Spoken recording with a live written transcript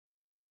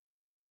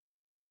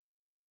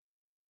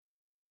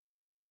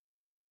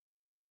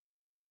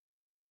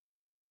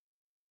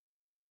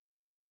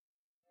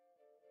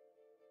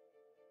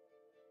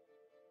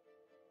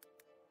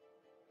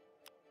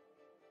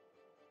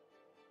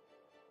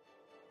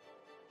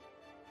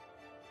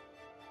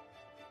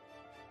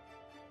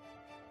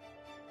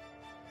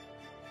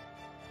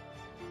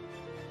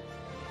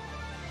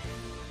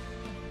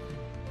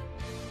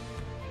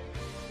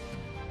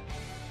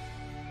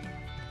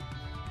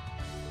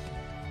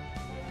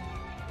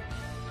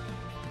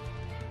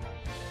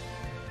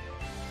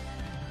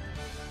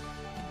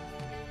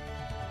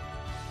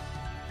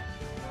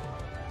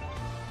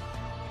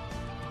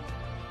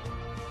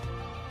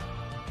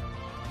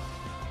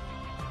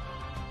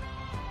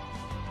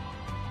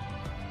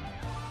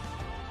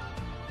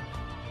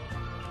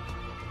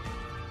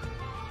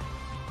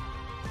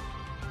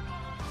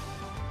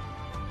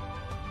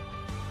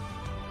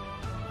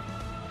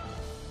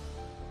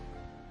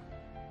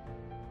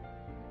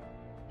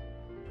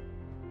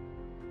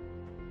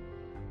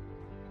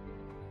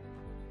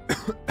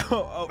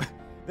Oh,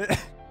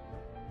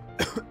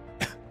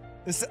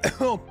 this,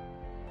 oh.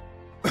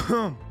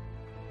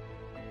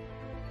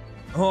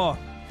 Oh.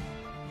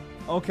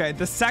 Okay,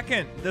 the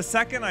second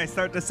I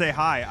start to say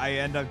hi, I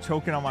end up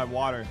choking on my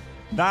water.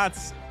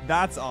 That's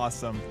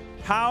awesome.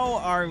 How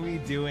are we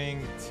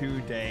doing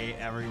today,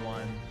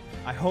 everyone?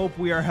 I hope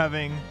we are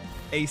having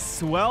a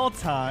swell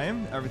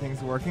time.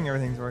 Everything's working.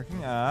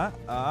 Yeah,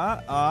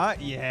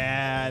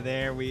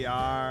 there we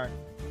are.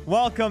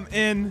 Welcome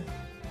in.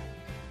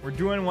 We're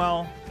doing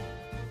well.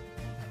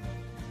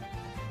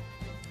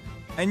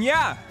 And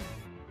yeah,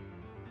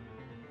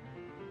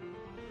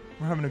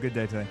 we're having a good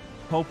day today.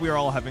 Hope we are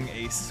all having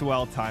a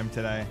swell time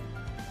today.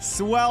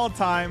 Swell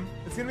time.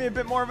 It's gonna be a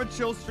bit more of a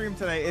chill stream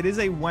today. It is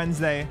a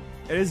Wednesday.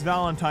 It is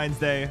Valentine's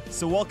Day.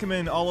 So welcome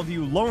in all of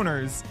you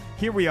loners.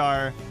 Here we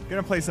are,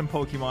 gonna play some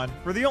Pokemon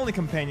for the only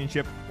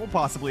companionship we'll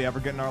possibly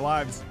ever get in our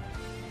lives.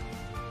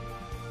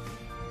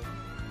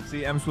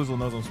 See, M Swizzle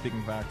knows I'm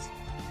speaking facts.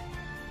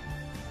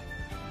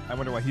 I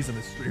wonder why he's in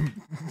this stream.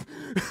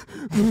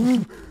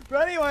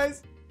 But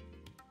anyways,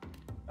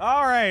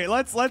 all right,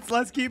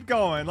 let's keep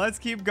going. Let's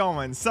keep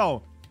going.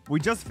 So we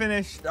just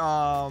finished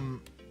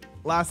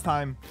last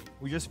time.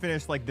 We just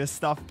finished like this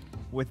stuff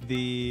with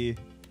the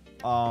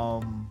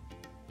I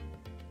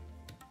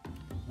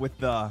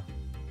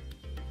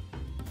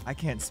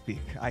can't speak.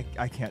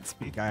 I can't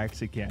speak. I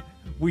actually can't.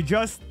 We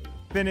just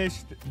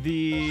finished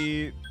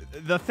the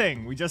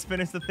thing. We just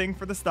finished the thing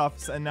for the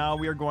stuffs, and now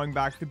we are going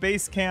back to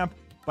base camp.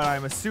 But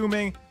I'm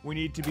assuming we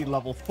need to be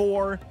level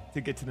 4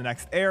 to get to the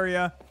next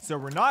area. So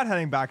we're not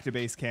heading back to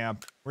base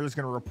camp. We're just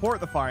going to report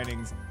the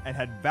findings and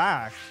head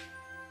back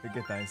to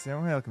get that. So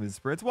welcome to the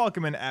spirits.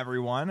 Welcome in,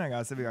 everyone. I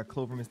gotta say, we got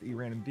Clover, Mr. E,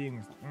 Random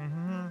Being.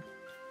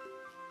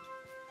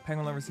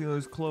 Penguin Lover,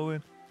 Sealers,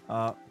 Clover,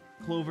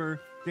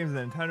 James the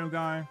Nintendo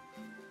guy.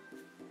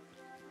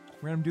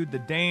 Random Dude, the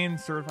Dane,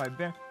 Certified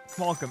Bear.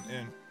 Welcome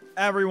in,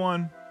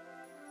 everyone.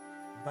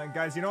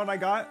 Guys, you know what I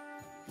got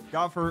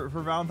for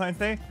Valentine's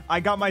Day? I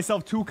got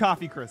myself 2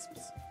 coffee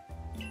crisps.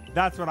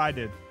 That's what I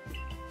did.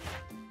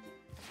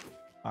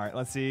 All right,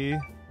 let's see.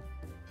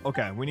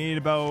 Okay, we need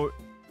about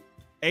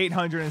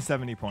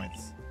 870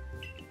 points.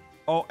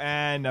 Oh,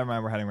 and never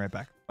mind, we're heading right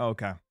back.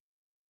 Okay.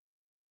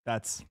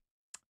 That's...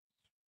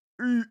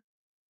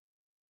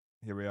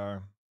 Here we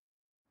are.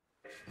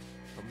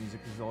 The music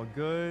is all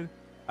good.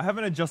 I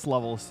haven't adjusted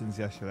levels since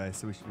yesterday,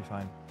 so we should be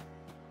fine.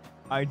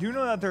 I do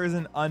know that there is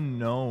an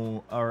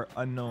unknown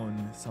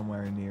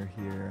somewhere near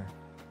here.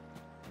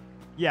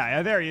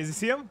 Yeah, there he is. You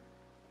see him?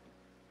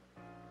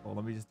 Oh,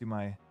 let me just do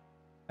my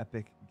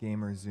epic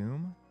gamer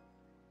zoom.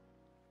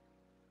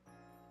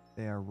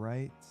 They are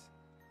right.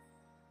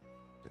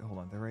 Wait, hold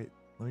on, they're right.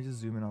 Let me just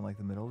zoom in on like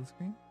the middle of the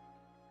screen.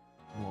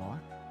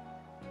 Block.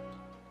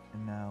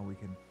 And now we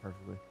can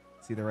perfectly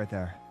see they're right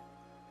there.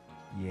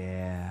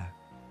 Yeah.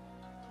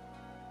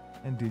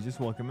 And dude, just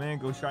welcome in.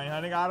 Go shiny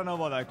hunting. I don't know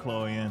about that,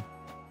 Chloe.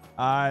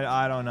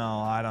 I don't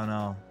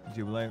know.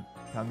 Jubilee.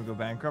 Time to go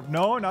bankrupt?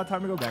 No, not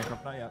time to go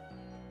bankrupt. Not yet.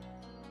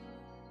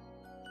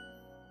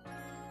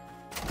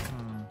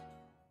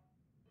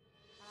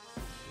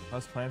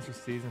 How's plans for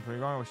season 3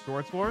 going with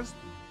Shorts Wars?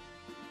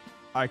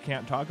 I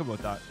can't talk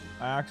about that.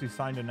 I actually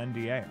signed an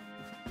NDA.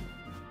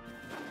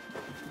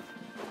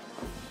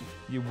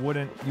 You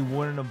wouldn't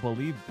have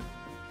believed it.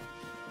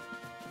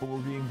 But we're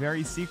being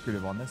very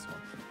secretive on this one.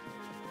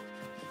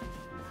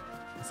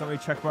 Somebody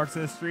check marks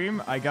in the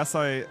stream. I guess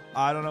I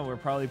don't know. We're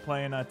probably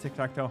playing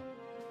tic-tac-toe.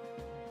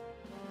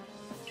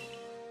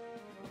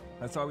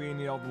 That's why we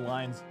need all the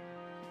lines.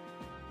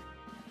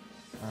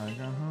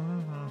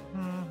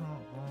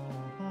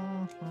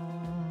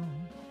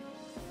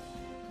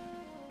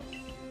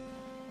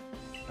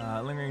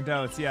 Lingering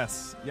doubts.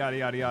 Yes. Yada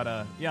yada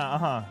yada.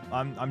 Yeah.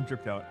 I'm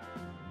dripped out.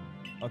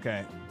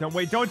 Okay.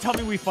 Don't tell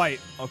me we fight.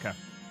 Okay.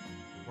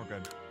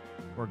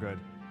 We're good.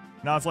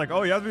 Now it's like,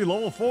 oh, you have to be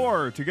level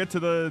 4 to get to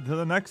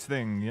the next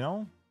thing, you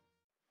know?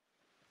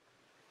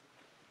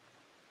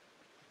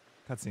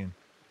 Cutscene.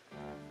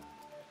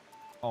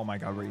 Oh my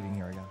god, we're eating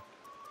here again.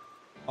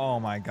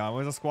 Oh my god, what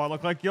does the squad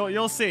look like?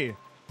 You'll see.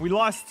 We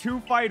lost 2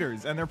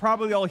 fighters, and they're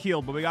probably all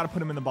healed, but we gotta put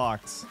them in the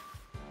box.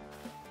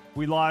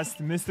 We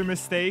lost Mr.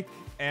 Mistake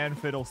and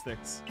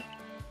Fiddlesticks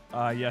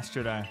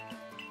yesterday.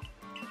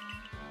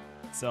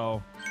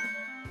 So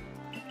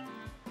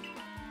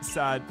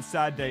sad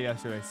day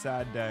yesterday.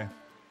 Sad day.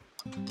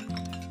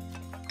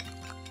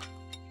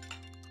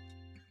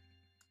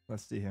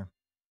 Let's see here.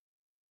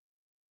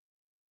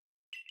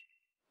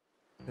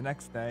 The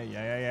next day,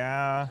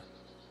 yeah.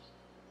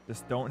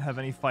 Just don't have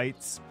any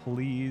fights,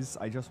 please.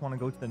 I just want to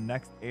go to the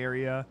next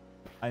area.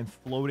 I'm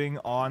floating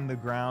on the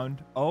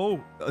ground. Oh,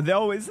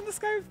 isn't this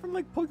guy from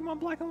like Pokemon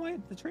Black and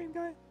White, the train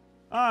guy?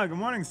 Ah, good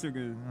morning,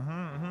 Sugu.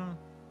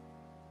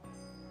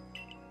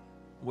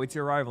 Waits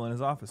your arrival in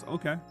his office.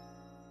 Okay.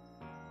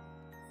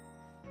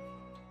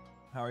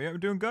 How are you? I'm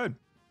doing good.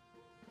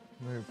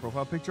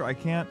 Profile picture? I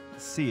can't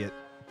see it,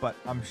 but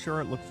I'm sure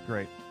it looks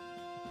great.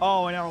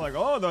 Oh, and now we're like,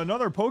 oh,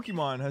 another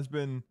Pokemon has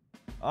been...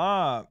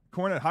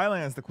 Coronet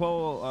Highlands, the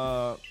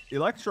Quell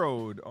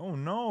Electrode. Oh,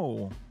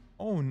 no.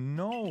 Oh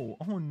no.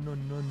 Oh no, no,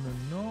 no,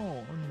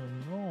 no. Oh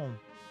no,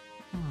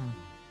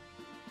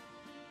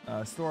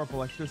 no. Store up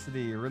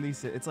electricity,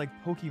 release it. It's like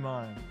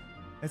Pokemon.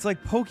 It's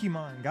like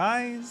Pokemon,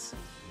 guys.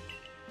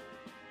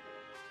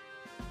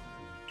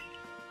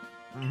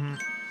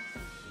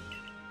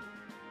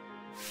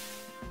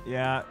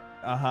 Yeah,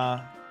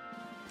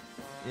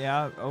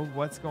 yeah. Oh,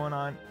 what's going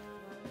on?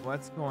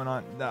 What's going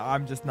on?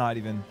 I'm just not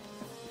even.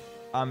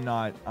 I'm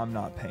not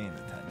paying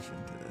attention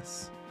to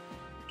this.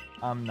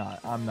 I'm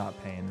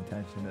not paying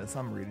attention to this.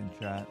 I'm reading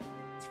chat.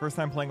 It's first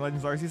time playing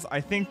Legends Arceus. I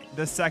think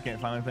the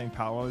second finally playing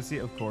Power Odyssey.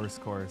 Of course.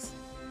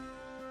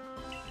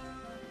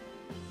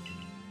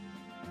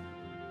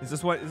 Is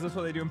this what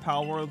they do in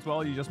Power World as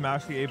well? You just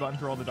mash the A button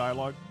through all the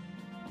dialogue?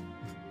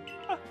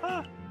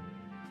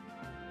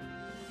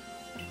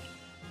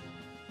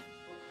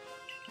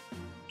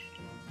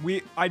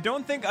 I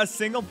don't think a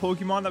single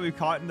Pokemon that we've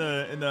caught in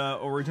the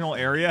original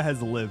area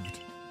has lived.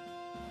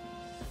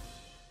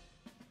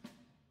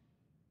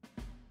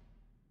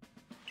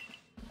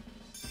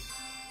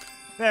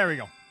 There we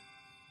go.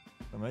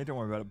 Somebody, don't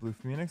worry about it. Blue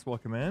Phoenix,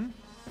 welcome in.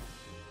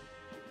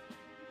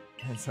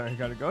 And sorry, I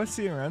gotta go.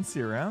 See you around. See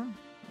you around.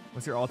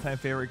 What's your all-time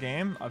favorite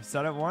game? I've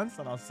said it once,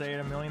 and I'll say it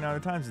a million other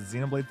times. It's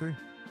Xenoblade 3.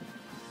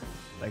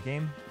 That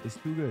game is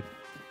too good.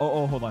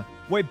 Oh, hold on.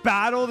 Wait,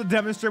 battle to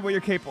demonstrate what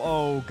you're capable.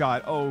 Oh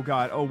god.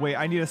 Oh wait,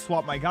 I need to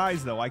swap my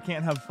guys though. I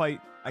can't have fight.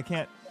 I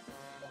can't.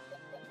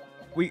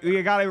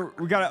 We gotta.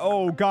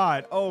 Oh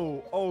god.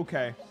 Oh,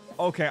 okay.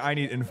 Okay, I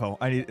need info.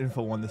 I need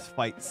info on this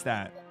fight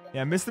stat.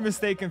 Yeah, Mr.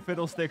 Mistake and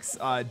Fiddlesticks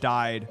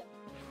died,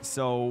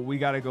 so we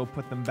gotta go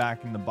put them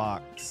back in the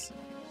box.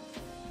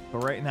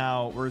 But right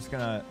now, we're just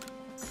gonna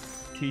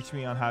teach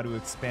me on how to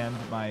expand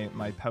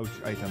my pouch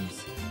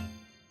items.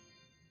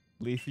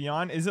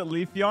 Leafeon? Is it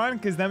Leafeon?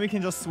 Because then we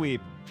can just sweep.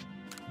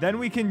 Then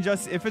we can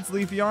just, if it's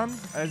Leafeon,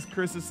 as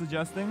Chris is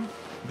suggesting,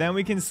 then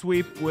we can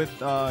sweep with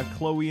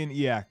Chloe and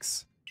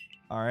EX.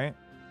 Alright.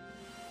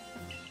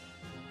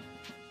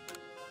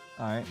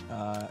 Alright,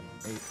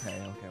 8K,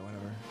 okay,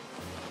 whatever.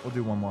 We'll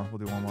do one more,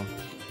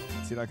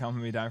 cdotkom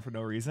me dying for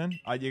no reason.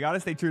 You gotta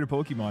stay true to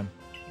Pokemon.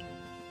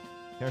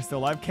 You're still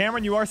alive.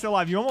 Cameron, you are still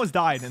alive. You almost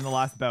died in the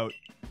last bout.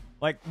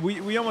 Like,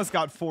 we almost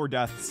got 4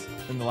 deaths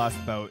in the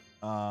last bout.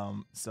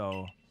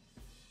 So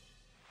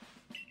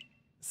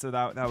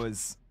that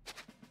was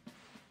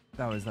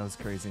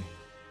crazy.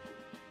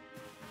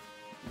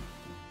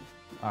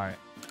 All right,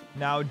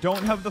 now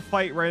don't have the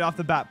fight right off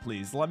the bat,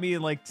 please. Let me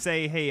like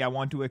say, hey, I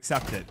want to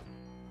accept it.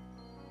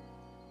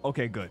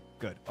 Okay, good.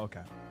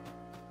 Okay,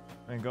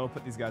 I can go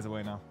put these guys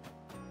away now.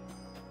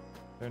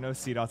 There are no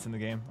C-dots in the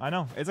game. I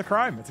know, it's a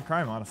crime. It's a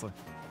crime, honestly.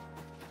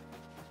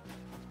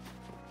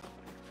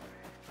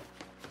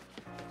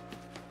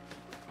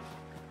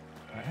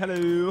 All right,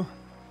 hello.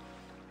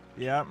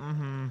 Yeah.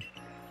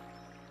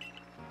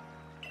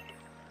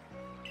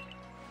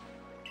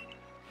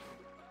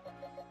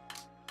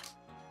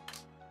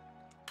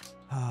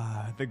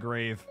 The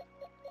grave.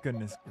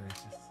 Goodness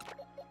gracious.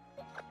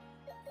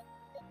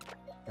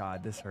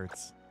 God, this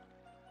hurts.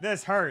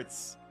 This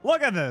hurts.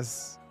 Look at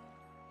this.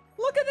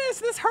 Look at this.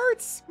 This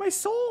hurts. My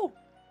soul.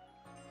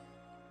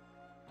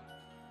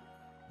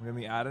 We're going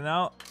to be adding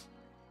out.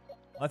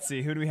 Let's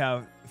see. Who do we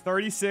have?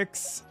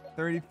 36,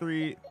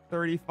 33,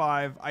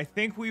 35. I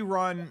think we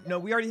run... No,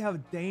 we already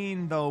have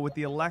Dane, though, with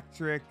the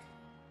electric.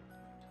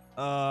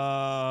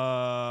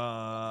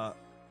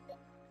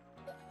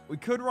 We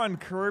could run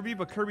Kirby,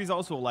 but Kirby's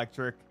also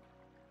electric.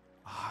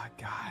 Oh,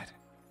 God.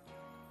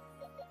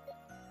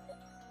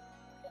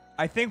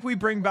 I think we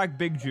bring back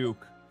Big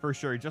Juke for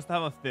sure, just to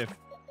have a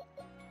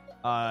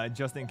 5th,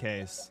 just in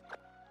case.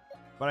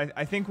 But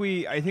I think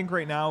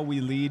right now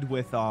we lead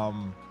with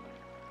Porygon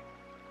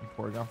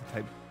for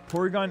type.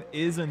 Porygon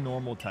is a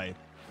normal type.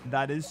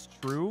 That is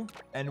true,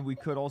 and we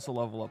could also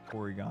level up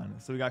Porygon.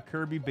 So we got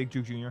Kirby, Big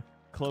Juke Jr.,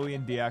 Chloe,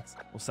 and DX.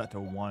 We'll set to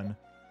 1.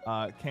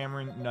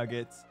 Cameron,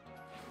 Nuggets.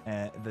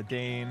 The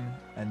Dane,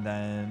 and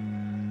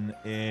then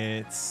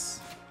it's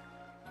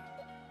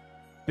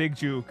Big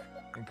Juke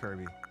and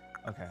Kirby.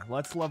 Okay,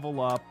 let's level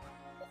up.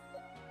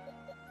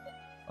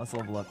 Let's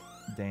level up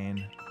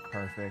Dane.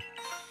 Perfect.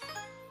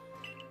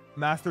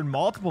 Mastered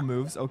multiple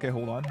moves. Okay,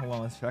 hold on.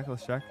 Let's check.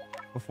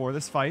 Before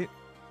this fight.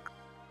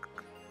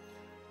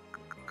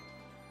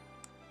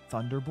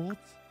 Thunderbolt?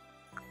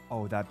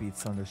 Oh, that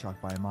beats Thundershock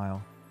by a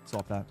mile.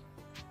 Swap that.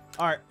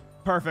 All right,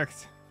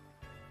 perfect.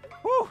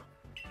 Woo!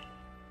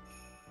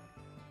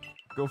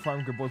 Go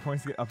farm good boy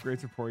points to get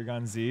upgrades for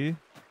Porygon Z.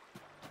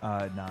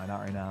 No, not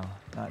right now.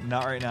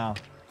 Not right now.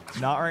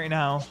 Not right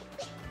now.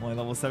 Only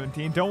level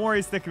 17. Don't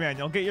worry, Stickman.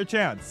 You'll get your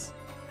chance.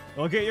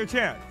 You'll get your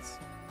chance.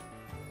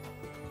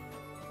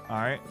 All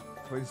right.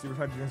 Playing super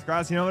effective against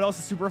grass. You know what else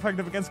is super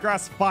effective against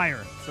grass?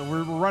 Fire. So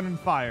we're running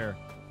fire.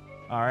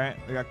 All right.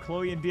 We got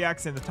Chloe and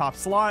DX in the top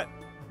slot.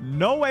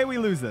 No way we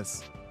lose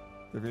this.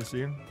 Trivia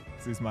stream.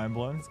 Zeus mind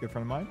blown. It's a good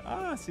friend of mine.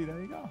 Ah, see,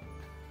 there you go.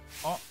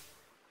 Oh.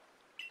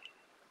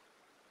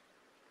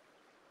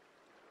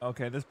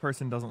 Okay, this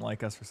person doesn't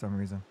like us for some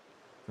reason.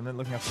 I'm then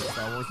looking up for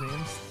Star Wars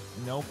names.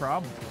 No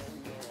problem.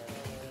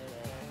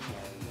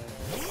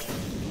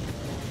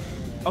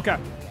 Okay.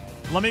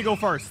 Let me go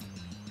first.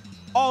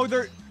 Oh,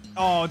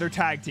 they're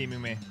tag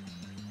teaming me.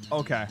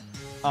 Okay.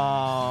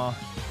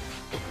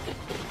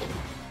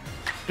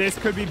 This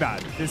could be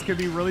bad. This could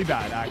be really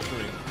bad,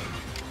 actually.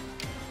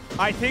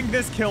 I think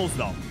this kills,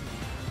 though.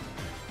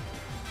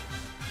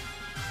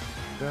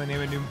 Do I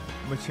name a new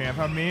Machamp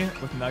on me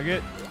with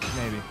Nugget?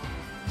 Maybe.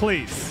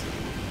 Please.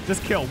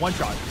 Just kill. One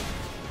shot.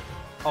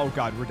 Oh,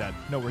 God. We're dead.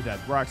 No, we're dead.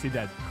 We're actually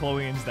dead.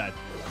 Chloe's dead.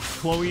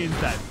 Chloe's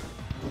dead.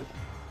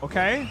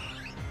 Okay.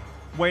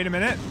 Wait a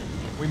minute.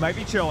 We might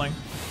be chilling.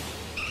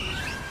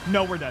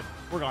 No, we're dead.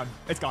 We're gone.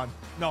 It's gone.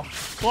 No.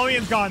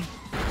 Chloe's gone.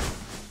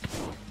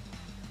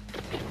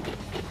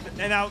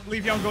 And now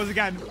Leafeon goes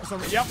again. So,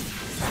 yep.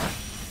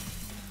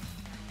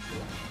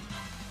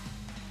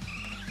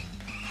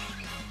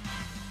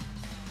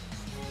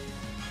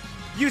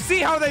 You see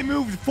how they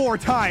moved 4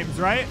 times,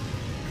 right?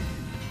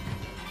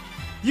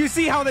 You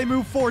see how they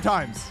moved 4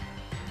 times.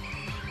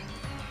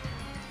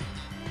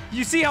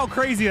 You see how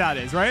crazy that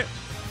is, right?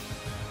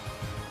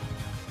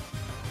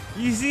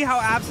 You see how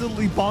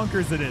absolutely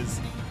bonkers it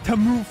is to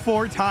move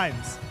 4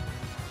 times.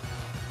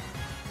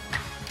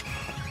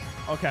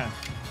 Okay.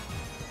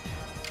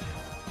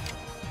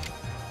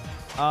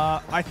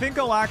 I think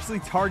I'll actually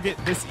target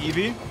this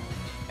Eevee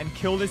and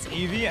kill this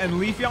Eevee, and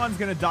Leafeon's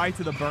gonna die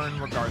to the burn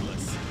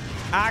regardless.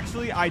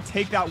 Actually, I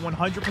take that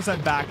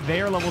 100% back.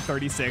 They are level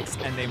 36,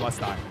 and they must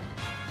die.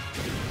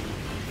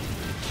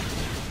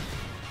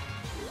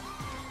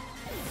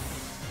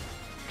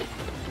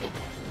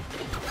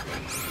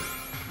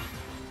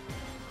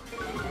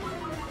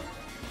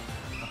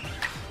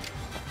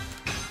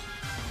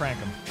 Prank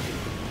them.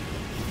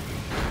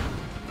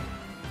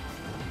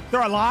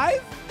 They're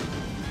alive?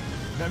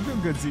 I'm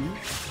doing good, Z.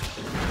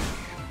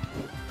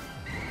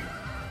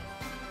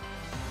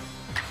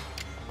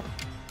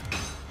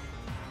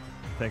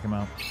 Take him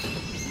out.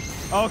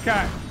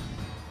 Okay.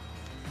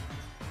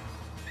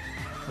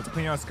 Let's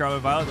clean out Scarlet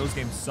Violet. Those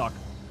games suck.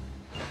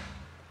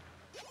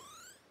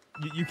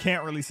 You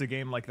can't release a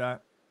game like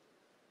that.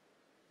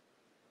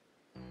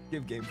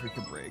 Give Game Freak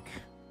a break.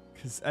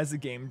 Because as a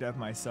game dev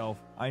myself,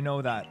 I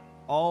know that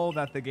all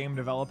that the game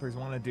developers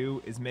want to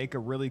do is make a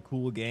really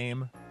cool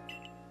game.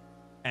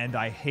 And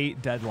I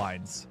hate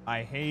deadlines.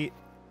 I hate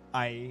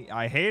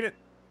it.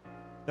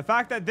 The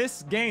fact that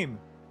this game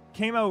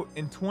came out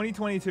in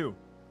 2022.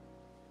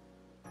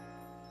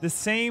 The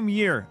same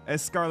year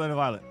as Scarlet and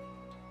Violet.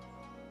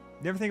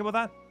 You ever think about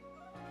that?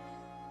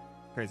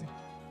 Crazy.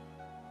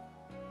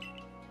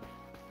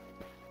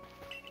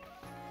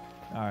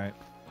 All right.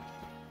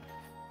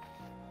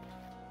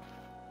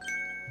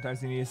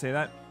 Sometimes you need to say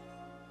that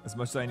as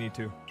much as I need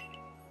to.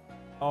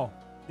 Oh,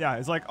 yeah.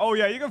 It's like, oh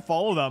yeah, you can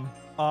follow them.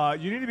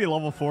 You need to be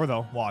level 4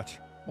 though. Watch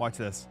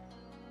this.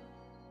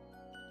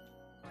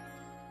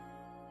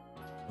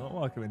 Oh,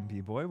 welcome in,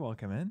 B-boy.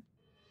 Welcome in.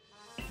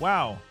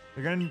 Wow.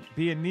 They're gonna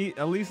be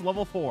at least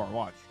level 4.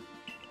 Watch.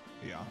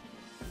 Yeah.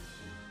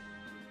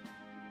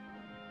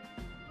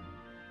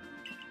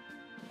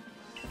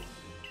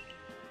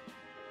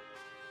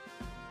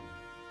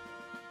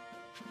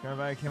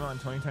 Caravan came out in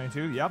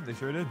 2022. Yep, they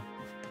sure did.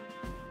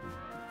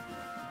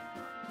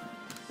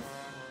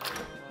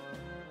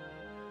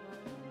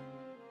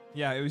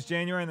 Yeah, it was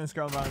January and then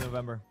Scarlet Violet in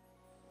November.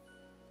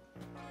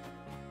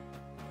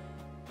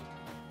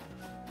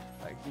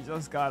 Like, you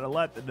just gotta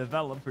let the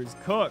developers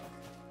cook.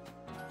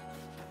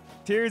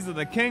 Tears of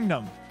the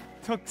Kingdom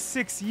took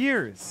 6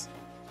 years.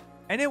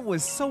 And it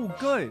was so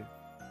good.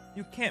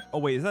 You can't... Oh,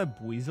 wait, is that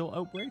a Buizel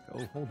outbreak?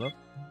 Oh, hold up.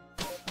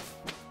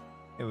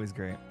 It was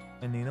great.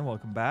 And Nina,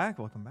 welcome back.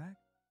 Welcome back.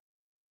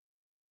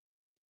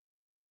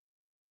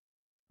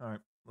 All right,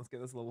 let's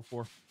get this level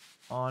 4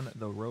 on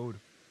the road.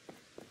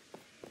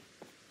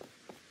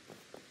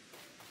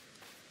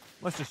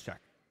 Let's just check.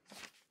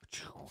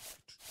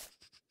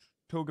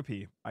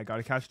 Togepi. I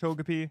gotta catch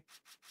Togepi.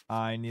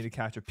 I need to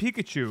catch a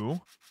Pikachu.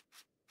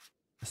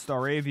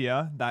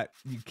 Staravia, that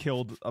you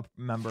killed a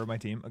member of my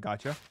team. I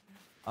gotcha.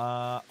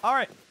 All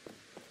right.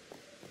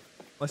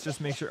 Let's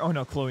just make sure. Oh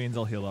no, Chloe's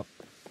will heal up.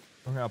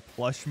 We're gonna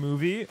plush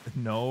movie.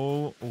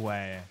 No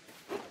way.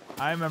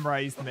 I remember I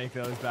used to make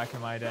those back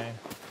in my day.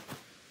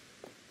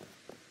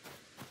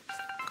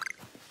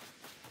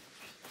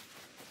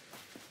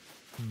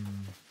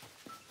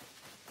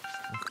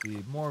 Let's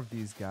see, more of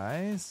these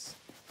guys.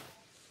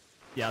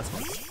 Yeah, let's go.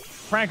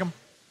 Prank them.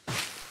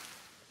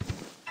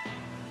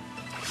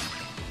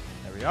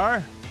 There we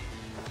are.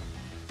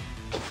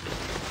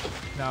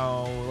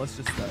 Now let's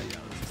just yeah,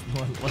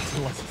 let's just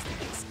do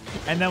this.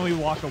 And then we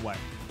walk away.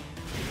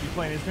 You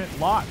play an instrument?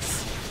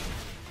 Lots.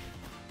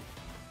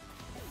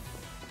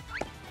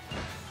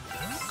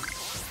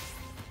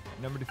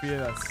 Number defeated,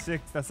 that's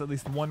 6. That's at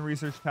least 1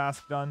 research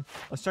task done.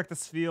 Let's check the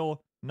Spheal.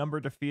 Number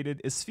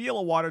defeated. Is Spheal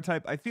a water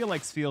type? I feel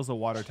like Spheal's a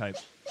water type.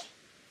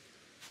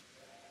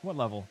 What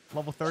level?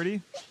 Level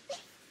 30?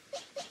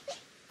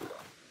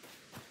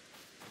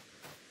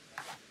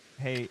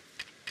 Hey,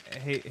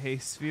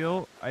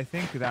 Spheal, I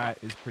think that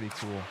is pretty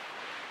cool.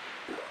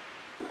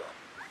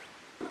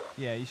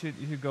 Yeah, you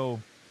should go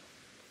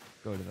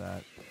to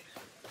that.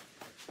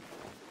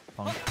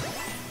 punk.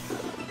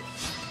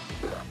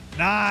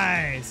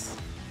 Nice.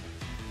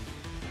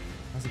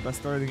 That's the best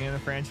story of the game in the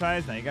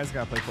franchise. Now you guys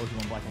gotta play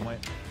Pokemon Black and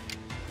White.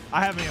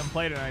 I haven't even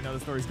played it, and I know the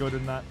story's good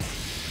than that.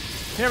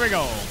 Here we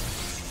go.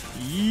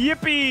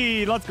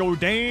 Yippee! Let's go,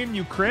 Dane.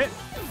 You crit.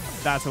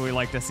 That's what we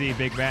like to see,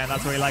 big man.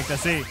 That's what we like to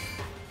see.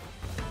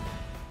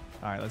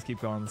 All right, let's keep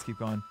going. Let's keep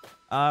going.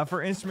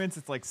 For instruments,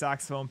 it's like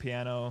saxophone,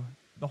 piano,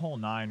 the whole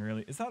 9,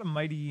 really. Is that a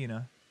mighty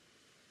Yena?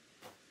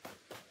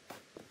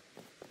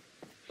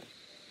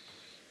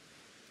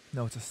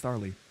 No, it's a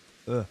Starly.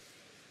 Ugh.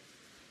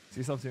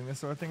 See yourself doing this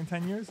sort of thing in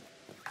 10 years?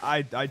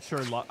 I'd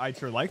sure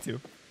like to.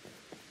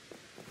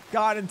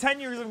 God, in 10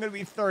 years I'm gonna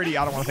be 30.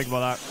 I don't want to think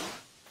about that.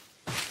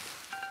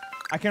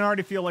 I can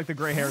already feel like the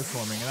gray hair is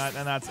forming,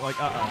 and that's like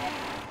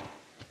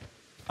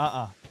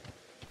All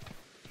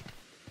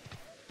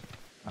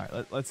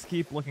right, let's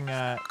keep looking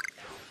at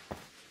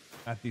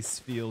these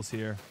Spheals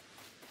here.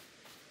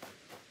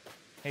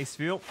 Hey,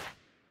 Spheal.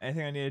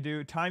 Anything I need to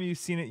do? Time you've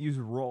seen it, use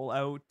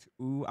rollout.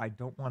 Ooh, I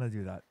don't want to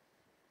do that.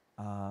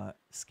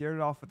 Scared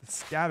it off with the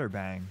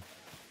scatterbang.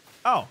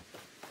 Oh.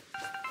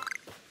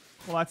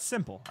 Well, that's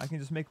simple. I can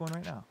just make one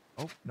right now.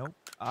 Oh, nope.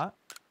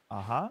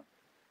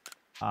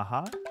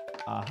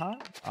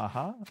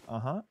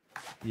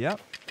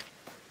 Yep.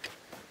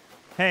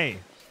 Hey.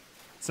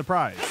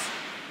 Surprise.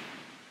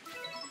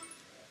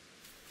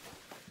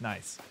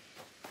 Nice.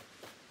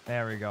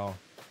 There we go.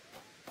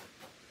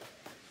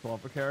 Pull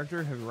up a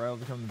character, have a rival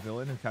become the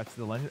villain and catch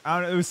the legend.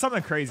 I don't know, it was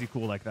something crazy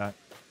cool like that.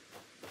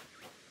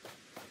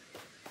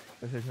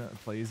 The station that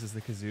plays is the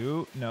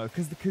kazoo. No,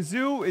 because the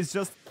kazoo is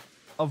just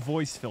a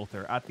voice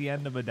filter at the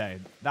end of a day.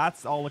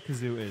 That's all a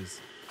kazoo is.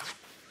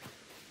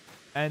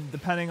 And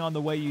depending on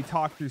the way you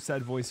talk through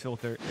said voice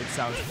filter, it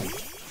sounds cool.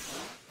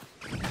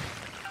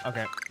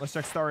 Okay, let's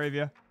check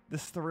Staravia.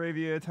 This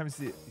Staravia, times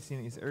you've seen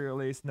it use aerial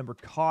ace, number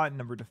caught,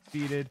 number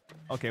defeated.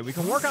 Okay, we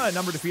can work on that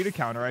number defeated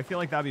counter. I feel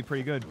like that'd be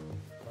pretty good.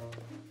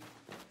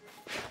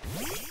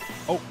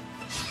 Oh,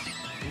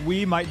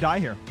 we might die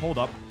here. Hold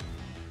up.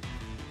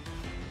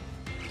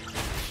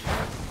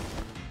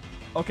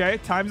 Okay,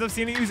 times I've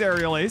seen it use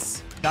aerial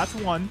ace. That's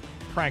 1.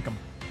 Prank him.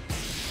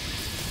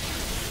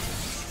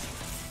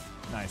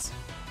 Nice.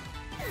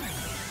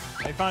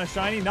 They found a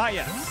shiny? Not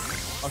yet.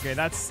 Okay,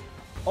 that's...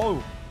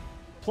 Oh,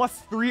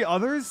 plus 3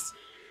 others?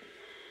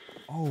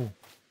 Oh,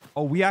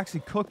 we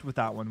actually cooked with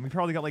that one. We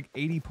probably got like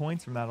 80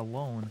 points from that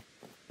alone.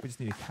 We just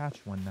need to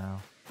catch one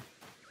now.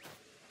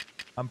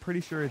 I'm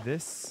pretty sure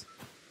this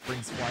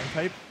brings flying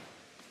type.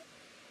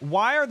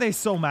 Why are they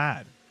so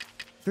mad?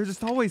 They're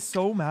just always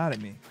so mad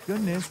at me.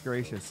 Goodness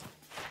gracious.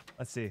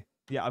 Let's see.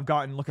 Yeah, I've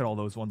gotten, look at all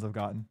those ones I've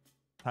gotten.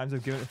 Times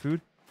I've given it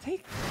food.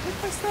 Take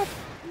my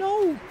stuff.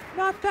 No,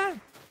 not that.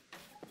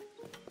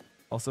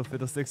 Also,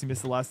 Fiddlesticks, you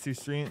missed the last 2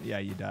 streams. Yeah,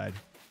 you died.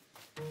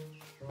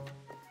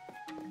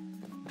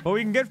 But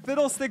we can get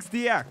Fiddlesticks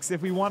DX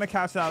if we want to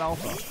catch that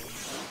alpha.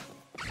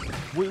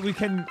 We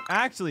can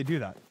actually do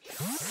that.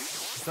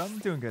 I'm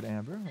doing good,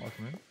 Amber.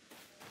 Welcome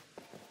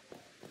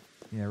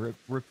in. Yeah,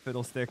 rip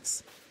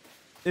Fiddlesticks.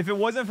 If it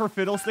wasn't for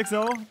Fiddlesticks,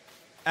 though,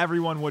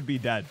 everyone would be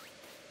dead.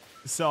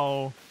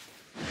 So,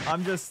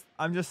 I'm just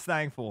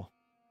thankful.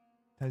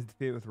 Has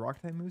defeated with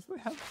rock type moves. Do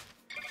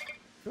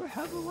I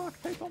have a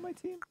rock type on my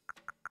team?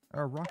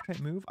 Or a rock type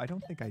move? I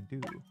don't think I do.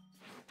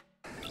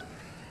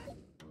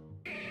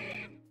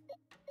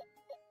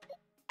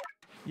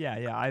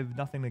 Yeah, I have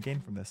nothing to gain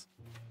from this.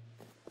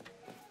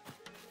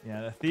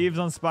 Yeah, the thieves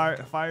on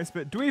fire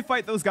spit. Do we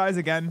fight those guys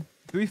again?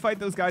 Do we fight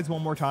those guys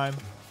one more time?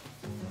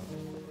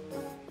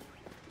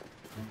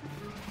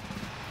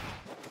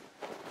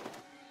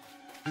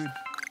 Dude,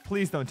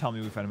 please don't tell me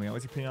we fight him again.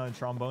 What's your opinion on the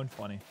trombone?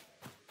 Funny.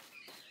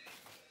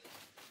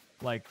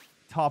 Like,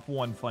 top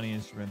 1 funny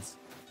instruments.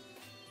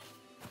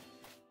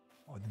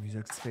 Oh, the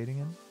music's fading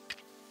in.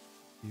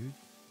 Dude.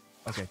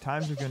 Okay,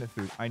 times are good at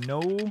food. I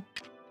know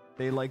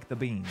they like the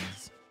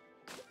beans.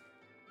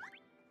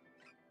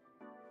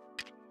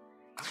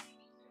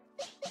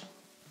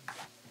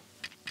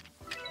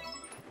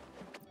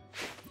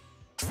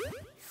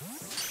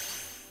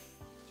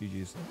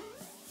 GG's.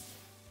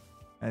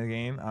 End the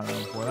game? I don't know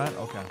before that?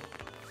 Okay.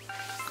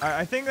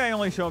 I think they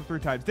only show up 3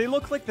 times. They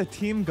look like the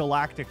Team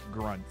Galactic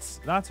Grunts.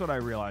 That's what I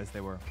realized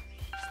they were.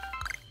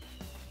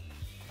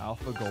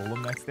 Alpha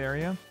Golem next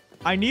area.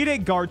 I need a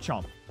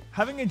Garchomp.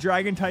 Having a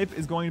Dragon type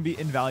is going to be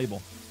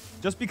invaluable.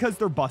 Just because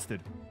they're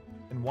busted.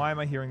 And why am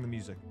I hearing the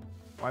music?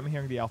 Why am I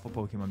hearing the Alpha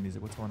Pokemon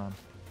music? What's going on?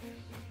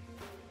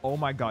 Oh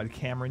my god,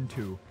 Cameron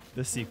 2.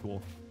 The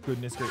sequel.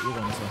 Goodness great, we're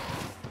going this way.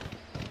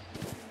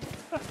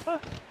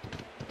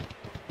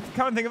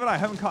 Come and think of it, I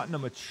haven't caught a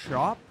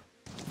Machop.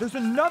 There's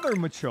another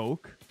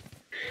Machoke.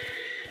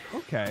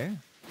 Okay.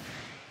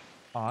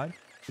 Odd.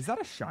 Is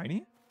that a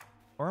shiny?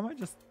 Or am I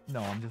just...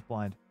 No, I'm just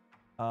blind.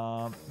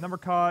 Number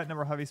caught,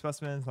 number heavy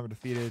specimens, number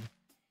defeated.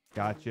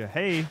 Gotcha.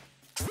 Hey.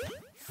 There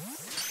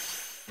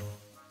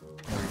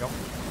we go.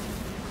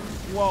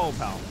 Whoa,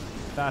 pal.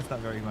 That's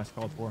not very much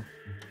called for.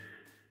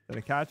 Did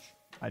I catch?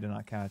 I did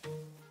not catch.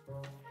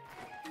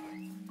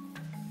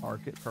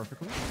 Arc it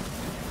perfectly.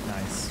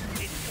 Nice.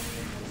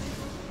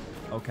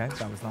 Okay,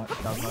 that was not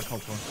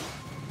called for.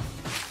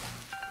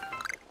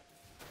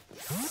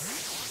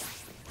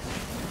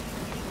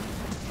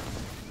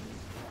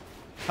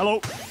 Hello.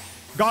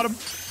 Got him.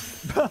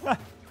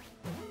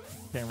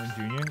 Cameron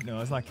Jr.? No,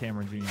 that's not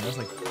Cameron Jr. That's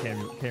like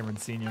Cameron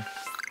Sr.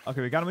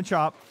 Okay, we got him a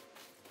chop.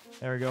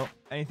 There we go.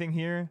 Anything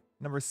here?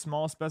 Number of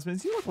small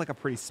specimens. You look like a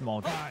pretty small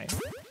guy.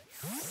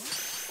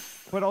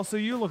 But also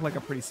you look like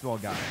a pretty small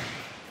guy.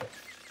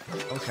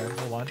 Okay,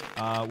 hold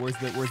on.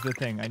 Where's the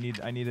thing? I need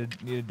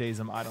to daze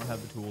him. I don't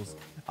have the tools.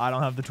 I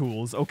don't have the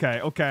tools. Okay,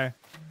 okay.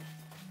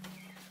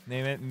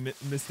 Name it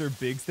Mr.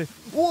 Big Stick.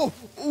 Whoa!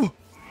 Ooh.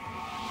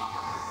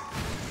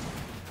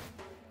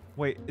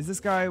 Wait, is this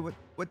guy what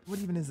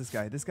even is this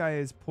guy? This guy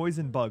is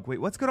poison bug.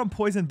 Wait, what's good on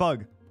poison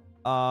bug?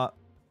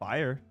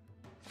 Fire.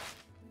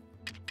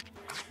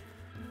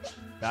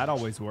 That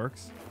always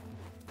works.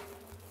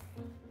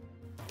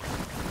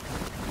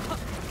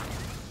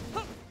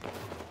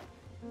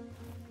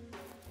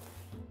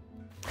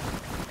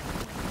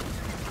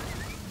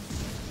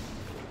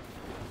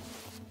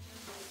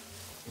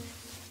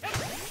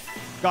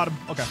 Got him.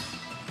 Okay.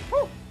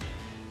 Woo.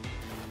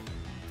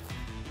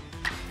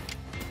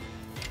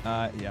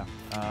 Yeah.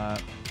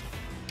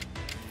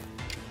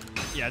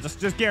 Yeah,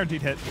 just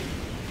guaranteed hit.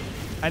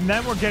 And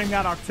then we're getting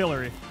that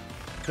artillery.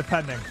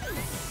 Depending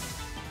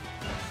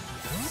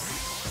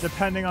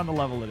on the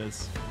level it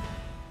is.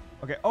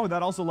 Okay. Oh,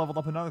 that also leveled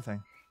up another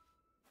thing.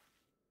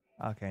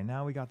 Okay,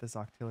 now we got this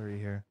artillery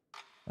here.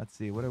 Let's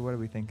see. What are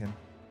we thinking?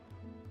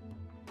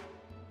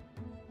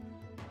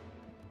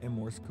 In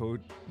Morse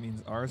code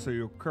means R, so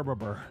you're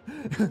Kerber.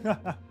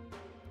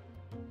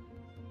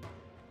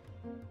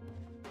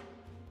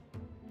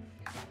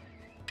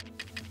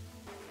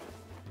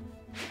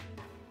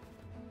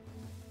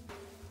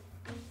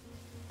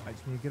 I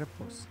just need to get up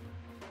close.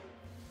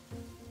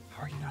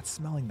 How are you not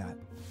smelling that?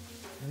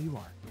 No, you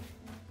are.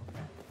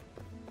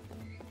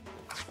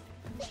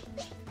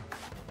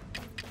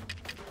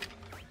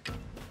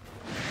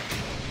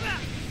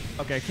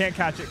 Okay, can't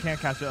catch it. Can't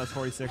catch it. That's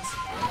 46.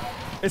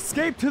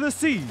 Escape to the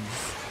seas.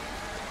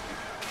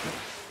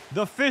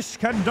 The fish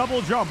can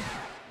double jump.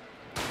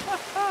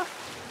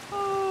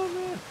 Oh,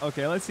 man.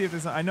 Okay, let's see if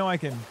there's... I know I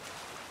can...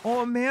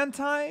 Oh,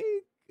 Mantike?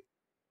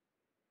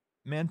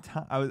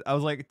 Mantike. I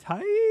was like,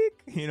 Tyke?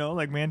 You know,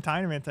 like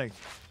Mantine or Mantike.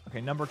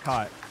 Okay, number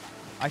caught.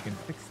 I can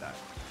fix that.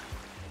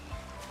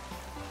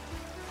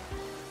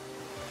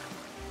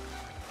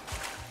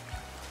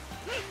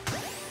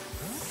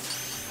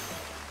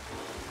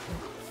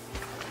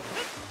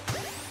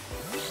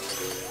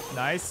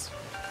 Nice.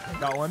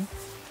 Got one.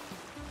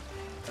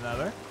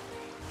 Another.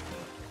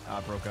 Ah,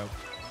 broke out.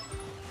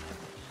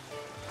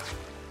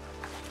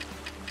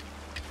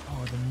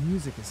 Oh, the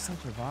music is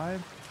such a vibe.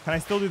 Can I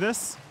still do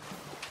this?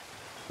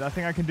 Is that a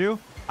thing I can do?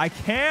 I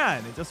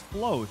can! It just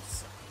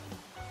floats.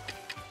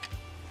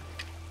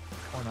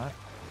 Or not.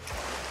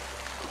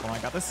 Oh, I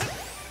got this.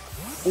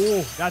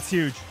 Oh, that's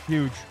huge.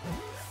 Huge.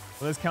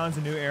 Will this count as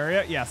a new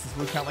area? Yes, this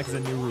will count like as a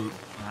new route.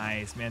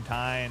 Nice,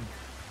 Mantine.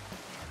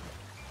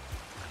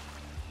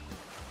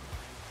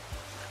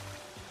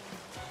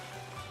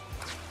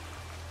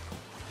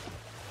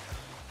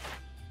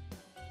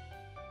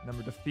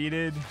 Number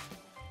defeated.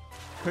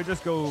 Could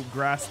just go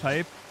grass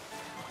type.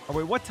 Oh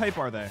wait, what type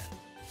are they?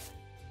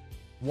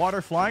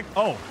 Water flying?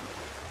 Oh.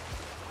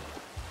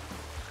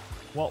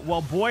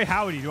 Well, boy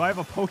howdy, do I have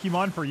a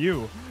Pokemon for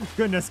you.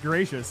 Goodness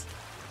gracious.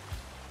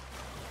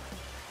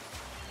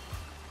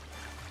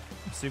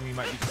 Assuming you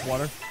might be just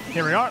water.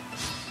 Here we are.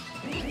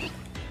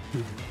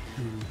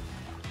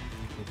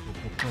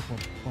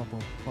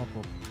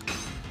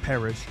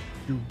 Perish.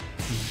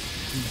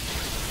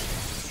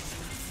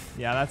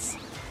 Yeah,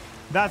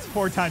 that's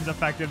 4 times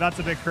effective. That's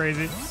a bit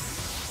crazy.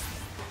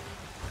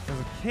 There's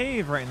a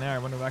cave right in there. I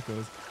wonder where that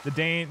goes. The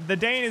Dane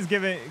is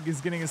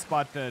getting a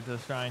spot to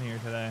shine here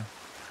today.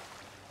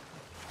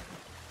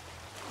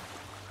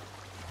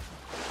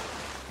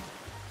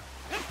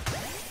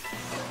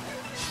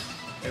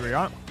 Here we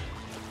are.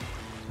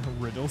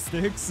 Riddle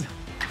sticks.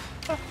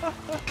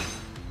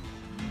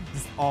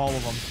 Just all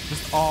of them.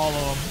 Just all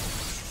of them.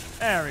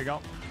 There we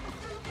go.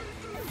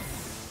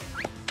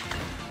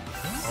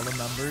 All the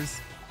numbers.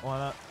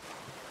 Wanna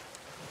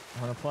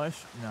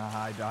plush? Nah,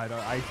 I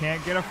don't. I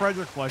can't get a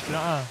Frederick plush. Did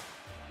I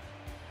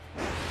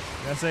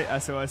say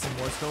SOS in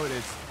Morse code?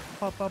 It's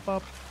pop pop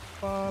pop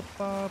pop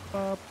pop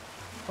pop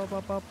pop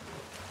pop pop.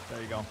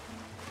 There you go.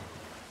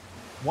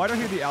 Why do I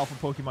hear the alpha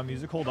Pokemon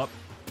music? Hold up.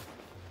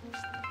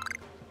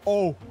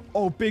 Oh,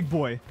 big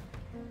boy.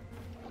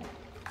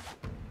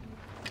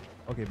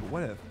 Okay, but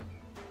what if?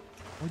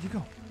 Where'd you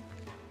go?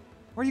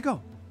 Where'd you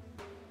go?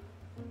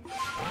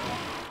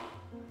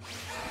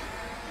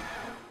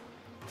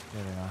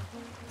 There they are.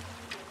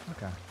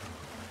 Okay.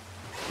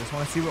 Just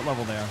want to see what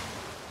level they are.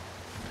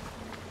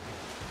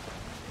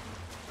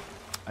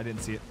 I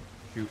didn't see it.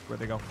 Shoot, where'd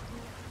they go?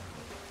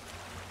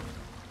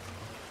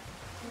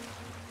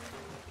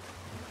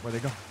 Where'd they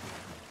go?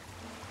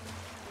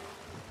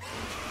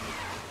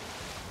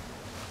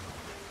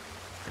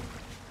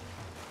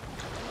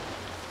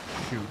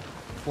 Shoot.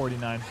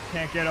 49.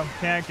 Can't get him.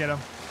 Can't get him.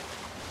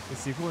 The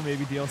sequel or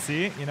maybe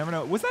DLC. You never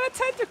know. Was that a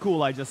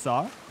tentacle I just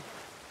saw?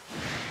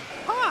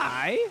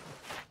 Hi.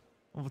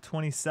 Level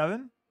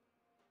 27.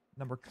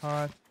 Number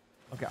caught.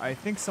 Okay, I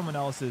think someone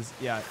else is.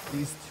 Yeah,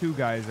 these two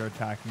guys are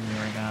attacking me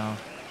right now.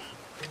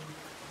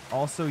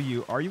 Also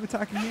you. Are you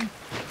attacking me?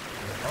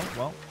 Oh,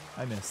 well,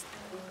 I missed.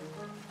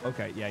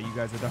 Okay, yeah, you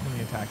guys are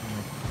definitely attacking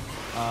me.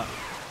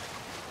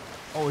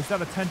 Oh, is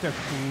that a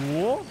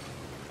tentacle?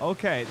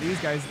 Okay, these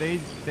guys, they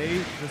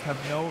just have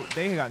no,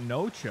 they got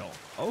no chill.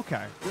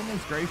 Okay,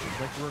 goodness gracious.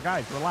 Like,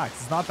 guys, relax.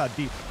 It's not that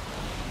deep.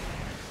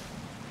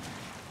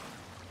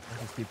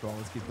 Let's just keep going.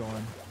 Let's keep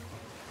going.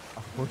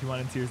 Oh,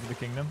 Pokemon in Tears of the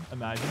Kingdom.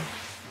 Imagine.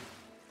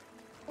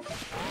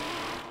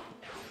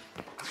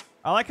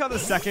 I like how the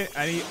second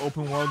any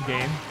open world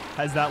game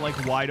has that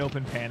like wide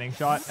open panning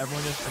shot.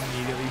 Everyone just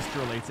immediately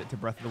relates it to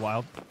Breath of the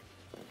Wild.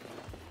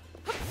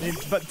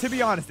 But to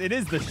be honest, it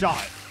is the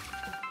shot.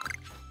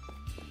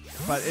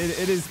 But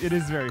it is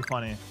very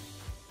funny.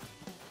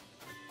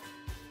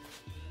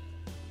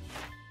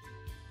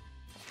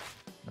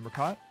 Number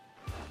caught?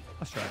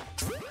 Let's try it.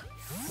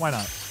 Why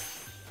not?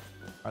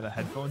 Are the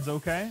headphones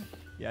okay?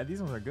 Yeah,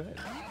 these ones are good.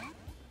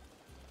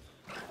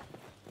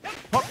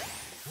 Oh,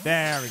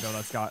 there we go.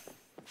 That's got.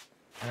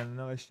 And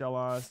another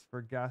Shellos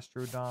for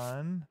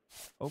Gastrodon.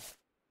 Oh.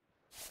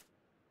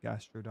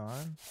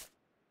 Gastrodon.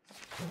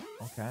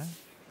 Okay.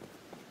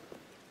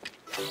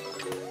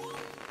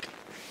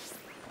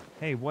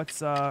 Hey,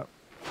 what's I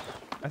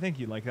think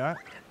you'd like that.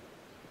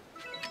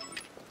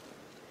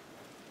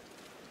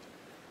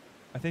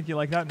 I think you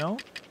like that, no?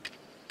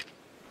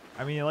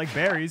 I mean, you like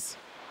berries.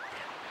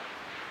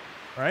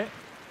 Right?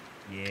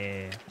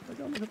 Yeah. Oh my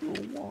god, look at the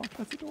little walk.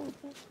 That's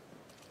adorable.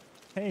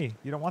 Hey,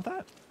 you don't want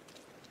that?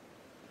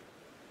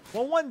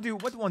 Well, what do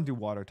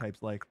water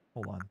types like?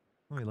 Hold on.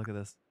 Let me look at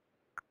this.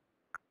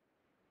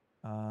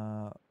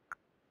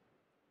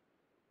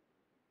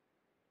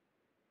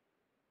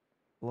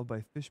 Followed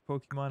by fish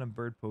Pokemon and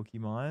bird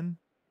Pokemon.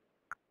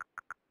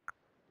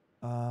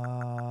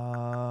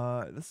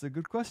 This is a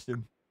good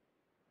question.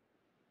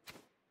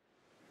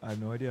 I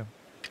have no idea.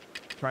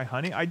 Try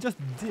honey? I just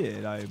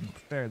did. I'm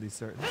fairly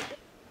certain.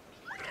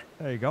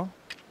 There you go.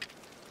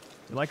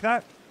 You like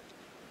that?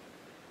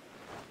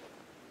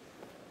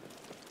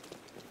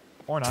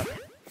 Or not.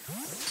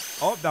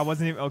 Oh, that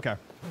wasn't even... Okay.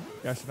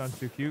 Gastrodon's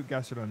too cute.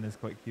 Gastrodon is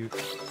quite cute.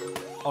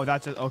 Oh,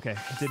 that's just... Okay.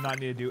 Did not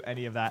need to do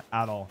any of that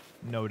at all.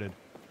 Noted.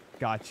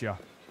 Gotcha.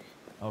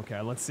 Okay,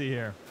 let's see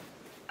here.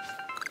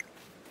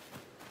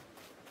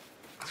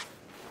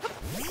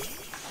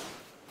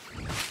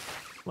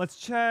 Let's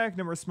check.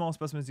 Number of small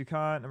specimens you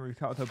caught. Number you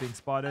caught without being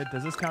spotted.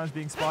 Does this count as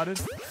being spotted?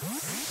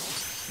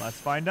 Let's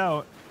find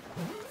out.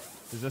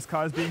 Does this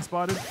count as being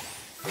spotted?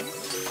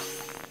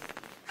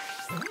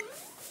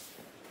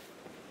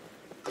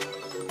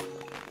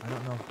 I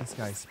don't know if this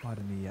guy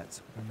spotted me yet,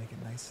 so we're gonna make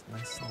a nice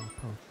slow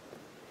approach.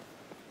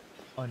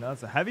 Oh no,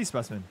 that's a heavy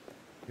specimen.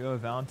 You have a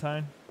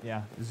Valentine?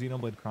 Yeah,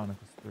 Xenoblade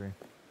Chronicles 3.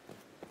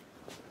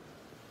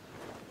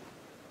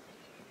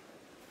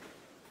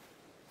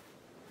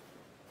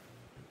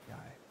 Guy.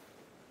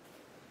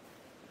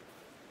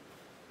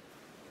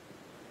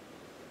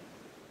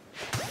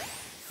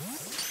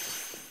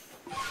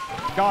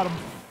 Got him.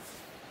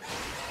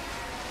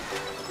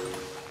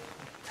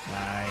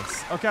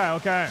 Nice. Okay,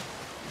 okay.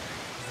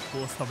 This is the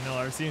coolest thumbnail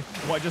I've ever seen.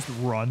 What, just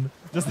run?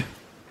 Just...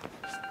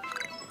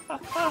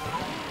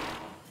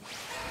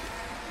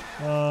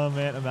 Oh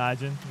man,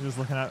 imagine. You're just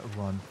looking at it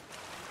run.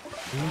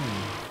 Ooh.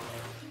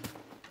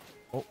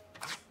 Oh.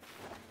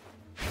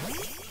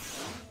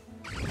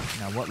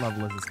 Now, what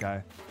level is this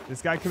guy?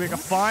 This guy could make a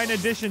fine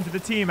addition to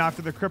the team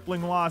after the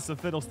crippling loss of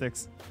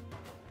Fiddlesticks.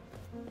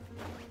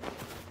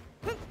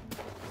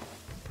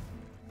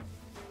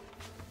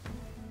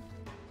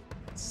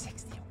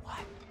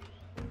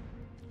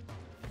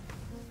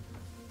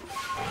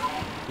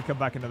 We come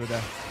back another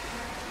day.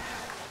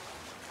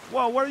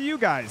 Whoa, what are you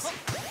guys?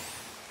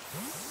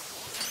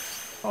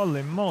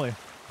 Holy moly.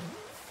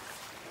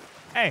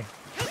 Hey.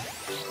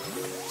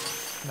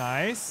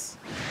 Nice.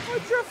 Oh,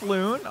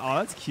 Drifloon. Oh,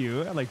 that's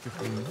cute. I like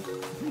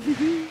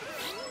Drifloon.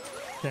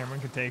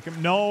 Cameron can take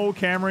him. No,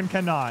 Cameron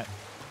cannot.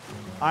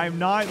 I'm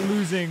not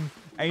losing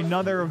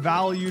another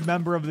valued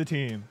member of the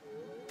team.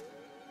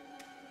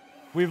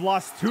 We've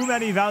lost too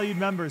many valued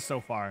members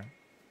so far.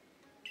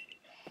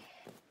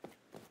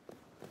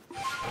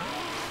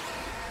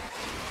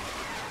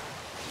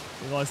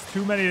 We lost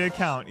too many to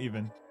count,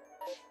 even.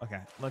 Okay,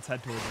 let's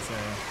head towards this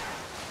area.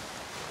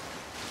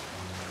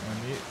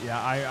 Yeah,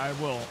 I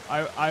will.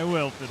 I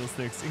will,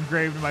 Fiddlesticks.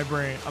 Engraved in my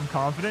brain. I'm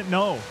confident?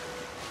 No.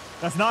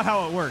 That's not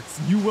how it works.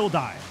 You will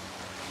die.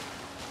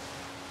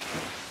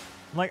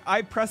 Like,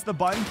 I press the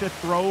button to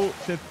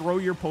throw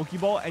your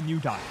Pokeball and you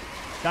die.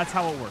 That's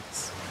how it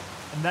works.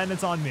 And then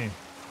it's on me.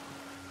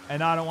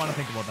 And I don't want to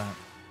think about that.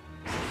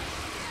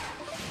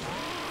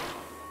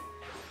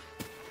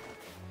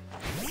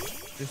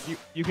 Just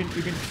you can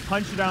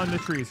punch down the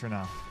trees for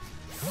now.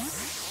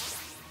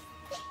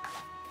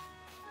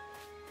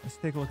 Let's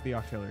take a look at the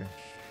Octillery.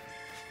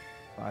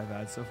 5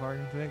 ads so far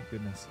today.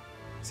 Goodness.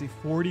 See,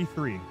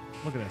 43.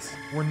 Look at this.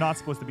 We're not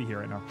supposed to be here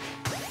right now.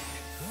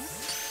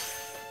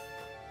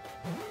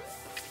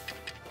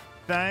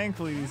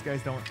 Thankfully, these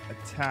guys don't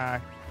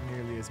attack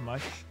nearly as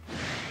much.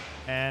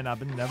 And I've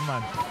been, never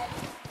mind.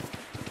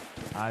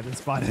 I've been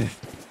spotted.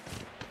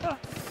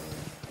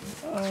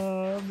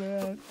 Oh,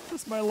 man.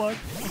 Just my luck.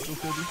 So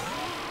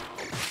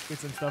get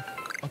some stuff.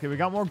 Okay, we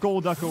got more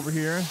gold duck over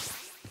here.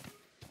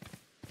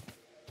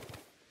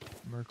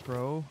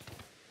 Murkrow.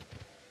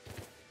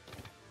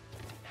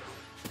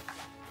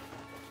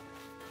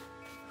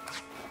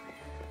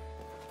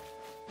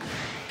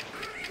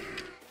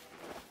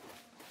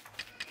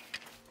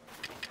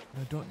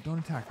 No, don't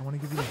attack. I want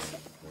to give you this.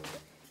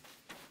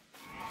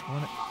 I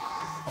want to...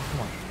 Oh, come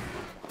on.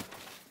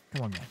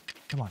 Come on, man.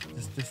 Come on.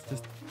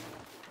 Just...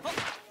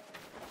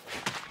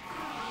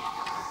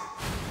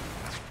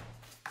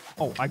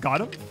 Oh, I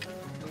got him.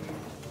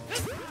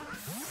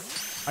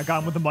 I got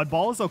him with the mud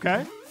balls.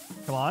 Okay.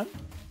 Come on.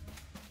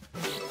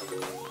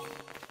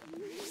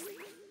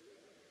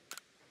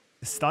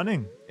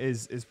 Stunning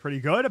is pretty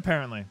good,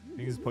 apparently.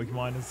 Use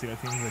Pokemon and see that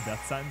thing with a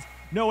death sentence.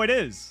 No, it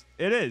is.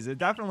 It is. It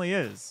definitely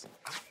is.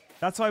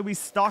 That's why we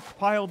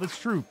stockpile the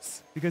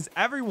troops. Because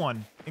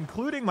everyone,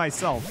 including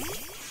myself,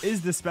 is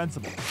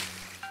dispensable.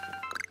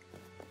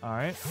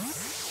 Alright.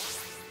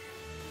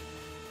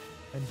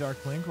 And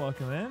Dark Link,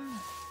 welcome in.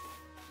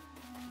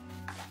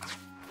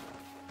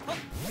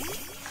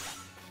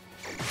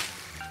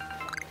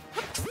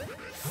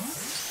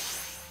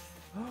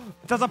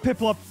 That's a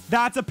Piplup.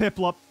 That's a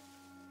Piplup.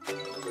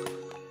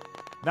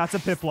 That's a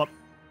Piplup.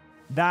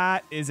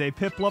 That is a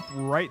Piplup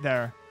right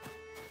there.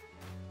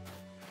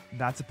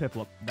 That's a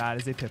Piplup.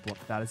 That is a Piplup.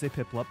 That is a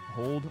Piplup.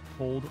 Hold the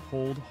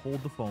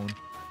phone.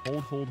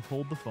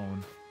 Hold the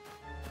phone.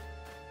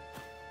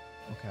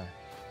 Okay.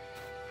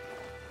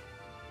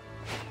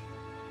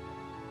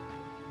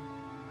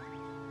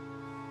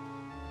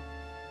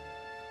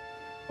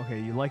 Okay,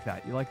 you like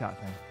that. You like that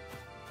thing.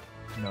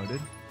 Noted.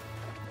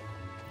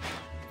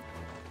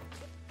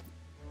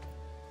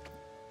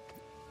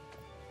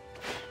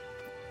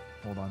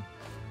 Hold on.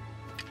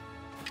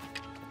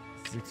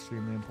 This is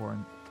extremely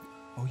important.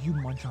 Oh, you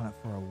munch on it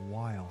for a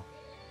while.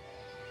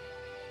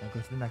 Now go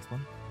to the next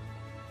one.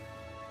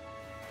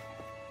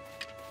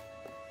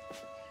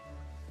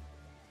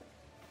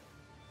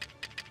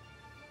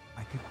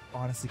 I could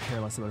honestly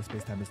care less about a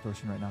space-time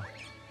distortion right now.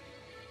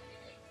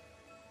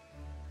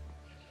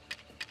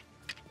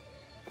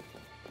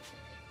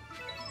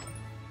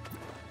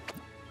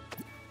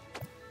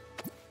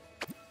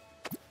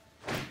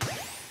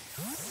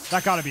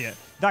 That gotta be it.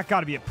 That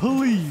gotta be it.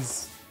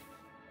 Please.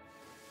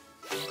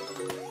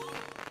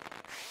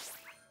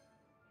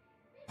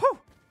 Whew.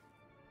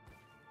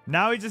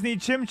 Now we just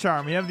need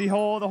Chimchar. We have the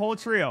whole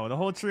trio. The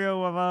whole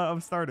trio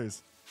of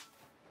starters.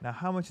 Now,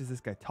 how much is this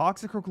guy?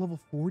 Toxicroak level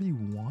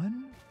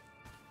 41?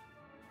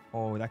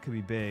 Oh, that could be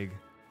big.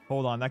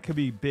 Hold on. That could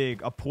be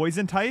big. A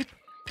poison type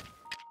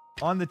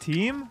on the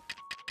team?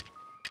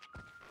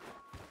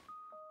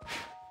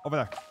 Over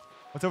there.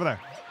 What's over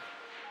there?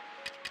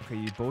 Okay,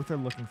 you both are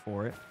looking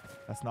for it.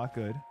 That's not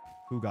good.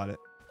 Who got it?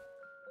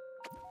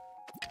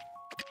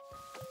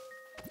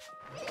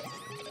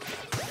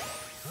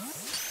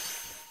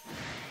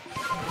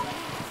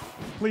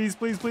 Please,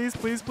 please, please,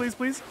 please, please,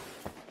 please.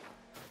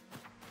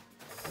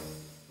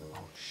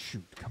 Oh,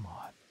 shoot. Come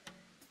on.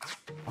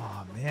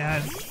 Oh,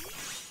 man.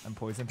 I'm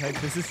poison type.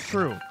 This is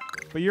true.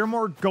 But you're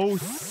more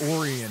ghost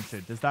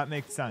oriented. Does that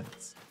make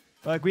sense?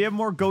 Like, we have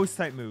more ghost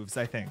type moves,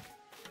 I think,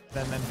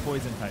 than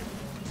poison type.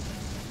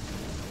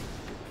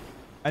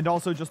 And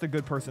also just a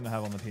good person to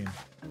have on the team.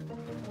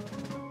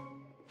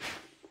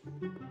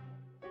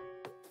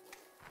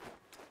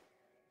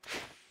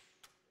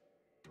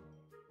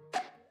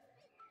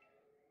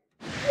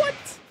 What?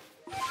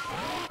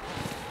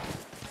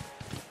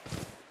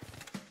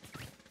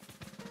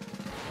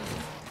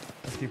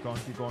 Let's keep going,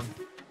 keep going.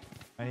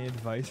 Any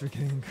advice for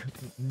getting...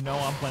 No,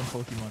 I'm playing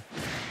Pokemon.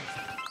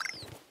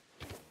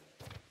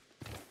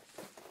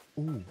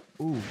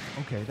 Ooh,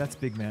 okay, that's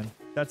big man.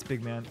 That's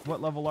big man.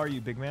 What level are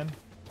you, big man?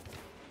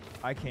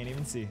 I can't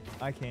even see.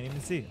 I can't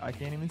even see. I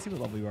can't even see what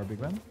level you are, big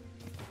man.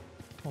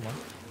 Hold on.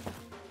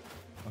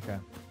 Okay.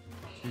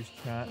 Choose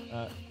cat.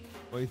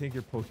 What do you think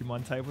your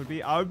Pokemon type would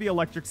be? I would be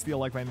Electric Steel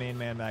like my main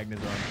man,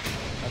 Magnezone.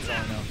 That's all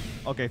I know.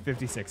 Okay,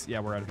 56. Yeah,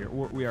 we're out of here.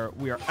 We are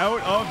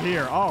out of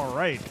here. All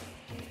right.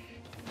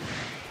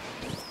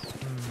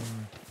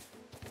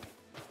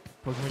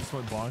 Pokemon just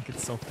went bonk.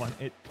 It's so fun.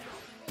 It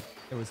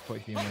was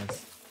quite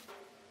humorous.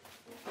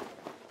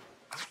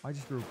 I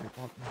just threw a great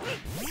ball.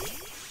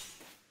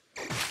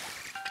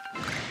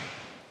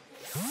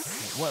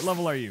 What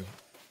level are you?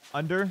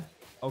 Under?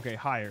 Okay,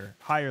 higher.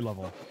 Higher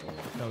level.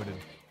 Noted.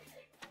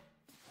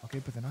 Okay,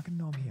 but they're not going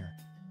to know I'm here.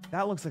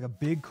 That looks like a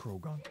big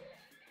Krogunk.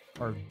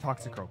 Or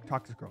Toxicroak.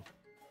 Toxicroak.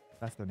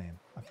 That's their name.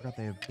 I forgot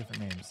they have different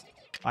names.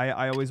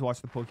 I always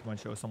watch the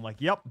Pokemon show, so I'm like,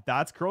 yep,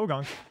 that's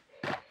Krogunk.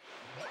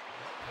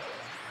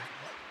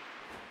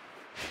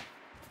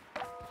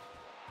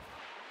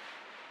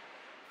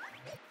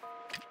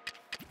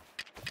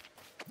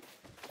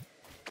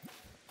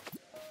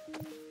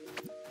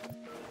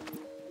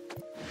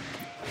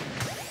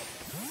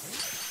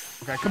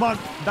 Okay, come on.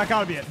 That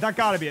gotta be it. That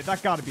gotta be it.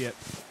 That gotta be it.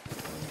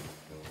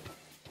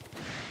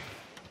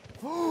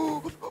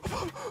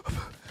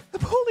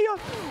 Napoleon!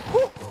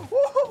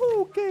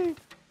 Okay.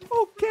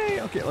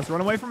 Okay. Okay, let's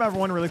run away from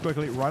everyone really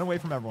quickly. Run away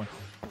from everyone.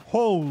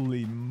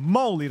 Holy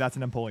moly, that's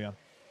an Napoleon.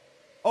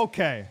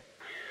 Okay.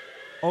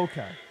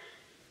 Okay.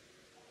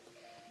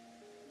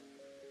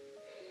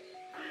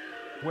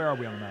 Where are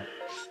we on the map?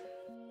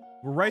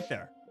 We're right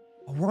there.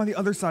 Oh, we're on the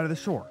other side of the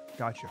shore.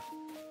 Gotcha.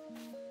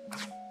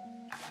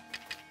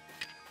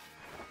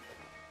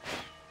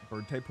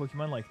 Bird type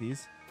Pokemon like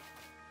these.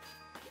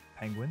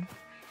 Penguin.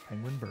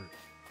 Penguin bird.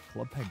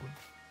 Club penguin.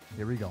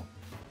 Here we go.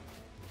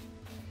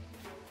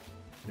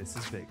 This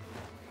is big.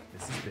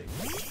 This is big.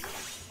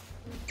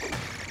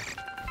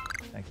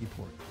 Thank you,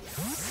 Port.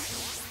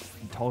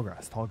 And tall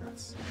grass. Tall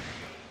grass.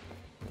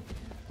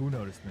 Who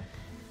noticed me?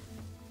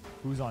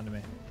 Who's on to me?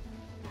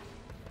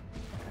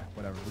 Okay,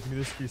 whatever. We can do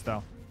this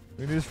freestyle. We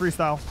can do this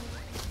freestyle.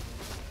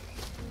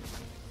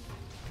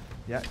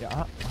 Yeah, yeah,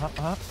 We're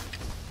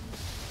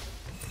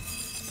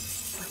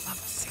level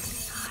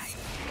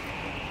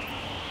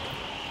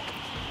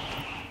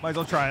 69. Might as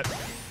well try it.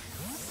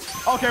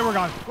 Okay, we're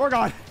gone. We're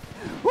gone.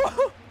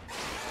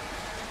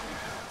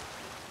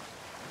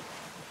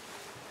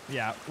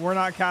 Yeah, we're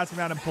not catching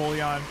that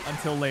Napoleon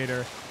until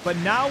later. But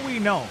now we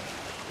know.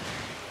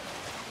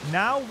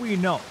 Now we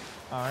know.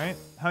 All right.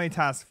 How many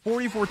tasks?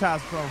 44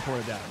 tasks from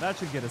reported down. That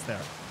should get us there.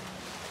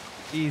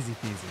 Easy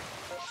peasy.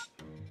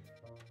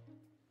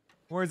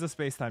 Where's the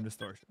space-time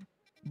distortion?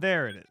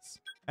 There it is.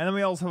 And then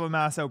we also have a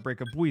mass outbreak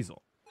of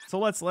Weasel. So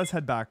let's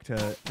head back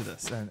to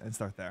this and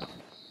start there.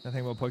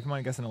 Nothing about Pokemon.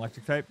 I guess an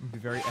electric type would be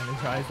very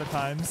energized at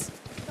times.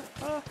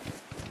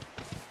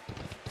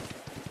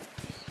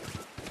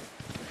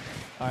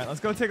 All right, let's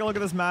go take a look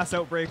at this mass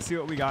outbreak, see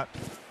what we got.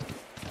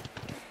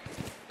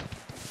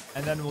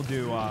 And then we'll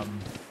do,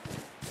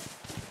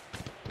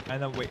 and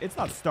then, wait, it's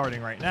not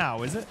starting right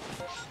now, is it?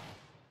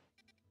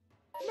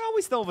 No,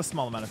 we still have a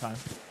small amount of time.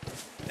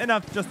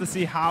 Enough just to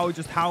see how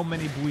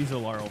many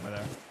Buizel are over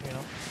there, you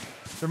know?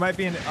 There might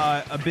be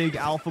a big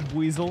alpha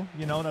Buizel,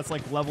 you know, that's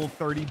like level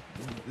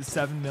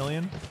 37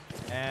 million.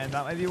 And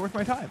that might be worth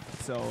my time.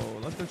 So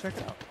let's go check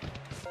it out.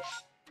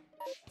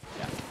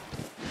 Yeah.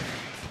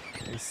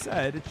 They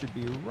said it should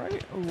be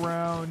right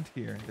around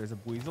here. There's a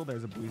Buizel,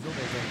 there's a Buizel,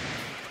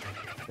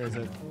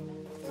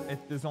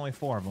 there's only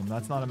 4 of them.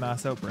 That's not a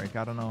mass outbreak.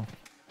 I don't know.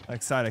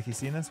 Excited. You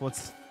seen this?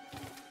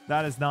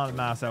 That is not a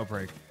mass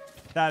outbreak.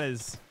 That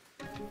is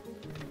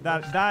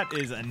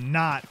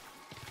not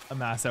a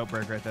mass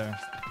outbreak right there.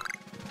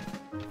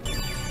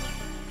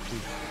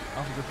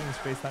 Alpha Drifting is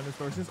space-time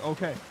distortions.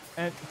 Okay.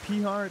 And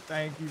PR,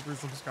 thank you for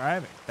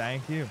subscribing.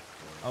 Thank you.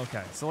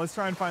 Okay, so let's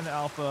try and find the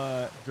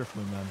Alpha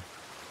Driftloom then.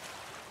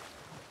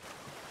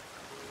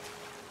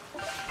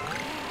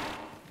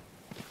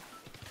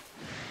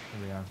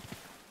 Here we are.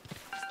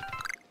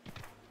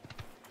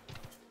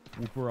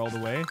 Wooper all the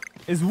way.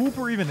 Is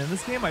Wooper even in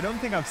this game? I don't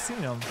think I've seen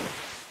him.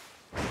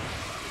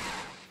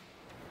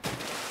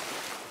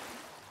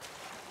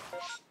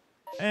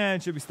 And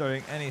it should be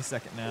starting any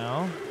second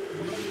now.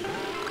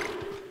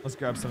 Let's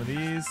grab some of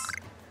these.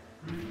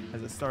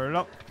 Has it started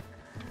up?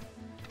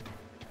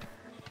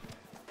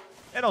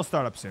 It'll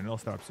start up soon. It'll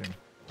start up soon.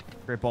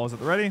 Great balls at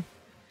the ready.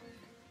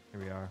 Here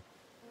we are.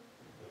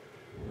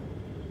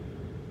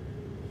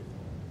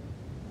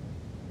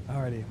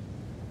 Alrighty.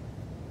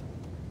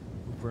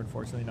 We're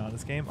unfortunately not in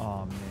this game.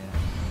 Oh man.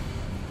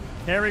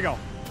 Here we go.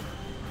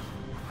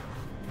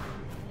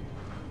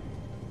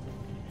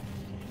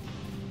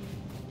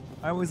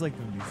 I always like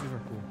doing these. These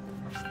are cool.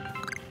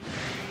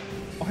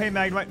 Oh, hey,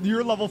 Magnemite.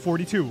 You're level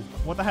 42.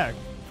 What the heck?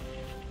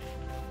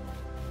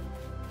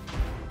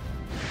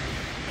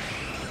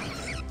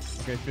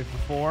 Okay,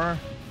 54.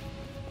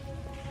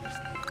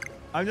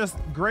 I'm just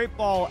Great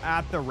Ball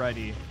at the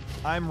ready.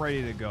 I'm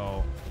ready to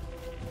go.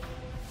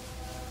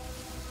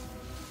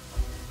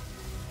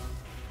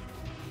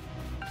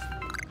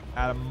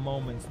 At a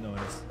moment's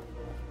notice.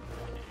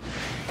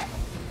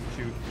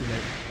 Shoot, too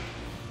late.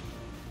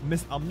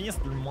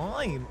 Mr.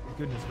 Mime.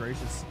 Goodness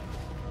gracious.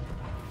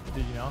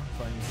 Did you know?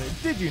 Funny to say.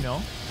 Did you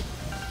know?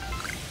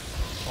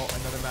 Oh,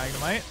 another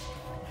Magnemite.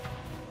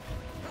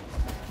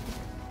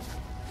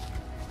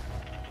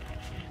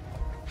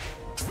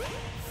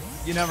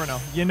 You never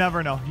know. You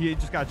never know. You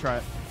just gotta try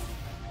it.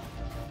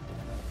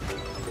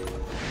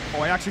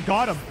 Oh, I actually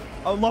got him.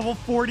 A level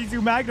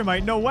 42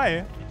 Magnemite. No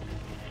way.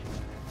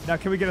 Now,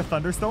 can we get a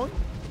Thunderstone?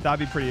 That'd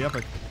be pretty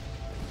epic.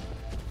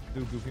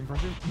 Do goofy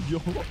impression. Yo.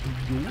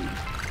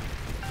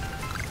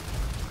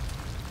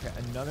 Okay,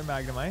 another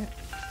Magnemite.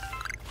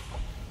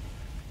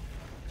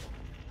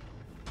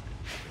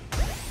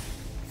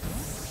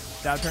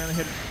 That apparently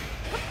hit.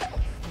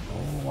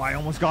 Oh, I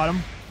almost got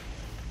him.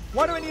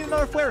 Why do I need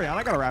another Flareon?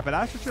 I got a Rapid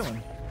Ash for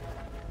chilling.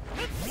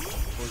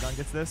 Porygon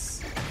gets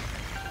this.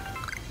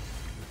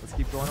 Let's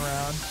keep going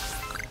around.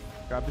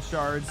 Grab the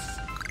shards.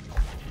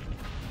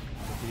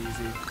 Take it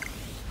easy.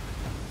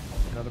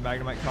 Another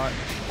Magnemite caught.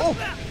 Oh!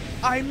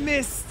 I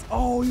missed!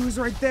 Oh, he was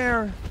right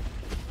there.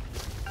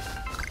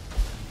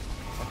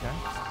 Okay.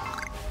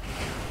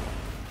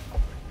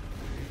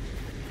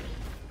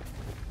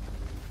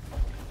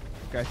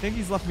 Okay, I think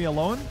he's left me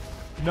alone.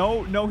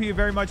 No, no, he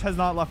very much has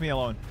not left me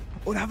alone.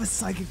 Oh, to have a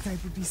psychic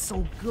type would be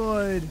so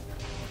good.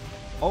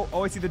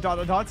 Oh, I see the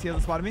dots. He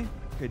hasn't spotted me.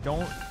 Okay,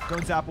 don't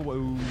zap away.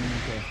 Ooh,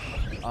 okay.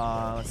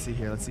 Let's see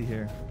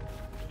here.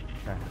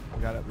 Okay,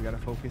 we gotta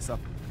focus up.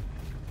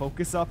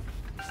 Focus up.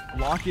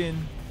 Lock in.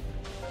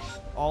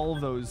 All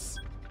those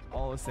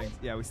things.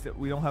 Yeah,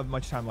 we don't have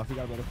much time left. We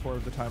got about a quarter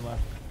of the time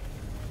left.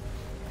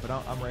 But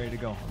I'm ready to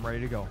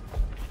go.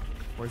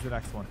 Where's the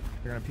next one?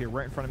 They're gonna appear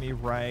right in front of me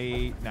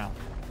right now.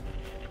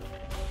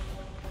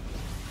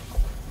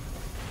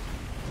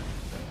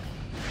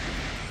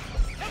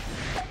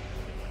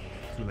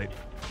 Too late.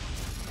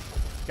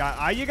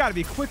 You gotta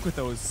be quick with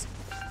those.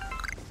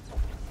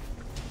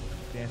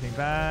 Anything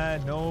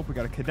bad? Nope. We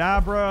got a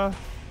Kadabra.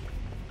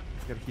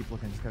 Just gotta keep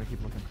looking.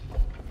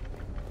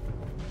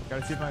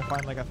 Gotta see if I can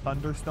find like a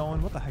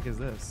Thunderstone. What the heck is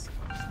this?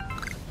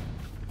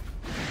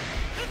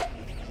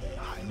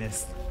 I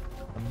missed.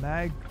 A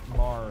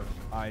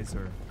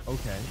Magmarizer.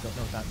 Okay, don't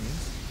know what that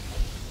means.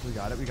 We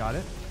got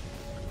it.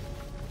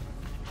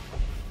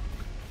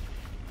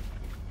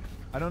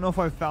 I don't know if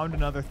I've found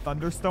another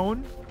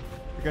Thunderstone,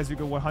 because you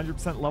can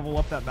 100% level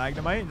up that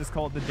Magnemite and just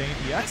call it the Dane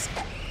EX.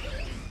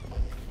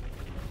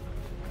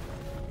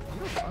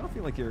 I don't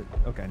feel like you're...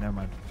 Okay, never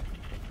mind.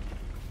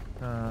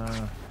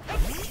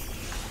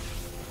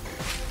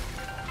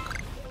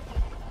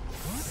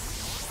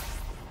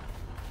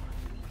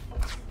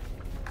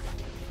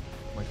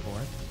 Wait for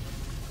it.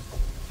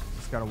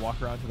 Just gotta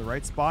walk around to the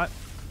right spot.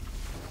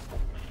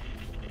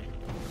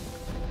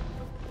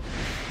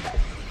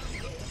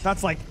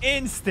 That's like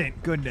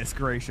instant, goodness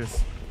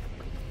gracious.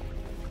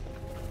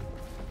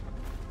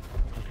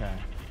 Okay.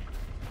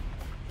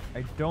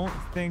 I don't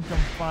think I'm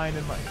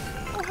finding my...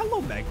 Oh,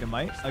 hello,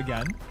 Magnemite,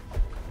 again.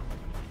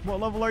 What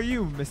level are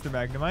you, Mr.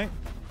 Magnemite?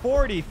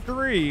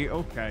 43.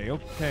 Okay, no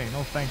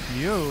thank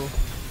you.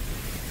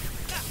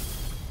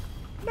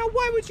 Now,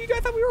 why would you... I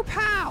thought we were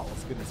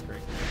pals. Goodness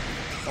gracious.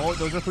 Oh,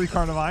 those are 3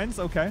 Carnivines.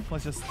 Okay,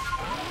 let's just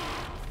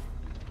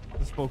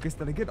focus.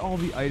 Did I get all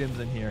the items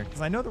in here?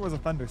 Because I know there was a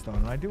Thunderstone,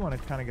 and I do want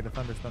to kind of get a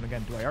Thunderstone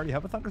again. Do I already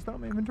have a Thunderstone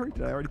in my inventory?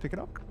 Did I already pick it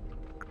up?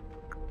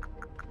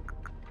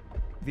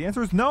 The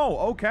answer is no.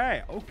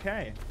 Okay.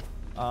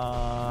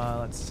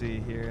 Let's see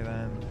here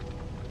then.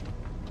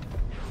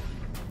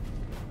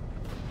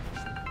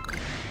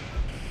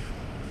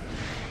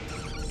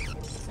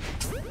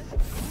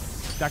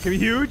 That could be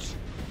huge.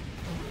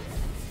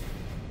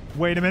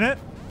 Wait a minute.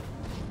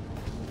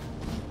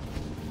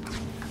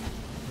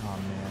 Oh,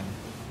 man.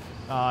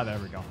 Ah, there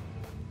we go.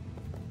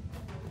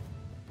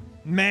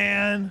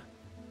 Man.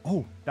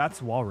 Oh,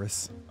 that's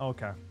Walrus.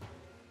 Okay.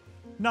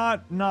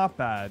 Not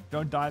bad.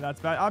 Don't die, that's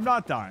bad. I'm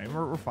not dying.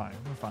 We're fine.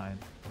 We're fine.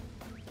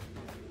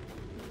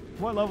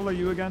 What level are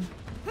you again?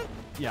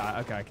 Yeah,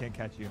 okay, I can't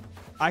catch you.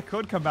 I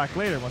could come back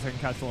later once I can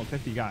catch the level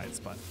 50 guys,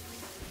 but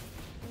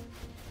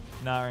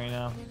not right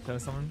now. Tell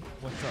someone,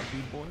 what's up,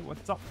 dude boy?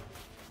 What's up?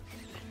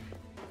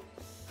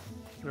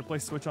 Should I play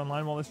Switch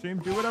Online while I stream?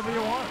 Do whatever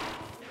you want.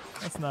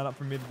 That's not up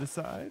for me to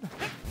decide.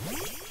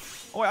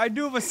 Oh, I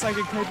do have a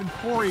Psychic type in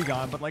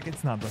Porygon, but like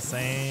it's not the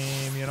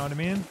same, you know what I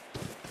mean?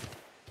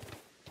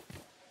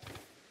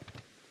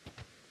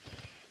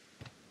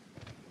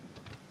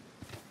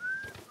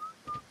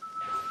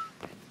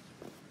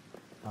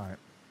 Alright.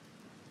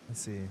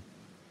 Let's see.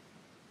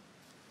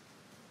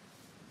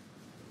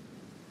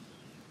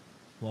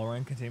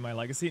 Lauren, continue my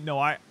legacy? No,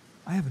 I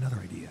have another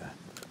idea.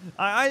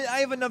 I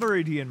have another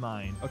idea in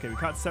mind. Okay, we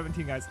caught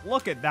 17 guys.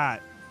 Look at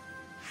that.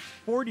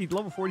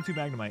 Level 42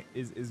 Magnemite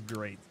is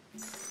great.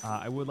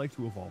 I would like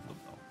to evolve them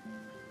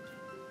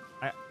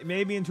though.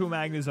 Maybe into a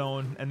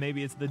Magnezone, and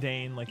maybe it's the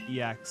Dane like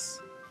EX.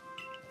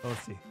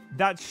 Let's see.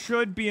 That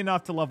should be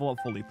enough to level up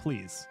fully,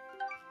 please.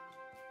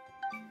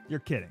 You're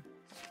kidding.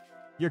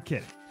 You're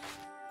kidding.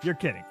 You're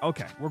kidding.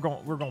 Okay, we're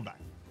going back.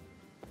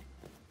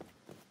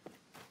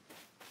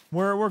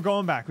 We're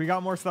going back. We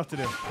got more stuff to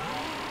do.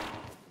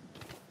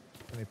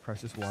 Any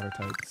precious water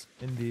types.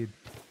 Indeed.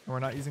 And we're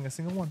not using a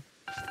single one.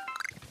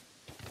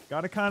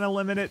 Gotta kind of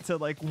limit it to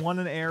like one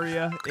an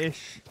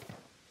area-ish.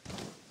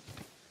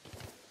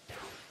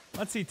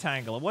 Let's see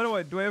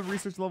Tangela. Do I have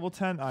research level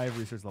 10? I have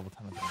research level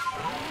 10.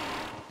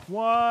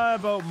 What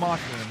about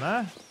Mothman,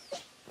 huh?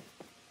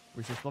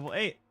 Research level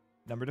 8.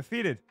 Number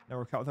defeated.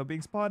 Never caught without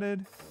being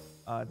spotted.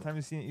 Time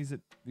to see it,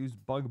 use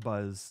Bug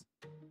Buzz.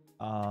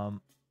 Okay,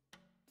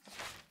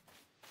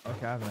 I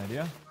have an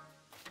idea.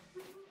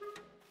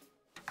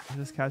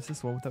 Just catch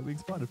this one without being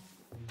spotted.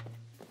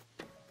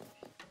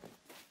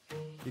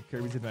 Get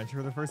Kirby's Adventure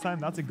for the first time.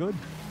 That's a good.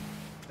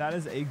 That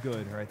is a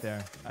good right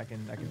there. I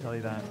can tell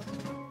you that.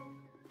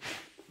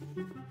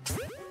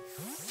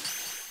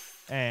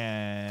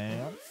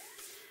 And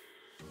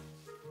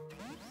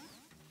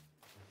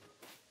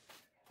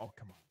oh,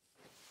 come on.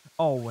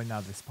 Oh, and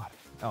now they spotted.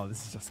 Oh,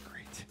 this is just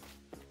great.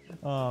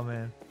 Oh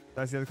man,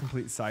 that's the other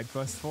complete side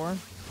quest for.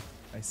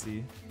 I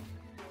see.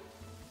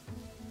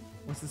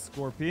 What's the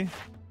Scorpy?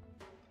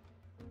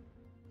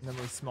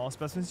 Number of small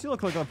specimens. You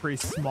look like a pretty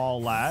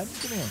small lad.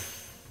 Come here.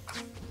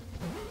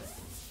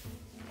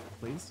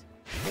 Please.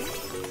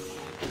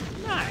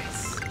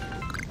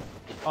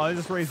 Oh, they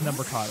just raised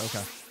number caught.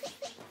 Okay.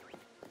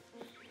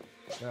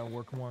 Gotta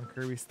work more on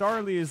Kirby.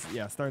 Starly is,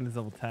 yeah, Starly's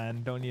level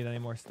 10. Don't need any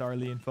more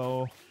Starly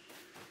info.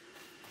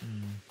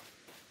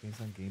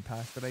 Games on Game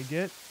Pass that I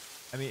get.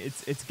 I mean,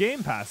 it's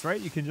Game Pass, right?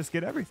 You can just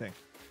get everything.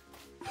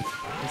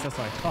 At least that's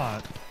what I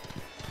thought.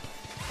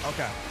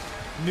 Okay.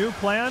 New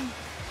plan.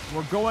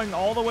 We're going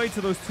all the way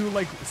to those two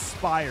like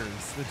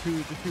spires, the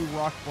two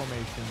rock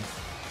formations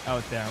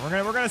out there.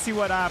 We're gonna see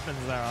what happens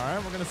there. All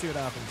right, we're gonna see what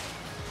happens.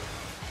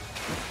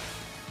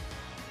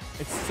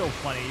 It's so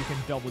funny. You can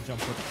double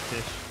jump with the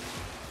fish,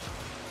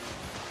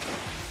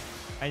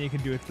 and you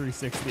can do a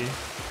 360.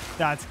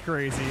 That's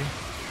crazy.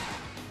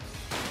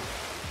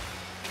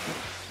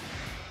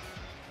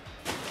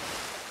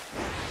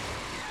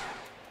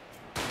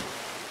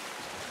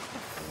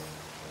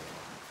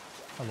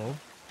 Hello.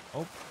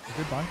 Oh,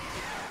 goodbye.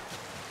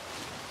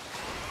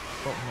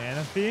 Oh,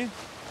 Manaphy?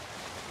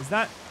 Is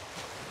that...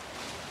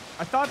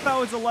 I thought that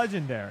was a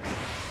legendary.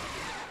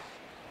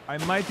 I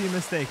might be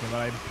mistaken, but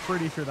I'm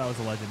pretty sure that was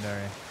a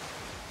legendary.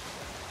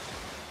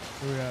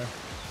 Here we are.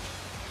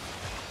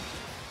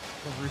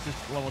 Research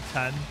level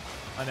 10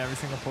 on every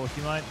single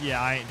Pokemon.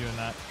 Yeah, I ain't doing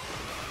that.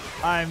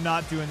 I'm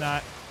not doing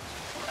that.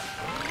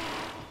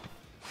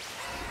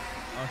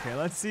 Okay,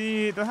 let's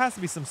see. There has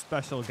to be some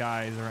special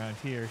guys around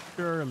here,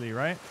 surely,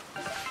 right?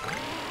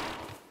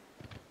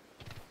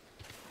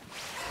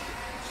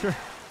 Sure.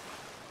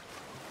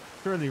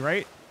 Surely,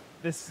 right?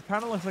 This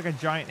kind of looks like a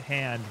giant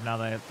hand now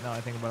that I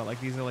think about it. Like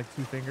these are like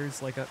two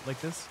fingers, like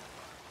this.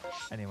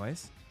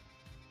 Anyways.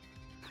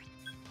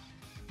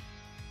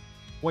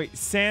 Wait,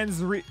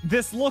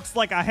 this looks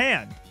like a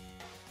hand.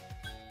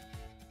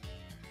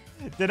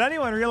 Did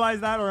anyone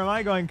realize that, or am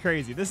I going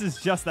crazy? This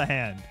is just a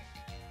hand.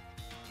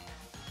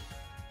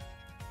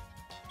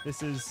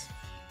 This is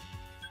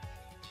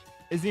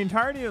the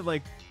entirety of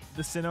like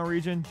the Sinnoh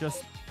region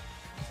just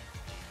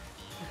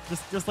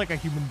like a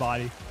human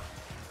body.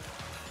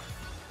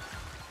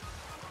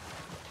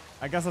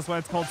 I guess that's why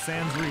it's called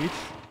Sans Reach.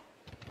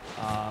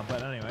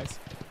 But anyways,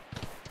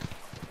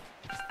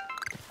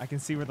 I can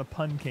see where the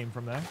pun came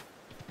from there.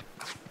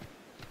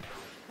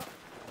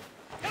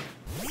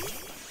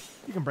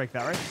 You can break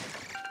that, right?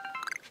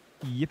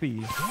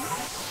 Yippee.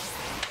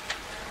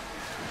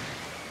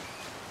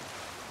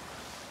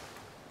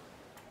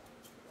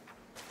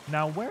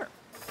 Now where?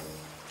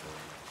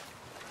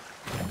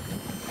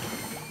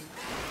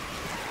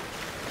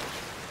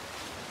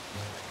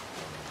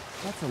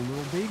 That's a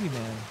little baby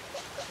man.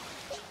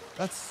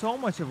 That's so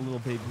much of a little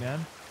baby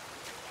man.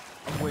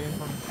 I'm waiting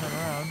for him to turn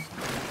around.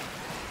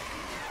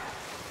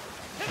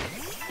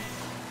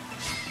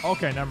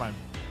 Okay, never mind.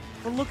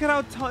 But look at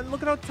how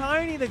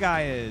tiny the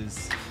guy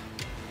is.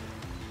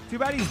 Too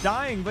bad he's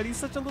dying, but he's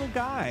such a little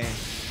guy.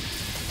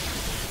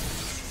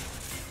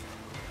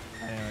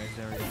 Anyways,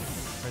 there we go.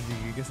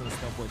 Regigigas in the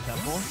Snowboard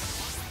Temple.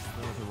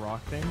 Those are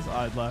rock things.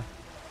 I'd love.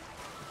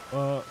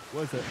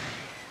 What's it?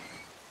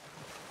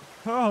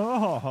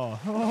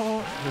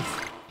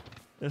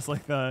 Just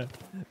like the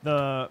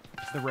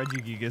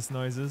Regigigas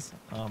noises.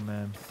 Oh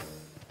man.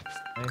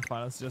 Any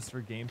finals just for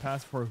Game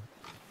Pass for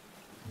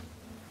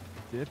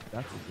dip?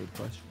 That's a good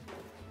question.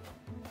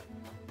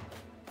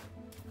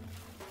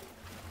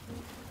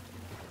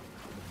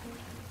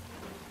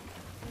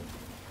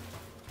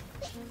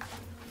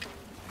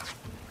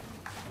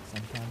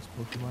 Sometimes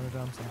Pokemon are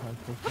dumb, sometimes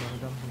Pokemon are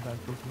dumb, sometimes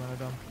Pokemon are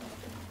dumb.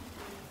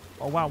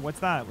 Oh wow,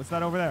 what's that? What's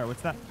that over there?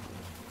 What's that?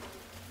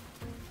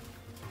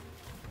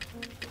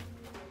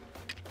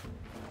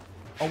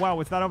 Oh wow,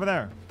 what's that over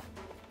there?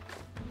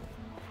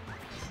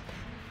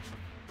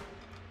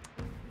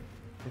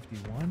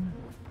 51?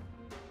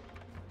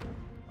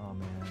 Oh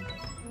man.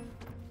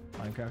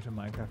 Minecraft and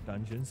Minecraft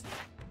Dungeons.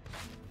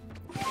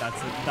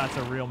 That's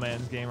a real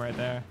man's game right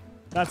there.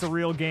 That's a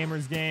real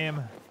gamer's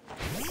game.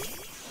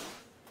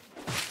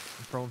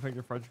 Pro pick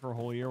your fudge for a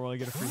whole year while you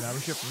get a free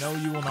membership? No,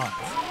 you will not.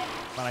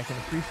 But I can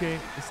appreciate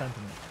the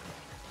sentiment.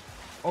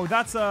 Oh,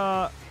 that's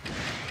one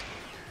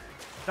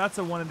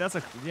of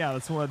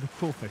the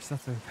cool fish.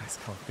 That's what it's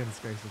called. Goodness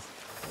gracious.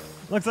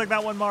 Looks like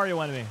that one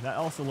Mario enemy. That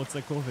also looks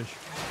like cool fish.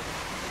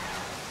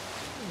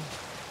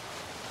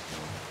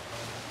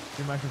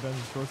 Do Minecraft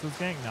Dungeons Crossroads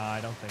gang? Nah, I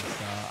don't think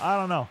so. I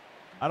don't know.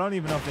 I don't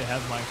even know if they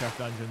have Minecraft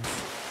Dungeons.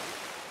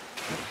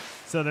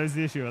 So there's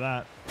the issue with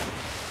that.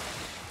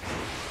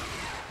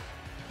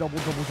 Double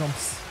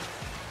jumps.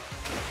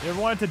 You ever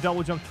wanted to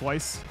double jump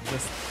twice? You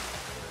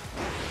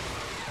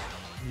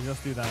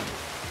just do that.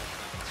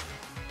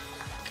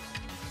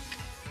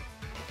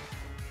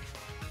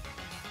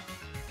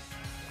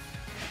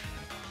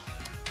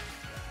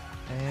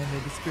 And they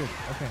disappeared.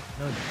 Okay,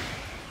 no.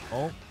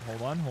 Oh,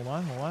 hold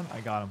on.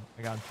 I got him.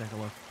 Take a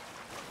look.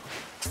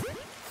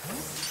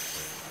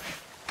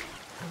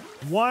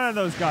 One of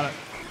those got it.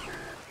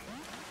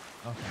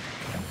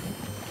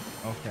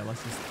 Okay,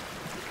 let's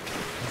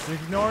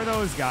ignore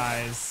those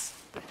guys.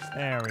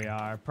 There we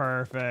are.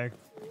 Perfect.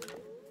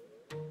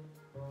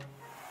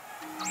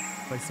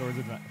 Play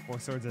Four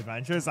Swords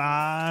Adventures?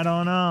 I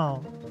don't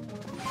know.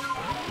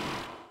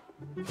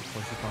 Push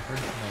the puffer?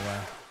 No way.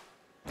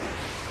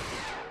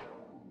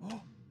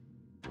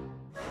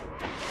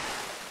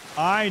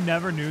 I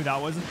never knew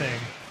that was a thing.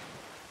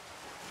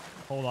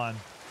 Hold on.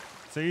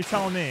 So you're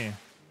telling me?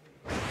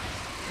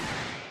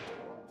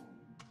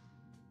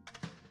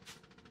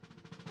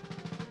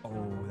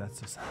 Oh, that's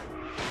so sad.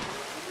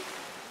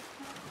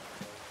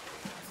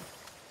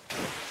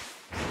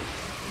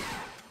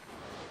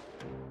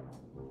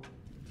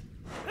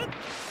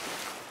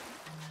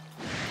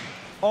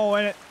 Oh,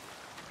 and it...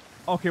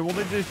 Okay, well,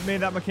 they just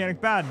made that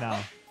mechanic bad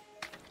now.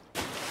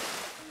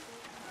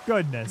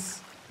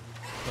 Goodness.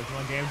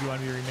 Pokemon game, do you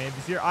want to be remade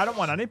this year? I don't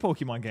want any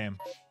Pokemon game.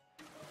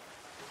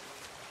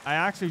 I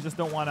actually just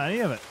don't want any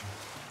of it.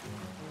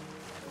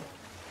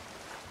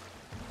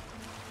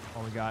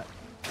 Oh, we got...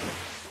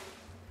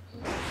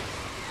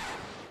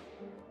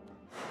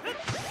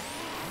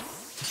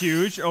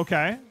 Huge.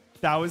 Okay.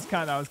 That was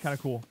kind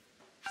of cool.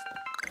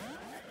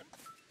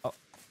 Oh,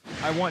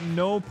 I want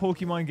no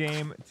Pokemon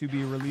game to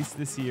be released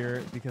this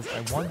year because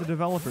I want the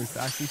developers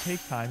to actually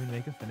take time and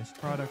make a finished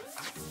product.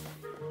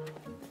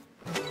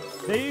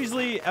 They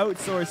usually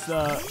outsource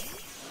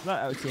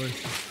not outsource.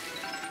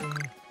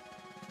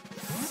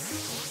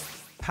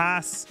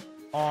 Pass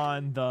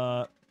on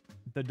the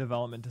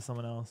development to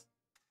someone else.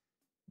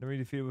 Never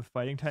defeated with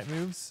fighting type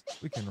moves.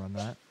 We can run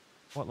that.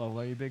 What level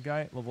are you, big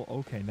guy? Level...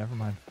 Okay, never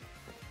mind.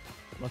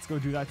 Let's go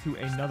do that to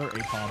another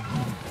APOM.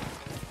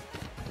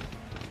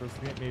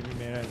 First get maybe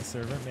made out of the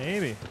server.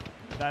 Maybe.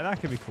 That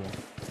could be cool.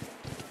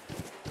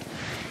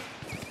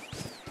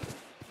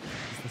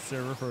 It's the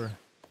server for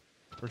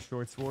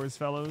short swords,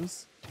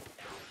 fellows.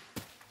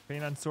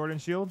 Paint on sword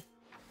and shield.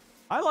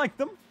 I like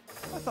them.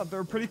 I thought they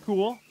were pretty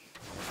cool.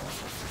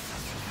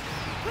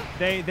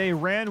 They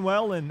ran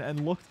well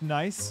and looked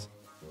nice.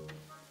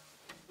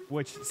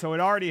 So it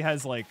already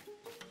has like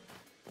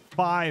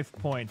 5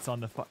 points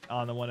on the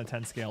 1 to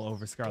 10 scale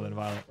over Scarlet and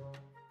Violet.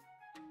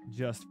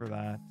 Just for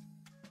that.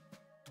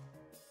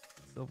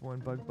 Silver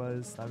and Bug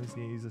Buzz. Time is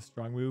gonna use a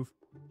strong move.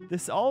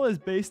 This all is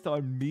based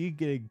on me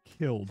getting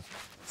killed.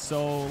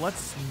 So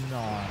let's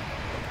not.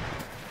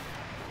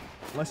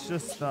 Let's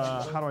just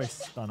how do I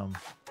stun him?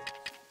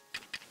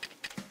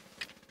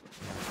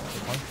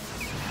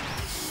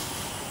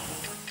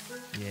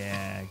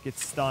 Yeah, get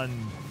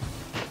stunned.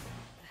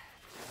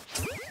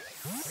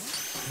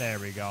 There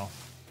we go.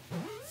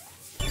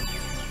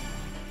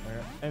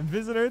 And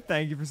visitor,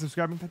 thank you for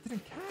subscribing. That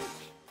didn't catch.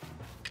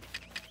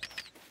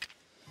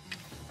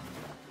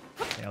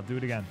 Okay, I'll do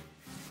it again.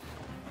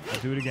 I'll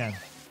do it again.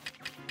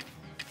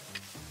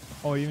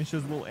 Oh, it even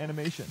shows a little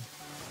animation.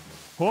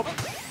 Whoop.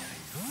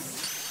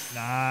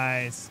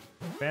 Nice.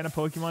 Fan of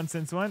Pokemon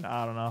since when?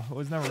 I don't know. I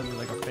was never really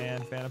like a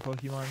fan of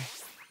Pokemon.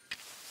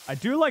 I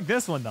do like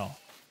this one though.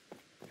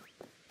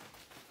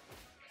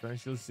 Sun and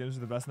Shield Sims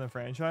are the best in the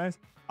franchise.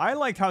 I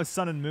liked how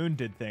Sun and Moon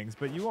did things,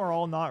 but you are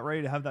all not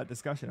ready to have that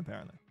discussion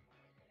apparently.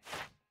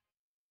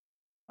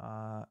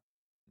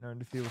 Learn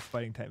to feel with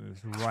fighting type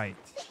moves. Right.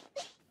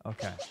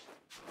 Okay.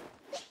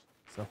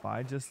 So if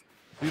I just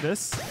do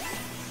this.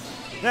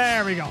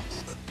 There we go.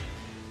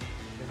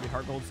 Maybe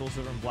Heart Gold, Soul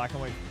Silver, and Black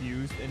and White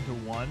fused into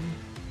one.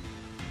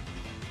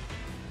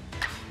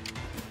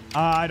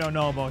 I don't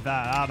know about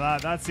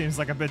that. That seems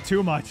like a bit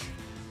too much.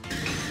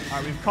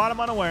 Alright, we've caught him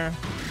unaware.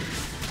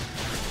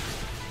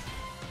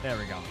 There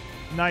we go.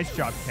 Nice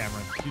job,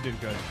 Cameron. You did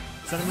good.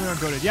 Sun and Moon are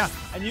goated. Yeah,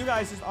 and you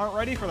guys just aren't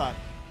ready for that.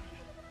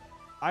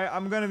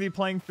 I'm going to be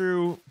playing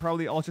through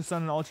probably Ultra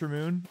Sun and Ultra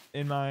Moon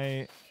in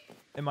my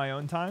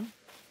own time.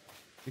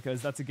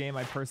 Because that's a game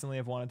I personally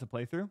have wanted to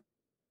play through.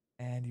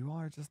 And you all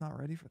are just not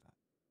ready for that.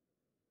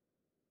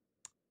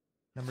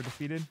 Number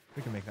defeated.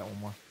 We can make that one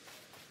more.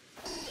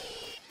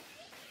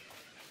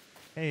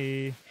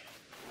 Hey.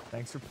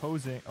 Thanks for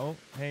posing. Oh,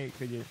 hey,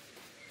 could you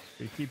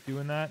keep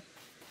doing that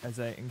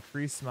as I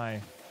increase my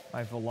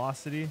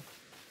velocity?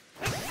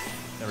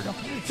 There we go.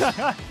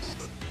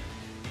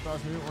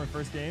 Cross movement were my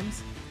first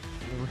games.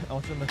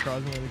 Ultra and the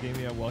Cross movement gave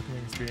me a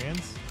welcoming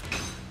experience.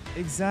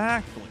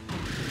 Exactly.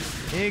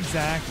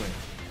 Exactly.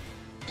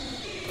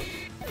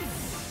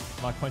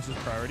 Mach Punch's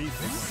priority.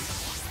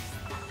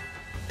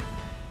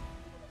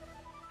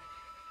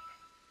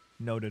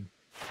 Noted.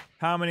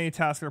 How many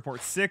task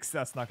reports? 6?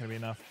 That's not going to be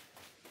enough.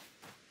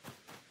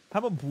 How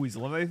about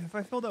Buizel? If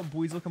I filled out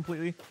Buizel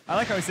completely, I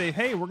like how I say,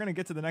 hey, we're going to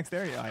get to the next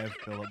area. I have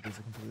filled out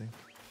Buizel completely.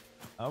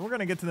 We're going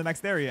to get to the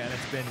next area, and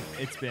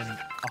it's been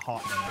a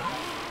hot minute.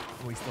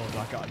 And we still have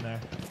not gotten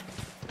there.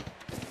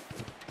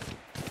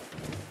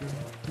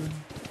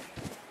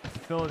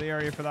 Fill out the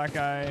area for that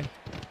guy.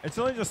 It's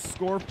only just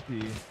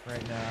Scorpy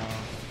right now.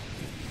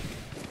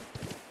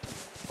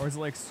 Or is it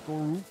like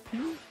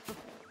Scorupy?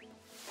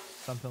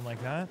 Something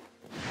like that.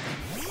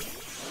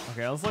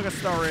 Okay, let's look at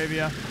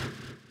Staravia.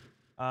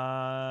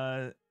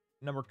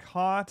 Number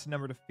caught,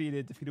 number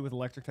defeated. Defeated with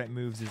electric type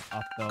moves is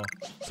up though.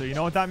 So you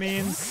know what that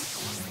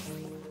means?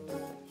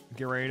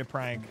 Get ready to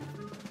prank.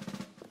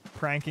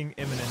 Pranking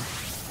imminent.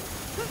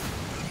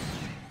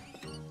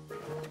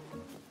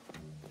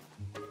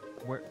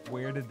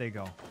 Where did they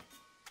go?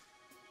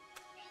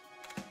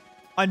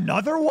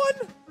 Another one?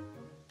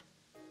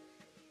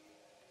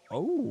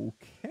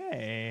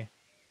 Okay.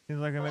 Seems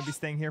like I might be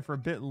staying here for a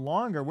bit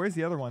longer. Where's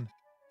the other one?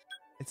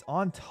 It's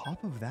on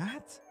top of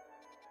that?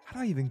 How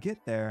do I even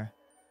get there?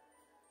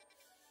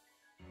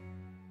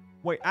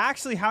 Wait,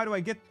 actually, how do I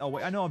get... Oh,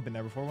 wait, I know I've been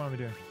there before. What am I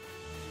doing?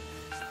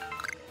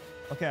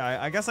 Okay,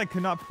 I guess I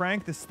could not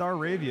prank the Star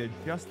Ravia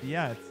just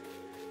yet.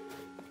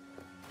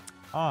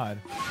 Odd.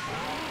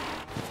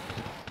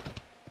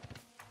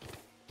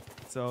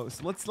 So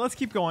let's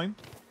keep going.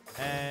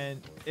 And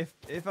if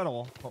at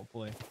all,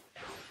 hopefully.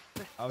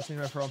 I was thinking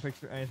about profile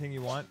picture, anything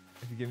you want.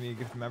 If you give me a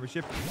gifted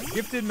membership.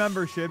 Gifted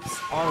memberships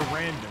are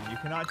random. You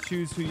cannot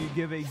choose who you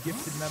give a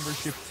gifted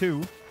membership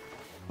to.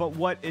 But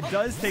what it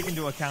does take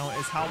into account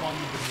is how long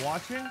you've been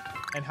watching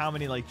and how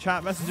many like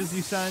chat messages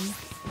you send,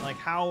 and, like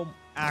how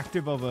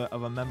active of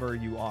a member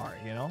you are,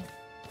 you know?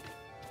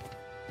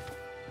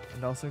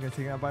 And also gonna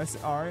take it out by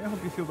Alright, I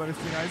hope you feel better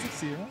soon, Isaac.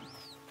 See you.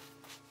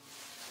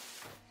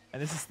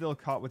 And this is still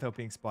caught without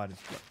being spotted.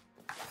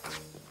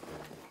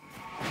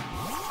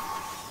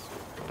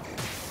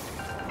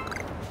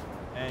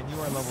 And you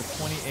are level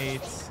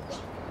 28.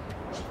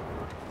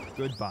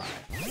 Goodbye.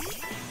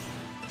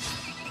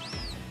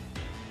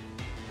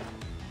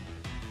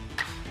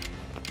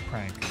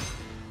 Prank.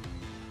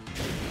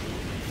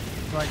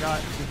 So I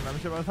got good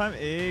membership all the time?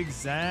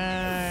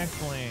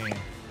 Exactly.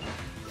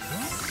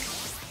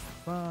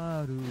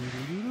 Pal,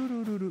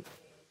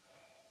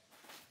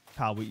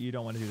 you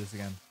don't want to do this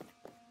again.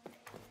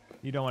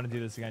 You don't want to do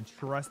this again.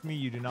 Trust me,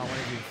 you do not want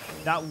to do...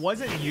 That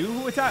wasn't you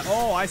who attacked?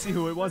 Oh, I see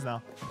who it was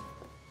now.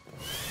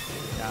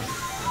 Yeah,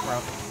 we're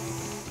up.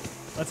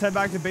 Let's head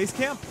back to base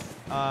camp.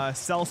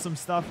 Sell some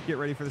stuff. Get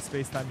ready for the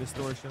space-time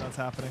distortion that's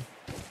happening.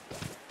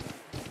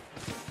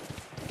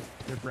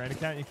 Your brand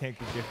account, you can't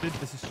get gifted.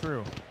 This is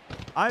true.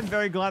 I'm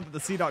very glad that the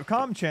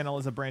cdotkom channel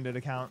is a branded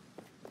account.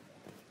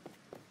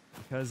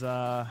 Because,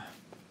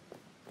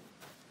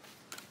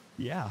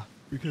 yeah.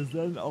 Because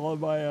then all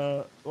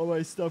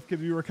my stuff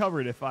can be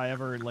recovered if I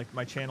ever, like,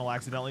 my channel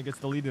accidentally gets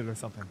deleted or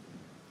something.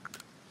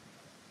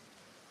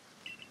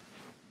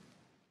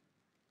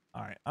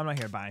 Alright, I'm not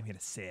here to buy, I'm here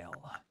to sell.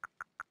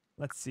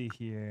 Let's see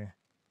here.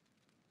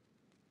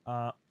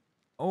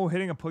 Oh,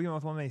 hitting a Pokemon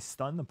with one may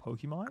stun the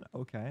Pokemon?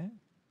 Okay.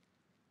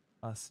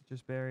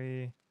 Citrus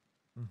berry.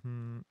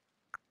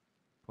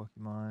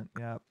 Pokemon,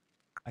 yep.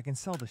 I can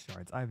sell the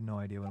shards. I have no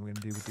idea what I'm gonna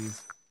do with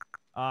these.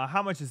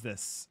 How much is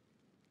this?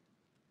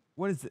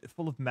 What is it?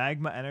 Full of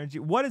magma energy?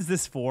 What is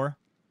this for?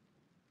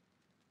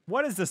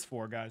 What is this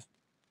for, guys?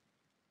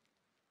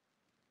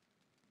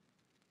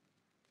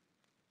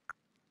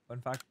 In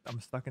fact, I'm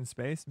stuck in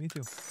space. Me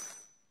too.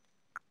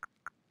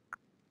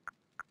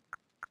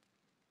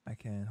 I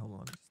can, hold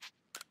on.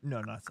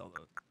 No, not sell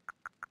those.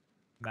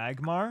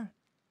 Magmar?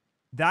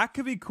 That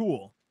could be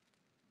cool.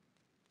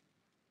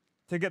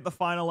 To get the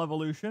final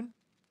evolution.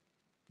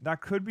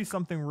 That could be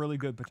something really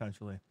good,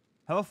 potentially.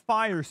 Have a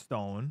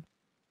Firestone.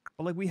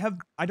 But, like, we have...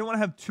 I don't want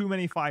to have too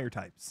many fire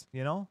types,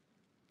 you know?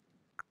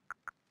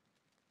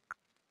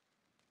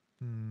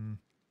 I'm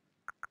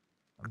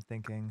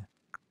thinking...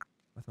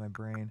 with my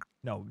brain.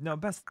 No,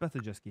 best to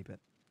just keep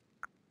it.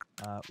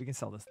 We can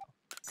sell this, though.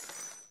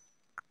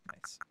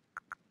 Nice.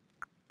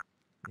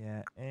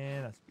 Yeah,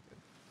 and that's good.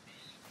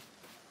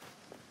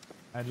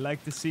 I'd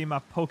like to see my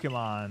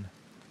Pokemon.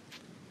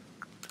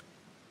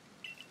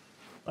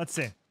 Let's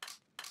see.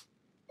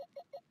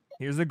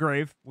 Here's a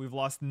grave. We've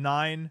lost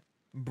 9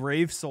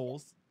 brave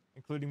souls,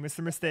 including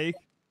Mr. Mistake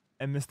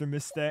and Mr.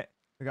 Mistake.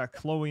 We got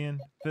Chloean,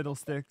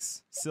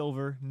 Fiddlesticks,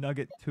 Silver,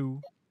 Nugget 2,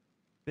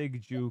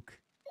 Big Juke,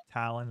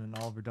 Talon, and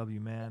Oliver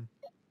W. Man.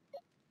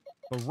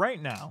 But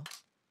right now,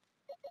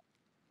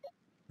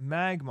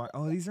 Magmar.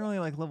 Oh, these are only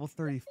like level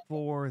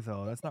 34,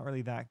 though. That's not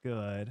really that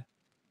good.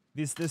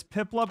 This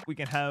Piplup we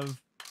can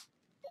have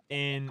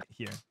in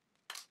here.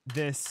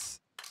 This...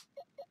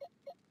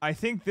 I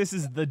think this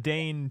is the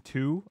Dane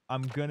 2.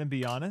 I'm gonna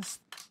be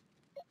honest.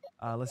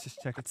 Let's just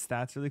check its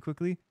stats really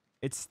quickly.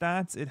 Its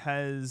stats, it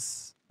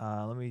has...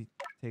 let me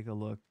take a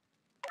look.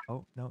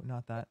 Oh, no,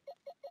 not that.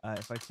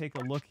 If I take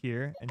a look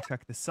here and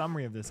check the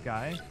summary of this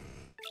guy,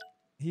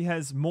 he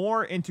has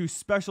more into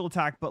special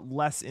attack but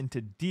less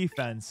into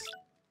defense.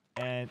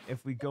 And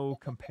if we go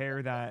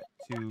compare that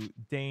to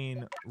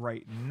Dane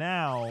right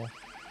now,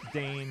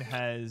 Dane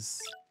has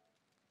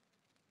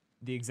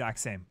the exact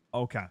same.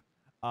 Okay.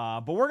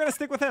 But we're gonna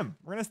stick with him.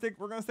 We're gonna stick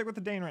with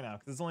the Dane right now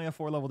because it's only a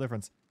 4-level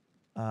difference.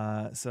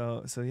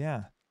 So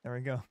yeah, there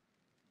we go.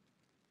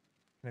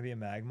 Can I be a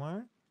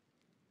Magmar?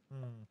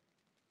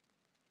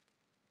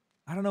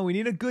 I don't know. We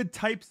need a good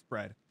type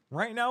spread.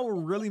 Right now, we're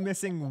really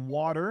missing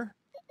water.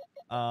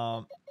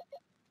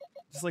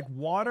 Just like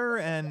water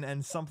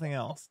and something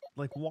else.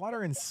 Like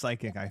water and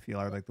psychic, I feel,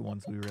 are like the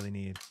ones we really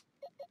need.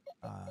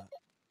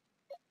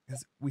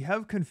 Because we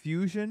have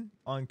confusion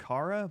on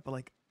Kara, but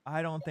like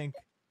I don't think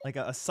like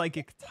a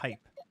psychic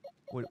type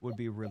would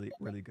be really,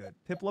 really good.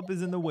 Piplup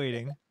is in the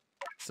waiting.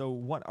 So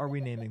what are we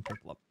naming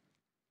Piplup?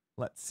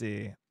 Let's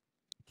see.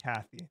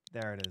 Kathy.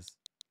 There it is.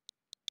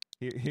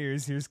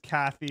 Here's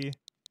Kathy.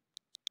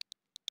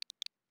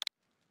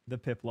 The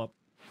Piplup.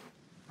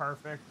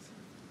 Perfect.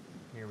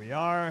 Here we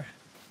are.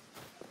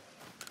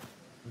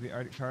 The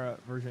Arctic Kara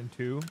version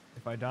 2.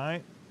 If I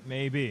die,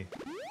 maybe.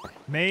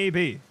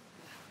 Maybe.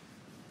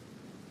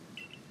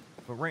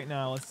 But right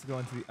now, let's go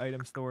into the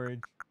item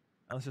storage.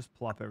 Let's just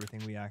plop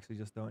everything we actually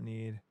just don't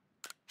need.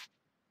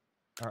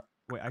 Or,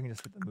 wait, I can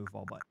just hit the move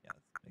all button. Yeah,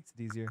 that makes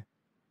it easier.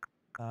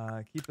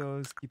 Keep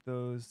those, keep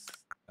those.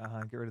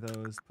 Get rid of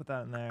those. Put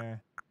that in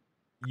there.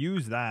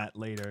 Use that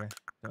later.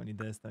 Don't need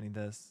this, don't need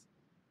this.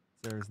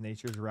 There's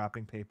nature's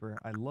wrapping paper.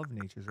 I love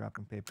nature's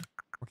wrapping paper.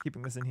 We're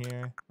keeping this in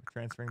here. We're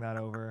transferring that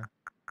over.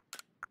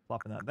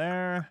 Plopping that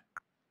there.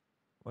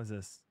 What is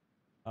this?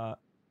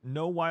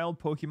 No wild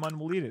Pokemon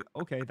will eat it.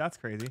 Okay, that's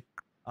crazy.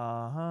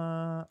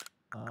 Uh-huh.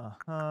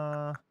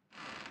 Uh-huh.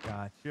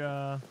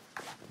 Gotcha.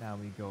 Now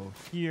we go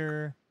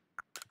here.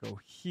 Go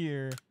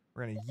here.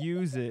 We're gonna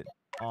use it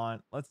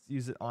on... Let's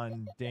use it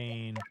on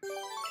Dane.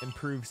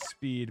 Improve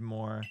speed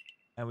more.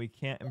 And we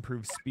can't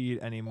improve speed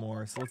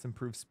anymore. So let's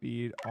improve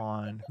speed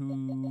on...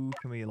 Who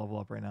can we level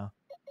up right now?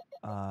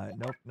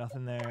 Nope,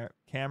 nothing there.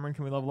 Cameron,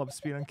 can we level up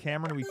speed on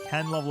Cameron? We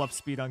can level up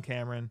speed on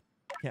Cameron.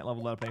 Can't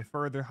level that up any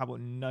further. How about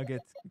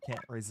Nugget? We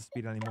can't raise the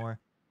speed anymore.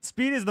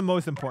 Speed is the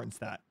most important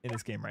stat in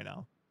this game right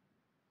now.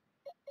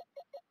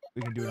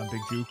 We can do it on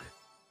Big Juke.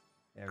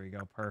 There we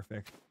go.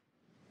 Perfect.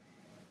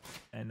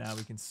 And now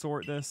we can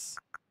sort this.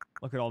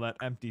 Look at all that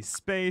empty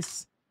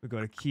space. We go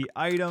to key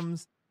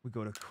items. We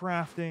go to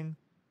crafting.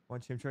 One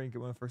chimchar, you get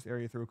one in the first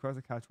area through a quest,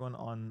 catch one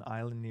on an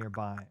island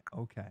nearby.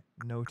 Okay.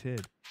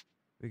 Noted.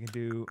 We can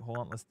do... Hold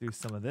on. Let's do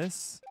some of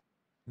this.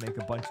 Make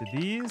a bunch of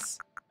these.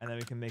 And then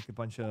we can make a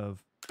bunch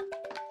of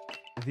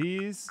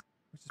these,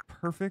 which is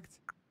perfect.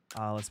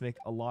 Let's make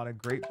a lot of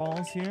great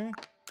balls here.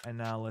 And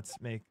now let's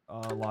make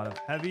a lot of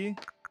heavy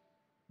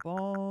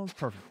balls.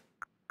 Perfect.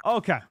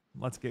 Okay,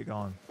 let's get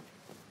going.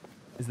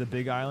 Is the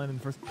big island in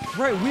the first...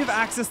 Right, we have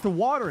access to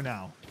water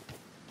now.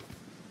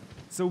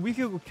 So we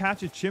could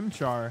catch a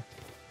Chimchar,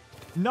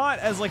 not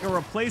as like a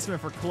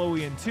replacement for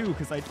Chloe and 2,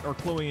 or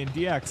Chloe and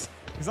DX,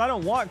 because I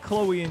don't want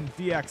Chloe and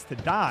DX to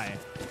die.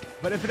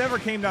 But if it ever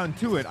came down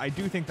to it, I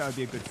do think that would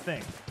be a good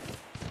thing.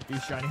 Do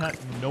shiny hunt?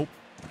 Nope.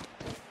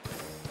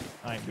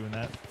 I ain't doing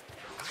that.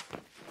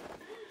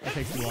 That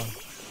takes too long.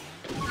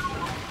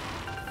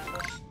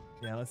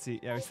 Yeah, let's see.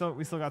 Yeah,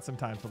 we still got some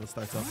time till this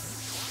starts up.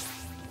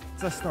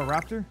 Is that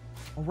Staraptor?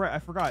 Oh right, I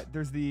forgot.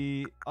 There's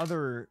the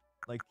other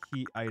like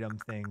key item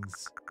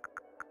things.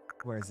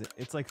 Where is it?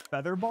 It's like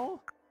Feather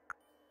Ball.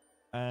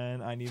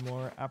 And I need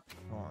more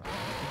Apricorn.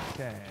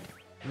 Okay.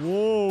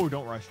 Whoa,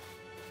 don't rush.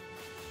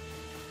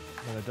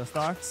 Another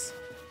Dustox.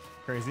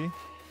 Crazy.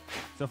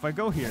 So if I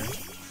go here,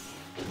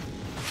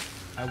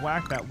 I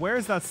whack that.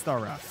 Where's that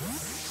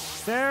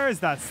Staraptor? There's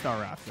that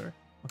Staraptor.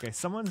 Okay,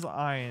 someone's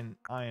eyeing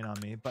on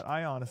me, but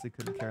I honestly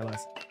couldn't care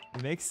less.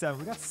 We make 7.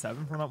 We got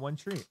 7 from that one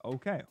tree.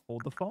 Okay,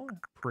 hold the phone.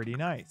 Pretty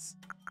nice.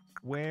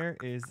 Where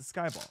is the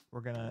Sky Ball?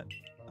 We're gonna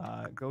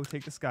go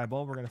take the Sky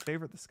Ball. We're gonna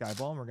favorite the Sky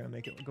Ball, and we're gonna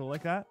make it go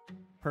like that.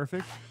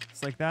 Perfect.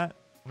 Just like that.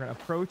 We're gonna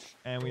approach,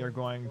 and we are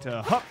going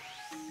to hop.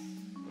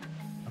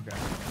 Okay.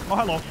 Oh,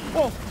 hello.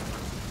 Whoa.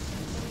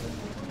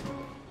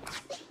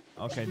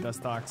 Okay,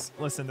 Dustox.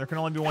 Listen, there can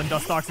only be one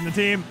Dustox in the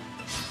team.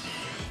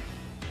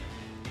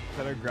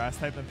 Better grass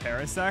type than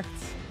Parasect.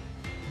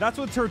 That's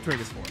what Turtwig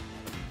is for.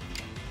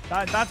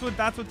 That's what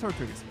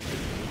Turtwig is for.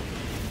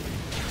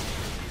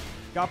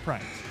 Got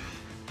pranked.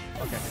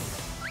 Okay.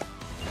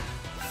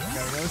 I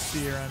gotta go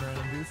see around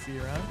and do see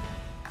around.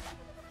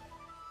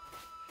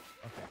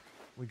 Okay.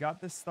 We got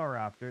this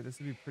Staraptor. This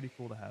would be pretty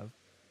cool to have.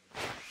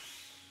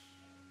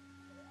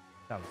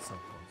 That was so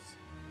close.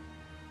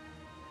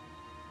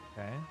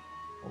 Okay.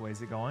 What way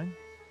is it going?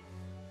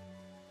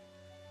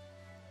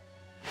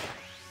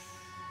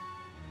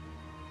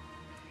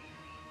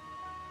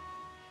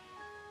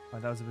 Oh,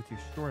 that was a bit too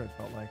short, it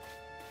felt like.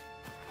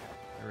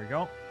 There we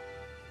go.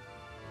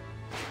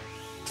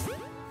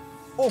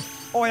 Oh!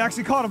 Oh, I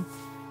actually caught him!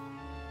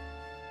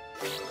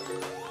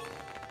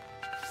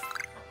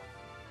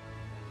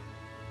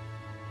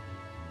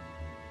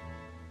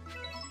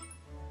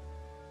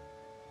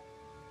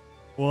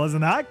 Well, isn't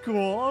that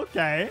cool?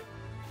 Okay.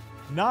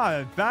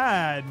 Not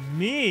bad.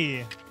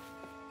 Me.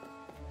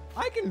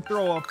 I can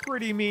throw a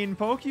pretty mean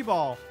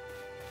Pokeball.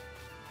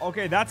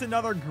 Okay, that's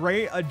another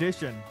great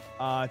addition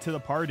to the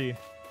party.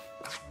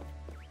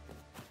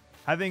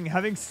 Having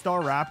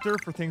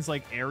Staraptor for things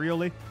like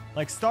aerially,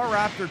 like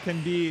Staraptor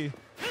can be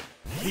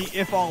the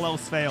if all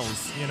else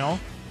fails, you know?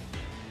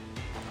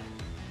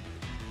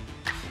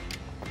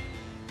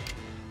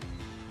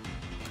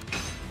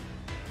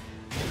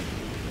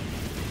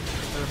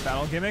 Their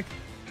battle gimmick.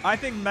 I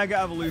think Mega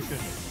Evolution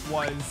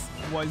was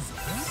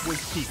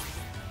peak.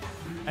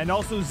 And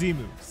also Z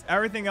moves.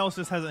 Everything else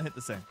just hasn't hit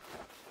the same.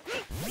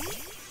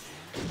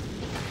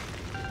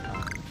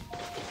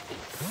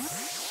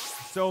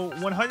 So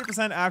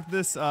 100% after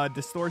this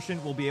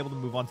distortion, we'll be able to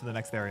move on to the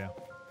next area.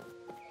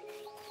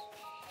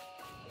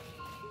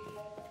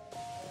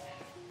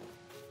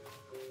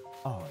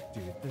 Oh,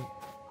 dude,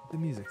 the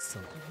music's so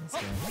good in this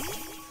game.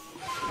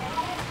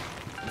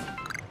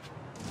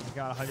 I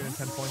got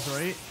 110 points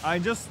already. I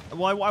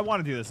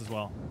want to do this as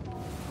well.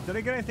 Did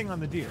I get anything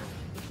on the deer?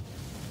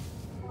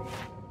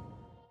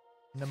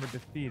 Number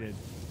defeated.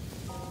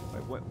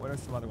 Wait, what are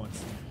some other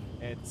ones?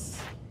 It's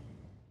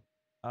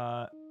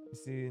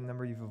see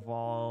number you've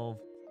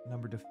evolved,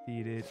 number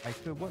defeated. I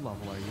could. What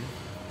level are you?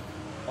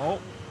 Oh,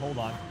 hold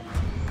on.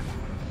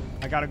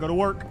 I gotta go to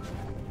work.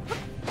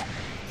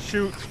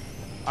 Shoot.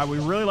 I would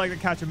really like to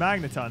catch a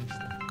Magneton,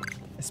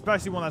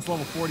 especially one that's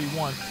level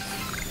 41.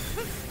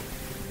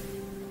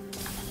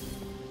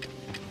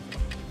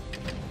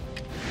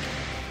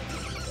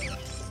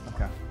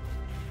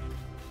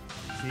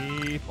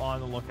 Keep on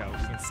the lookout.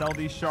 We can sell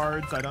these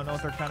shards. I don't know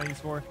what they're kind of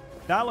used for.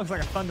 That looks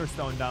like a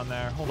thunderstone down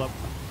there. Hold up.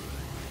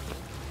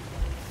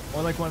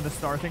 Or like one of the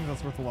star things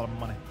that's worth a lot of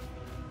money.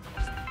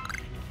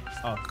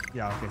 Oh,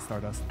 yeah, okay,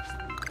 stardust.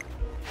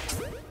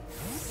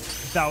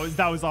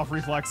 That was off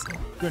reflex.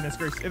 Goodness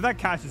gracious. If that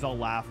catches, I'll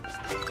laugh.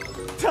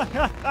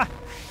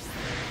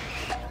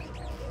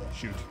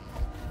 Shoot.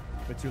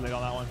 Bit too late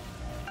on that one.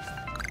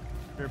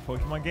 Favorite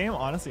Pokemon game?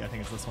 Honestly, I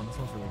think it's this one. This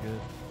one's really good.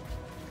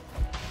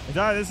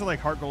 This is like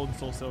Heart Gold and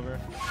Soul Silver.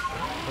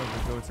 Those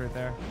are the goats right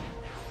there.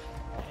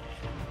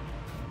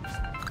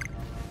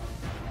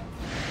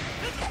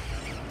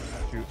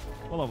 Shoot.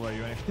 What level are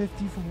you at?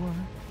 54.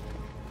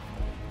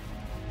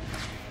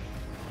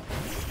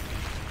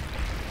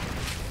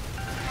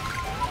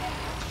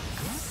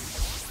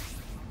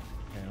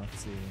 Okay, let's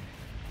see.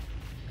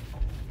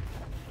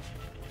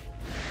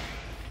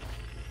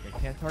 I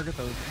can't target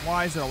those.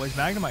 Why is it always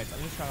Magnemites?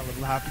 I'm just trying to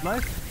live a happy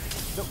life.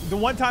 The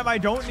one time I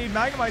don't need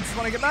Magnemites is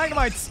when I get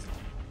Magnemites.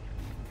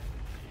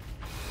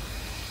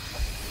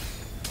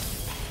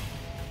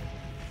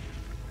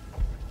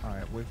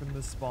 Alright, wait for them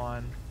to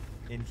spawn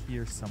in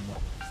here somewhere.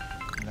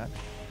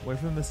 Wait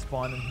for them to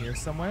spawn in here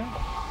somewhere.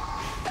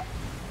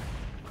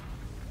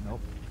 Nope.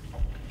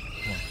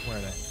 Come on, where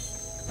are they?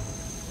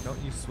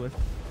 Don't use Swift.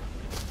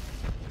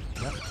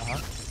 Yep,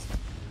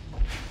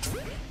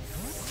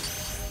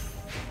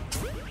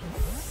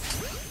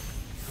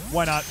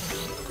 Why not?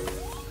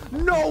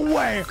 No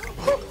way!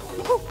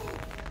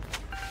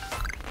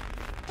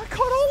 I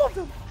caught all of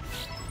them!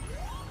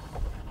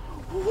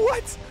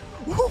 What?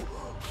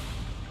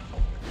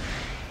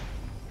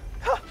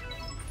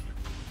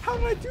 How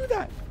did I do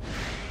that?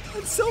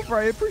 And Silver,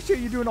 I appreciate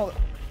you doing all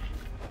that.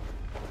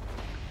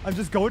 I'm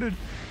just goated.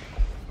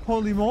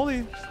 Holy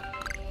moly.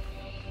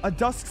 A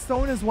Dusk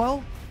Stone as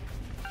well?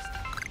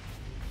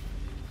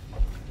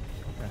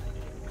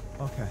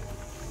 Okay.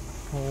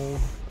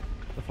 Hold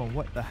the phone.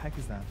 What the heck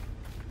is that?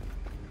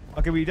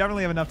 Okay, we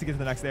definitely have enough to get to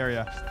the next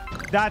area.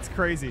 That's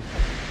crazy.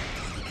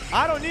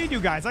 I don't need you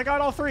guys. I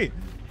got all three.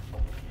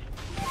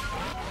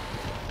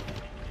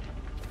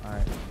 All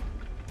right.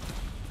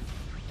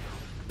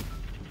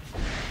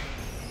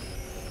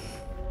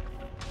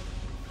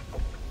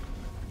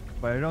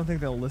 But I don't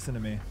think they'll listen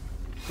to me.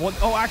 Well,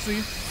 oh,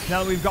 actually,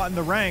 now that we've gotten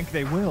the rank,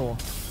 they will.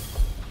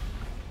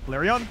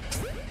 Flareon.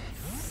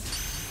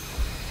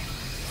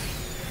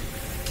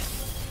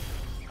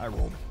 I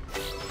rolled.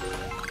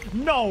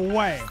 No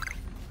way.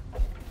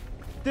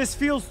 This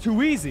feels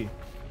too easy.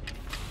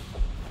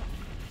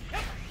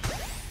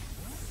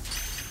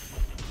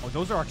 Oh,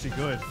 those are actually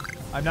good.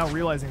 I'm now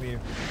realizing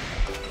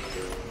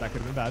that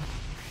could have been bad.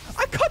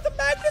 I caught the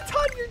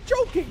Magneton! You're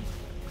joking!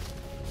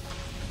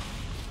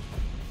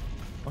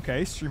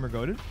 Okay, streamer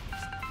goated.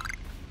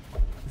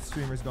 The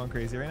streamer's going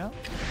crazy right now.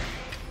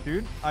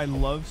 Dude, I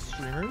love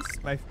streamers.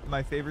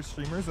 My favorite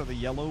streamers are the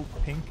yellow,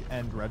 pink,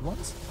 and red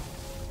ones.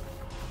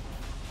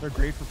 They're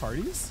great for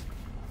parties.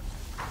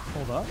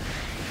 Hold up.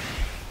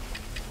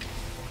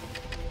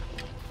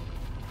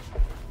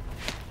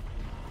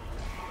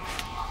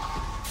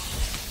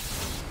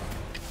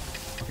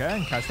 Okay, I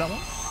can catch that one.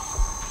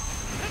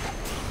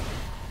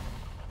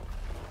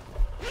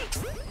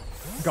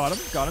 Got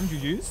him,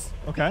 GG's.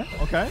 Okay.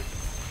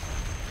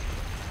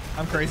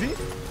 I'm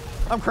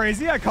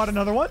crazy. I caught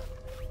another one.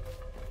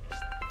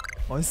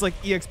 Oh, this is like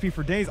EXP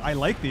for days. I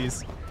like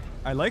these.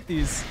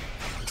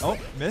 Oh,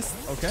 missed.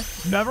 Okay.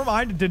 Never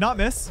mind. Did not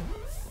miss.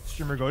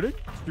 Streamer goated.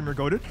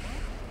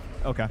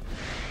 Okay.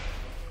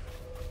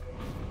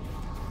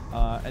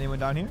 Anyone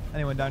down here?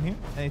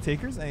 Any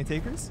takers?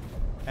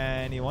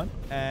 Anyone?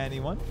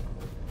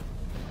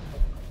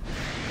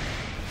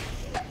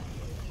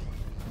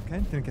 Okay,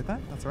 didn't get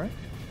that. That's all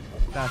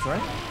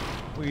right.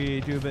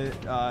 We do a bit,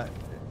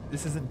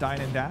 this isn't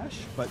dine and dash,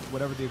 but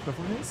whatever the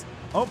equivalent is.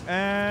 Oh,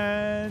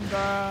 and,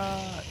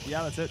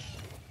 yeah, that's it.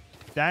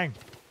 Dang.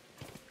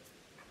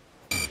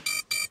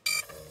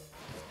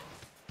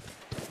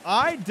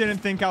 I didn't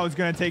think I was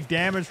going to take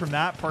damage from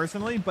that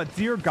personally, but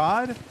dear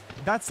God,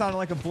 that sounded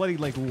like a bloody,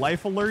 like,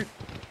 life alert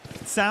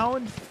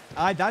sound.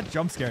 That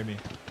jump scared me.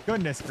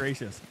 Goodness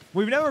gracious.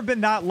 We've never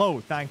been that low,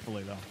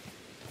 thankfully, though.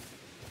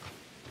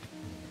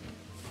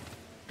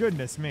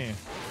 Goodness me.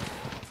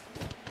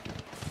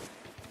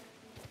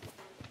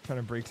 Trying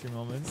to break stream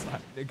moments.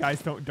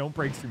 Guys, don't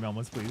break stream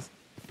moments, please.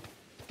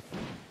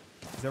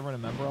 Is everyone a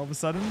member all of a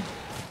sudden?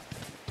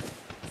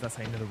 That's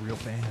how you know the real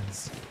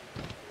fans.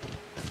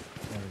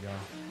 There we go.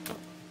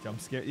 Jump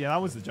scare. Yeah,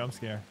 that was the jump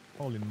scare.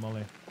 Holy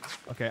moly.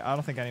 Okay, I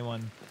don't think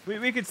anyone...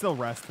 We could still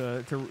rest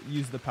to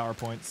use the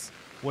PowerPoints,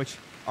 which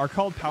are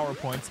called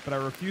PowerPoints, but I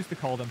refuse to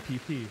call them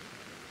PP.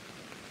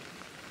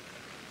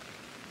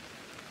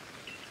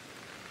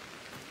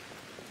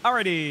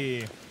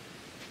 Alrighty.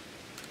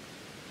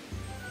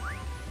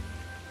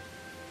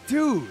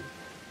 Dude,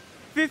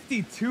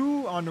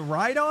 52 on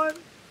Ride-On?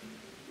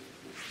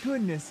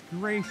 Goodness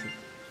gracious.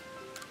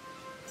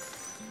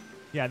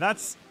 Yeah,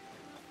 that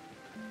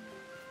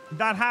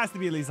has to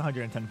be at least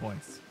 110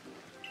 points.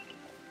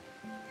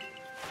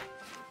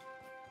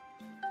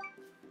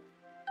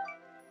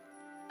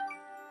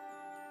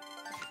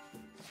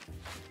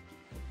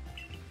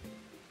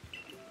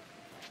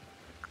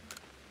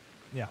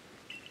 Yeah.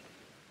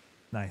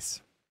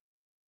 Nice.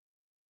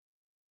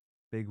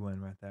 Big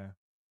win right there.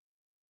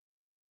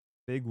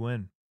 Big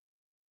win.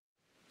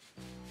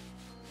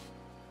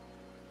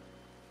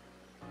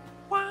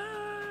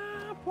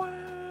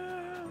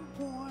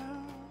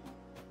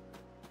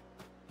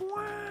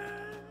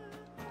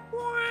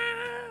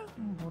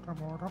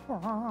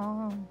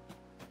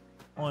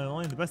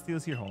 Only the best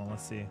deals here. Hold on,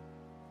 let's see.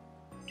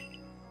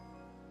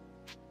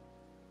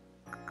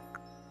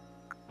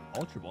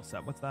 Ultra Ball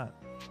set. What's that?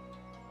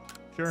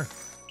 Sure.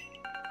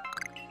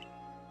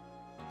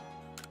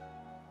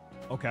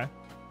 Okay.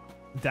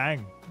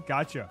 Dang.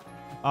 Gotcha.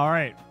 All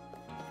right.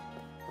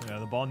 Yeah,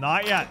 the ball.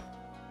 Not yet.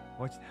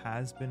 Which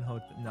has been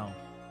hooked. No,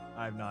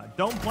 I've not.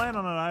 Don't plan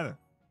on it either.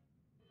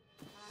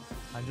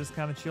 I'm just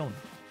kind of chilling.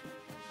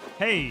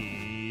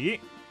 Hey.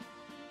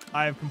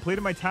 I have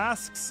completed my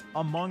tasks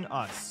Among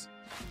Us.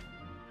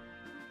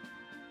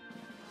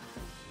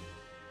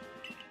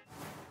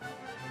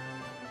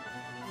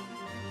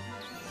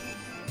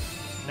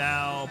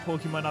 Now,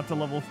 Pokemon up to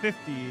level 50,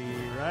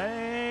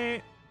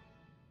 right?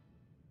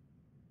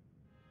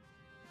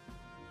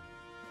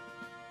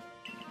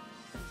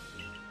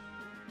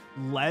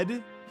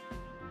 Lead?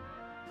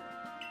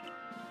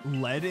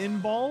 Lead in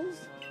balls?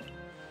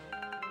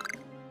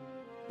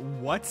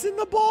 What's in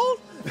the ball?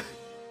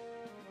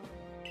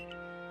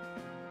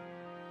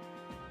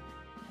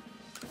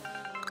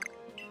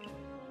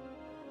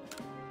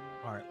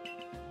 All right,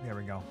 there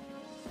we go.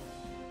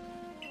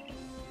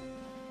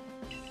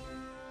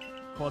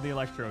 Quality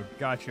Electrode,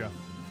 gotcha.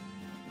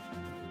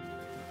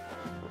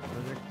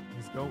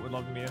 His goat would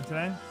love to meet him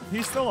today.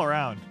 He's still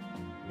around.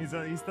 He's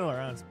still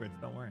around, Spritz,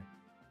 don't worry.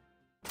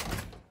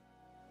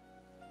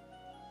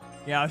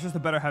 Yeah, it's just a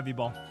better heavy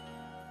ball.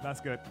 That's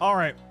good. All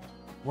right,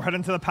 we're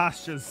heading to the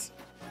pastures.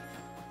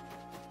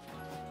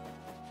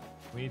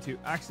 We need to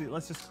actually,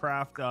 let's just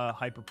craft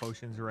hyper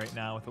potions right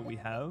now with what we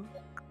have.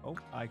 Oh,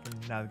 I can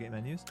navigate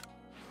menus.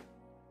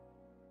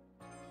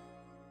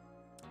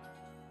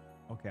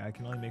 Okay, I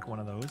can only make one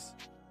of those.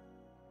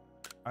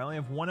 I only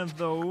have one of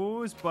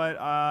those, but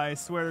I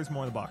swear there's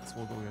more in the box.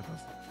 We'll go get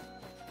those.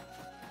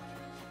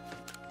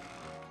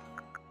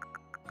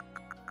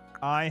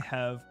 I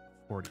have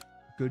 40.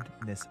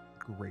 Goodness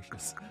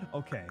gracious.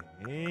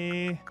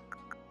 Okay.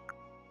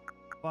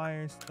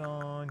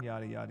 Firestone,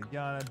 yada, yada,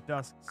 yada.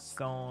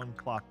 Duskstone,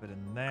 plop it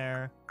in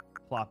there.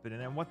 Plop it in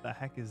there. What the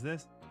heck is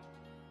this?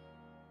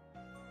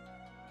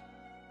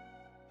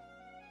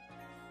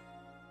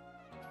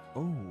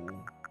 Oh.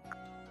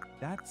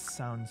 That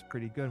sounds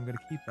pretty good. I'm going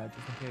to keep that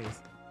just in case.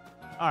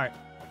 All right.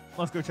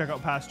 Let's go check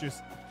out pastures.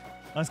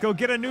 Let's go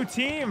get a new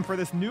team for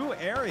this new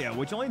area,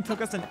 which only took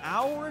us an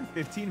hour and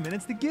 15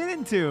 minutes to get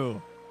into.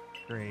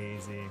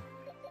 Crazy.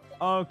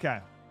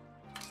 Okay.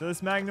 So this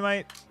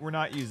Magnemite, we're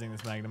not using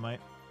this Magnemite.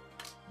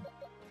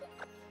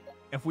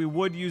 If we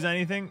would use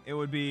anything, it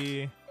would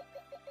be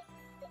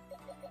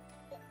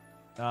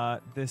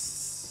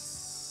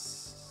this.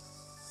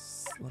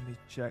 Let me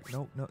check.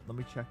 No, let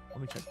me check.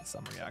 Let me check the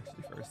summary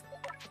actually first.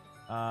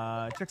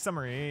 Check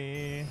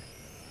summary.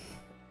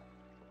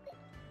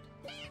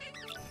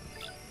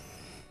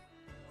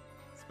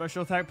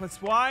 Special attack plus.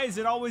 Why is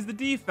it always the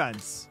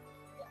defense?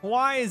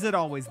 Why is it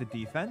always the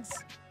defense?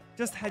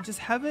 Just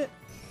have it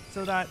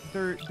so that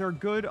they're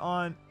good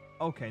on.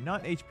 Okay,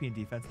 not HP and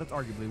defense. That's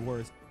arguably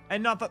worse.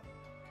 And not the.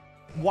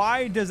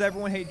 Why does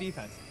everyone hate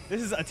defense?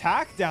 This is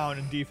attack down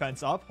and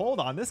defense up. Hold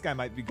on, this guy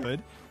might be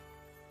good.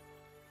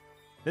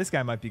 This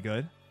guy might be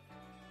good.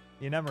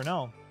 You never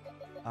know.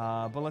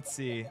 But let's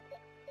see.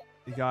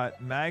 You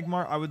got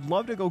Magmar. I would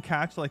love to go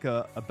catch like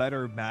a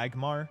better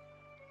Magmar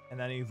and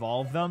then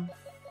evolve them.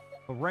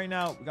 But right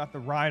now, we got the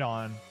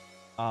Ride-On,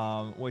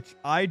 which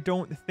I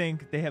don't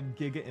think they have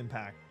Giga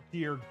Impact.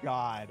 Dear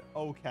God.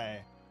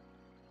 Okay.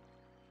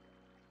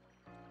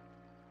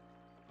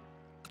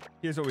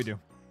 Here's what we do.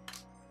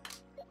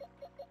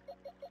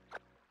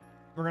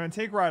 We're going to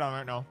take Ride-On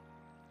right now.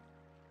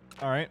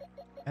 All right.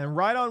 And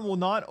Ride-On will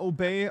not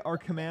obey our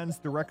commands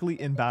directly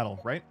in battle,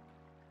 right?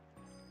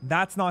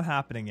 That's not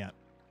happening yet.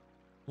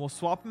 We'll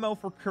swap him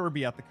out for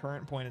Kirby at the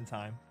current point in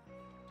time.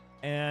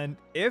 And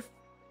if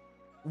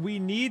we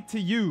need to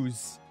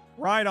use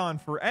Ride-On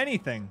for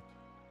anything,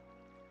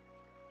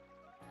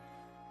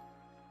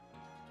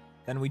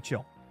 then we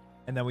chill.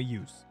 And then we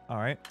use. All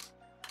right.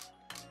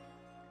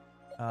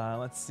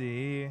 Let's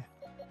see.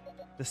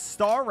 The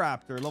Star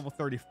Raptor, level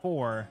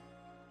 34.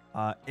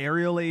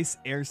 Aerial Ace,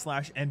 Air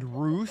Slash, and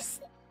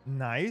Roost.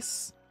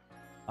 Nice.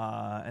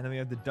 And then we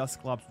have the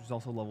Dusclops, which is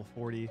also level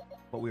 40,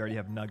 but we already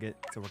have Nugget,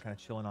 so we're kind of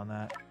chilling on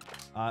that.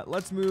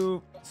 Let's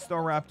move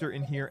Staraptor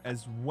in here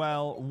as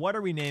well. What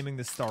are we naming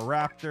the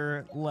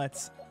Staraptor?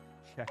 Let's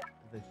check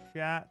the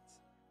chat.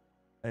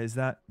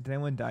 Did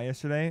anyone die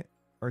yesterday?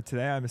 Or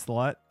today? I missed a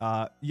lot.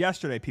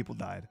 Yesterday people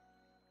died.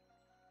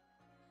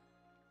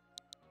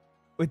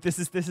 Wait, this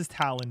is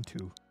Talon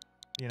 2,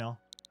 you know?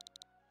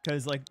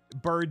 Because, like,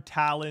 bird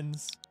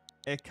talons,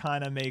 it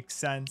kind of makes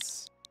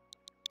sense.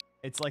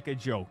 It's like a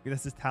joke.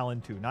 This is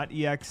Talon 2, not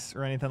EX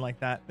or anything like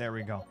that. There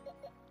we go.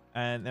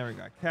 And there we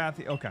go.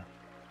 Kathy. Okay.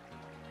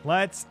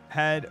 Let's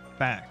head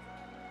back.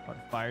 What,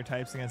 fire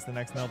types against the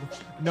next noble?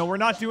 No, we're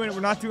not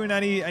doing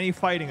any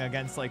fighting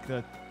against, like,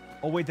 the...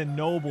 Oh, wait, the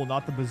noble,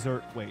 not the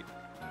berserk. Wait.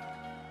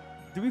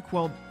 Do we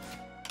quell...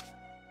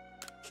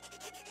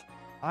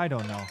 I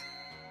don't know.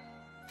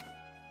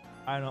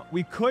 I don't know.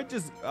 We could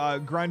just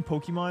grind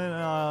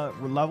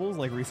Pokemon levels,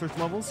 like research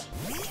levels.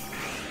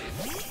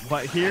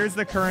 But here's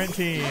the current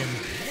team.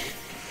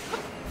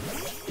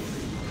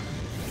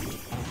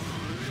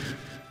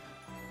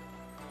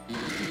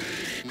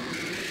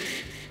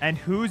 And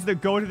who's the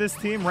go to this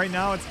team? Right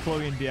now, it's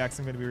Chloe and DX.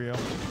 I'm going to be real.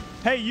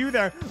 Hey, you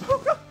there.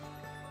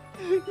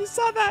 You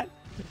saw that.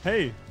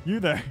 Hey, you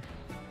there.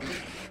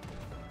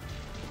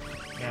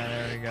 Yeah,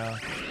 there we go.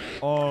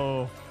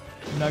 Oh,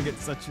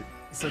 Nugget's such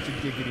a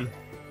giggity.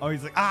 Oh,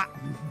 he's like, ah.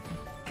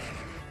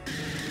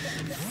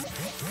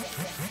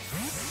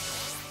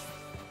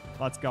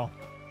 Let's go.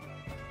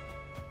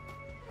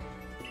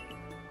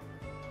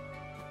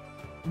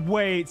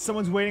 Wait,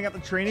 someone's waiting at the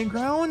training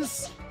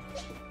grounds?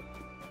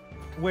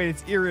 Wait,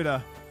 it's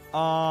Irida.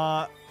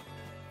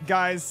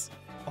 Guys,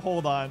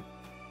 hold on.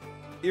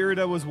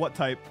 Irida was what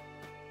type?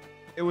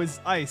 It was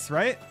ice,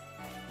 right?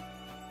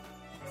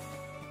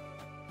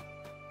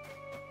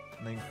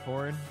 Main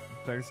forward.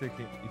 Better so you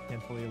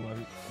can't fully love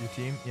your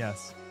team.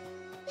 Yes.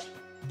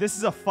 This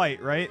is a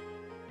fight, right?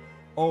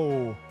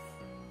 Oh.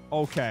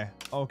 Okay.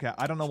 Okay.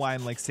 I don't know why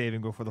I'm like saving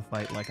before the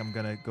fight. Like I'm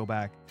gonna go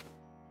back.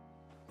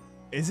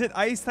 Is it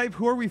ice type?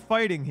 Who are we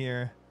fighting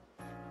here?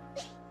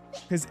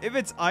 Because if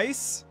it's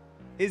ice,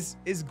 is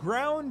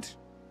ground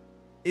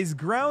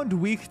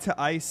weak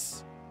to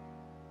ice?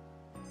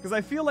 Because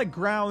I feel like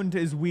ground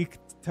is weak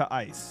to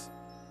ice.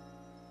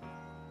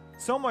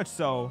 So much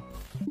so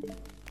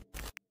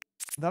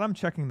that I'm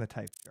checking the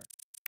type here.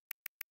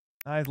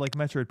 I have like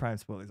Metroid Prime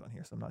spoilers on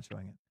here, so I'm not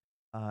showing it.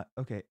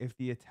 Okay, if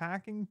the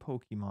attacking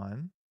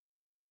Pokemon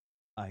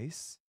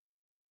ice,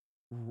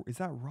 is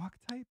that rock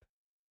type?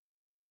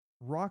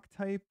 Rock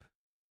type,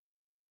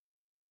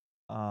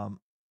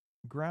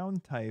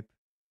 ground type,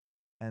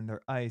 and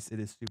they're ice, it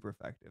is super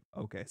effective.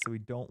 Okay, so we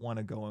don't want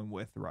to go in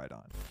with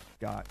Rhydon.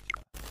 Gotcha.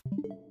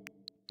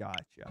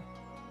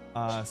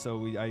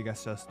 So I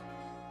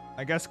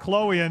guess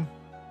Chloean.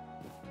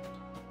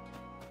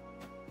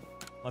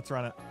 Let's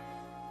run it.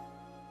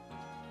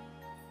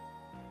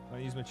 I'm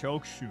gonna use my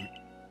choke. Shoot.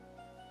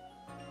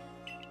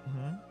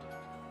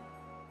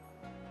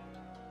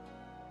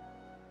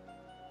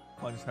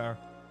 Plunge tower.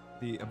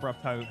 The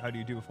abrupt how do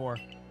you do before?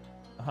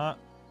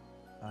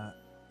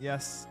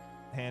 Yes.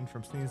 Hand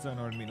from Sneasel in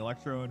order to meet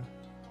Electrode.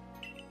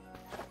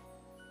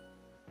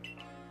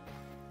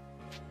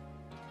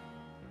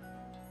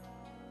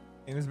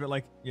 It was a bit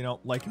like, you know,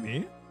 like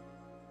me.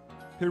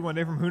 Appeared one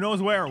day from who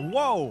knows where.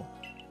 Whoa!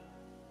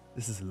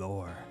 This is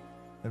lore.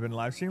 I've been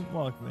live stream.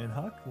 Welcome in,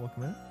 Huck.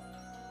 Welcome in.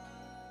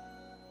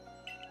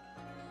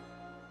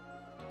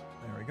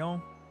 There we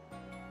go.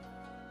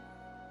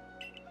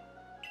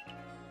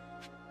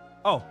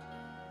 Oh.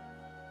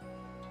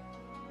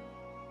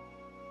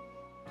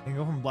 You can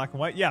go from black and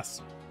white?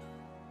 Yes.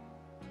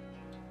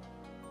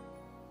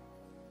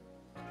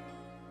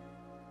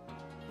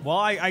 Well,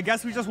 I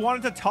guess we just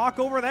wanted to talk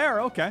over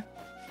there. Okay.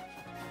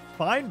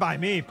 Fine by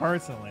me,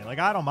 personally. Like,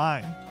 I don't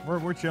mind.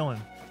 We're chilling.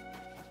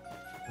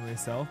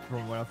 Myself,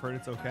 from what I've heard,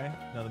 it's okay.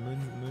 No, the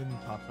moon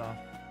pops off.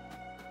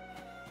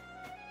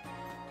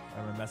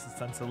 My message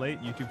sent so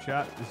late. YouTube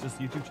chat. It's just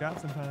YouTube chat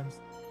sometimes.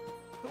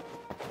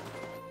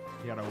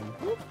 You gotta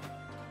whoop.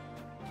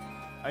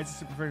 Ice is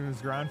super effective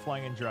as ground,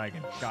 flying, and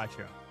dragon.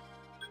 Gotcha.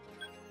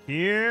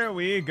 Here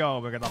we go.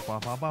 We're gonna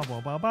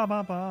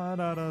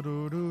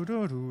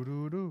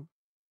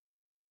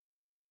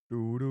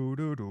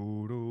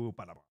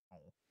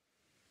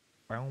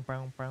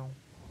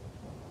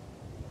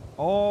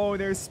Oh,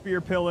 there's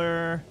Spear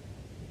Pillar.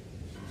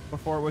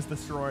 Before it was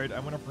destroyed. I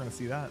wonder if we're gonna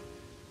see that.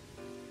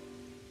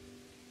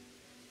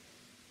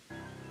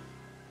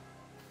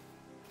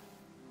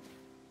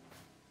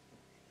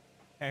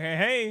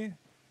 Hey.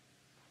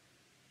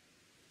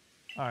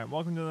 All right,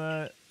 welcome to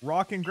the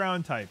rock and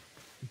ground type.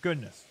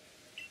 Goodness.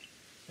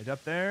 It's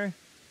up there.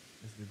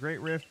 This is the Great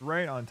Rift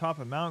right on top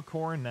of Mount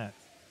Coronet.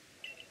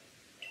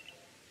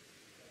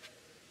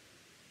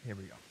 Here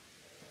we go.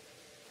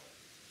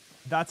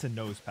 That's a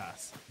nose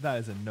pass. That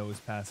is a nose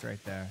pass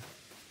right there.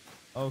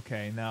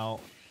 Okay, now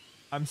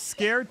I'm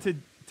scared to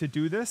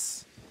do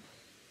this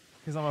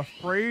because I'm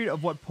afraid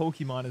of what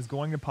Pokemon is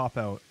going to pop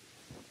out.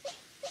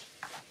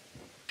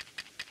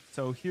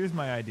 So here's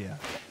my idea.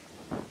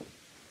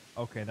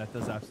 Okay, that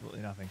does absolutely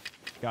nothing.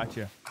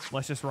 Gotcha.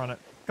 Let's just run it.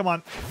 Come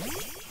on.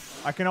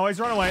 I can always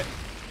run away.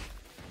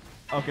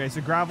 Okay,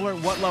 so Graveler.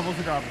 What level's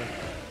the Graveler?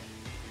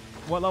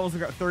 What level's the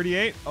Graveler?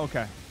 38?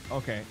 Okay.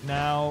 Okay,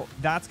 now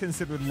that's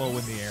considered low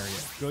in the area.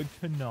 Good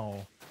to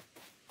know.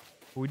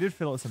 But we did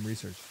fill out some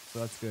research, so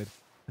that's good.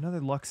 Another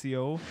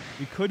Luxio.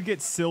 We could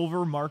get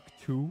Silver Mark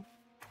II.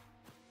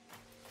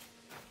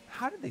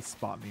 How did they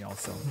spot me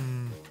also?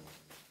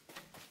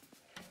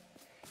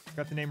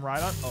 Got the name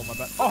right on? Oh, my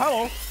bad. Oh,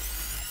 hello!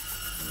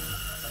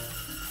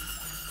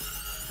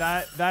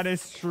 That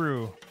is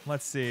true.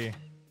 Let's see.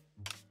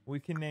 We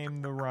can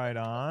name the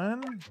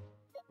Rhydon.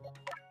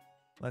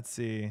 Let's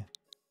see.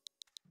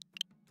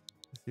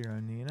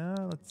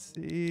 Nina. Let's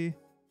see.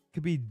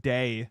 Could be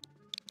Day.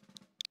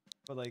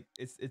 But like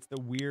it's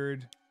the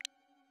weird.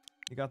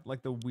 You got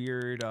like the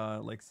weird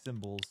like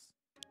symbols.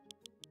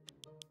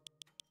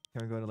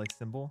 Can we go to like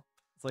symbol?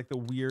 It's like the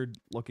weird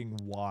looking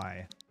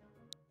Y.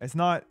 It's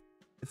not.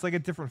 It's like a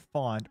different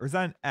font. Or is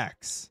that an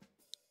X?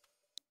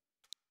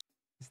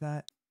 Is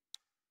that?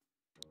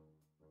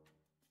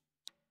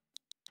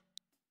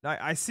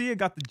 I see it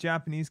got the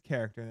Japanese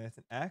character and it's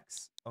an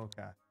X.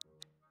 Okay.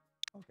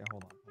 Okay,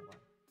 hold on.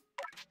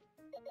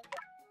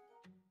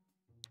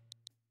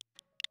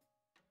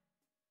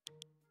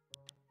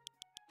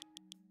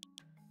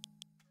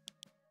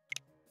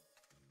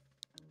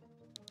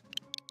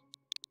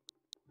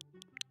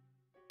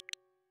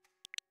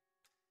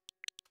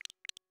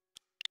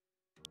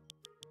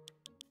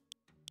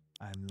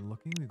 I'm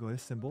looking. We go to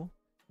symbol.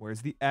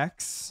 Where's the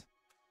X?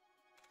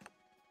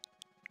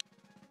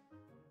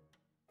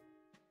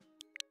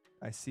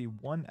 I see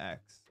one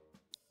X.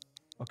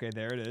 Okay,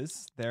 there it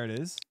is. There it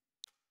is.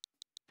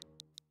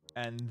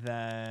 And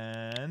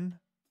then,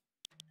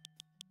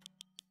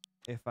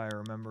 if I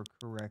remember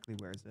correctly,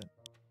 where is it?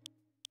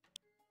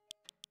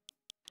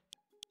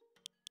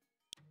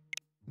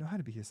 No, it had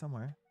to be here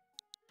somewhere.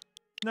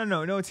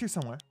 No, it's here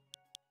somewhere.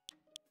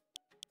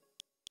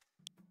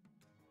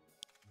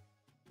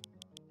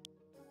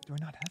 Do I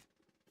not have it?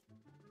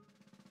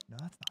 No,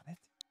 that's not it.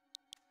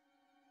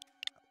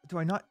 Do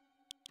I not?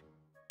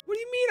 What do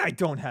you mean I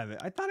don't have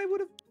it? I thought I would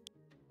have.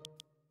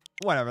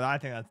 Whatever. I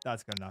think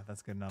that's good enough.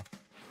 That's good enough.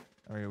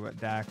 All right, what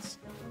Dax?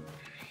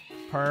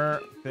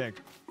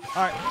 Perfect.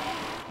 All right,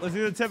 let's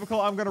do the typical.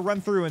 I'm gonna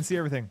run through and see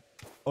everything.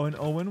 Owen,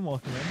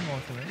 welcome in.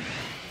 Welcome in.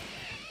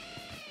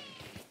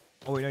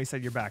 Oh wait, no, you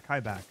said you're back.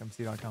 Hi, back. I'm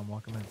cdotkom.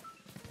 Welcome in.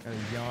 Got a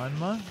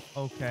Yanma.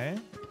 Okay.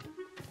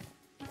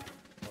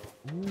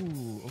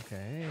 Ooh,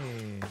 okay.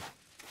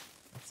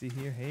 Let's see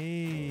here.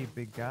 Hey,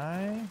 big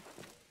guy.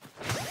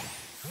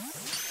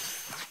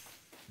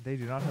 They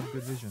do not have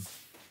good vision.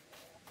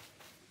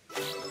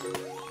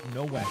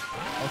 No way.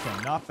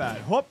 Okay, not bad.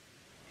 Whoop!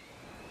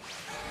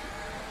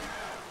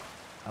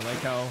 I like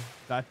how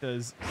that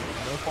does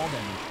no fall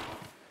damage.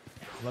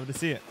 Love to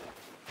see it.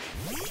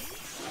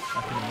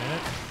 Back in a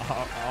minute.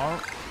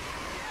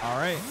 All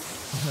right.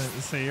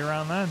 See you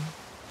around then.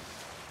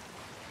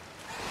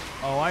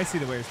 Oh, I see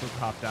the way you're supposed to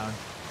hop down.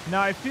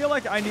 Now, I feel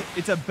like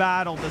it's a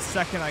battle the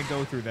second I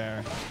go through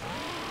there.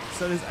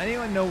 So does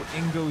anyone know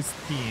Ingo's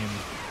team?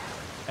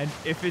 And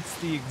if it's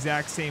the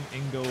exact same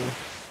Ingo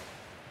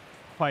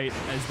fight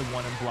as the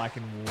one in black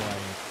and white.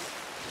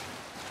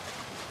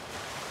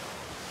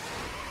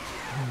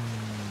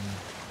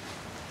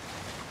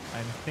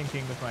 I'm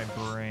thinking with my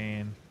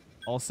brain.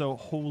 Also,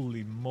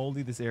 holy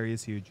moly, this area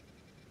is huge.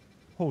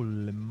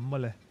 Holy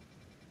moly.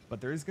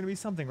 But there is going to be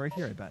something right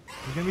here, I bet.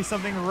 There's going to be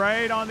something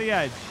right on the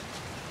edge.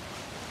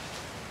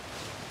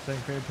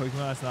 Second favorite Pokemon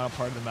that's not a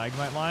part of the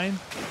Magnemite line?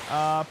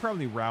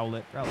 Probably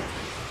Rowlet. Rowlet's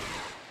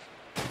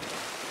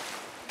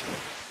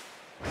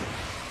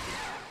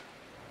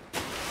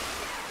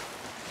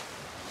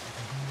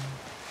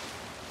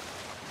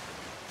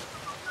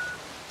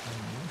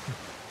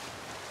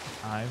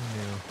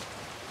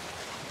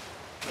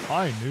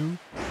I knew.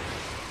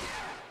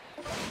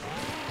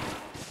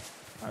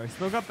 Alright, we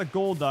still got the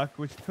Golduck,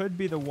 which could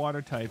be the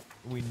water type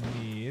we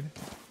need.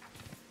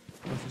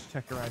 Let's just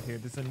check around here.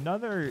 There's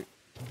another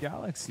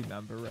Galaxy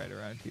member right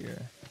around here.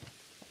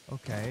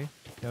 Okay.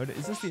 Noted.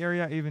 Is this the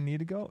area I even need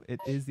to go? It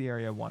is the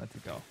area I wanted to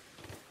go.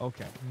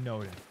 Okay.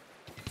 Noted.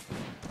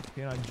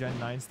 Being on Gen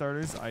 9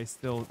 starters, I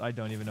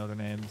don't even know their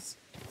names.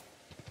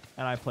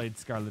 And I played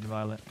Scarlet and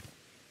Violet.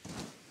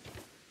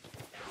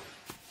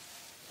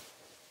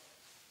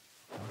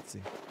 Let's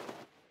see.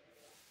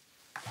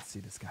 Let's see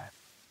this guy.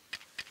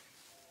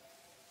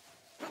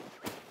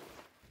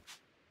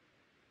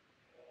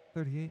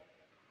 38.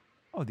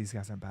 Oh, these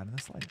guys aren't bad in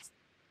the slightest.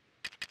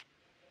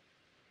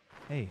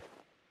 Hey.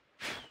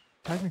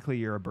 Technically,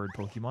 you're a bird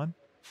Pokemon.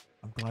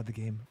 I'm glad the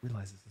game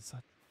realizes as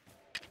such.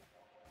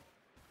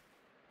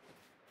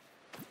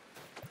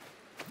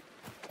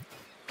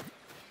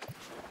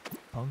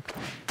 Punk.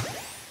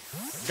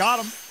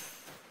 Got him!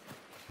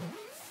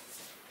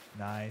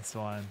 Nice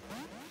one.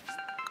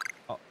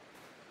 Oh.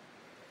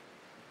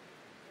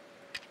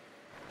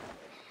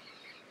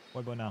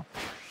 What about now?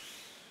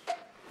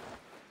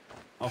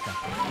 Okay.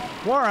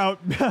 We're out.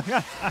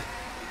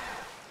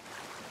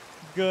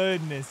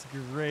 goodness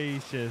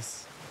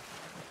gracious.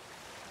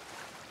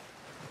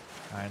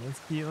 All right, let's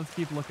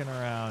keep looking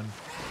around.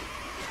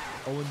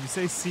 Oh, when you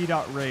say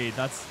c.raid,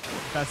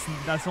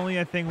 that's only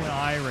a thing when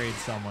I raid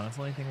someone. That's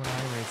the only thing when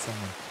I raid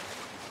someone.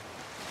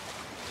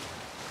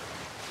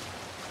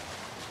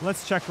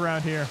 Let's check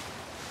around here.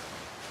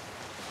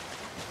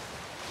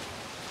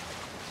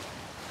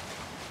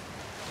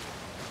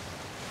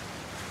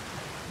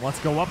 Let's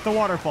go up the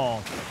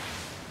waterfall.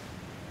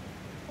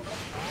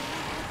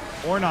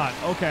 Or not.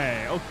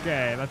 Okay,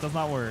 okay. That does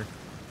not work.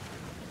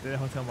 Did the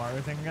Hotel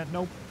Mario thing again?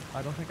 Nope.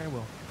 I don't think I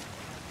will.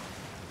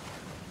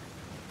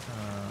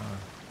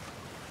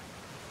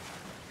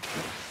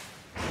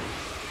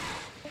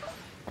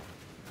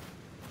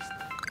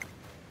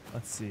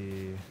 Let's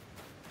see.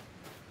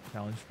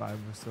 Challenge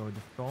 5 was so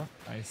difficult.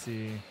 I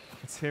see.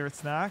 Its favorite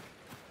snack?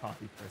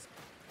 Coffee crisp.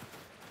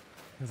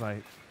 Because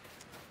I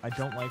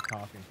don't like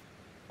coffee.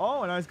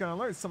 Oh, and I was gonna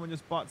alert someone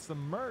just bought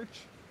some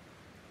merch.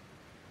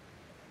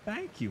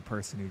 Thank you,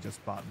 person who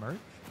just bought merch.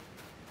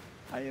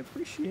 I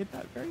appreciate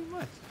that very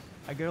much.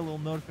 I get a little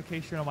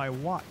notification on my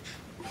watch.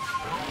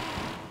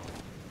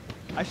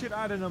 I should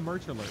add in a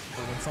merch alert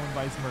for when someone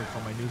buys merch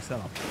on my new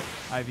setup.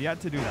 I have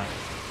yet to do that.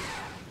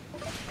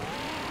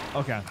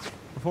 Okay.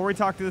 Before we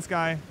talk to this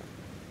guy,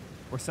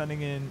 we're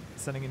sending in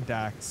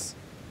Dax.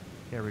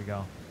 Here we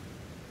go.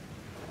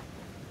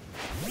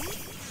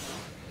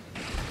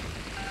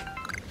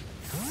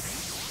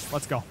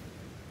 Let's go.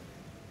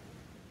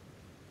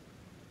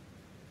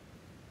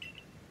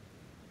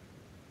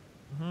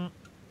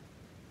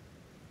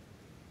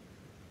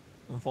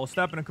 In full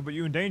step and it could put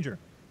you in danger.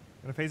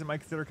 In a phase it might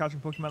consider catching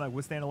Pokemon that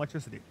withstand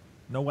electricity.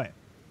 No way.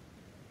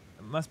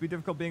 It must be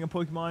difficult being a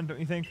Pokemon, don't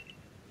you think?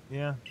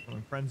 Yeah,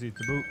 I'm frenzied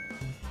to boot.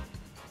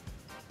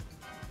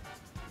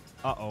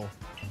 Uh-oh.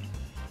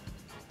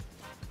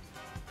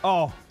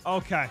 Oh,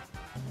 okay.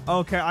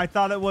 Okay, I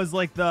thought it was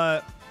like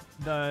the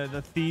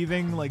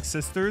thieving like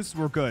sisters.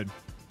 We're good.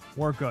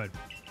 We're good.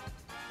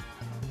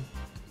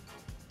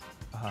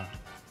 Uh-huh.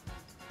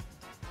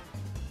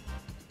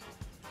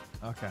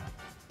 Okay.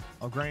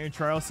 I'll grant you a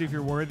trial, see if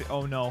you're worthy.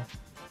 Oh no.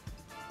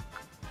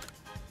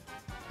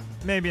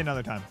 Maybe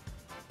another time.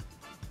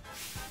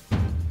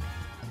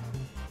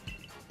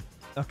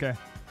 Okay.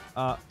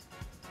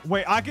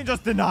 Wait, I can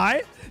just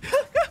deny?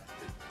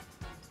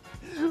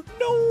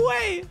 No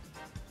way!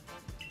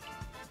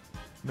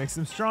 Makes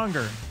them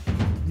stronger.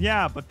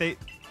 Yeah, but they're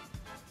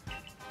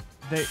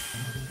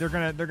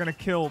gonna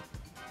kill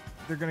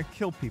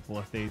people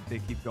if they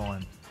keep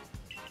going.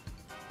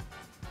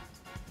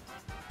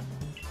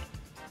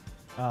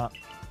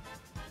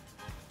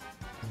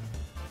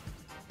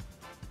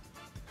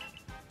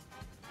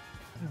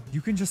 You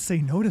can just say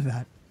no to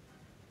that.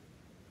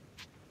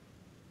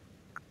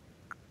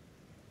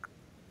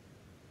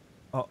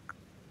 Oh.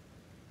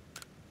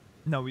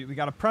 No, we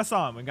gotta press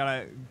on. We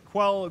gotta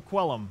quell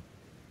them.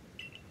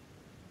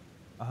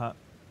 Uh-huh.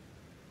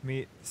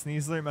 Me,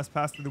 Sneasler must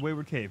pass through the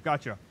Wayward Cave.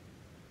 Gotcha.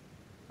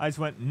 I just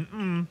went,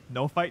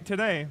 no fight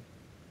today.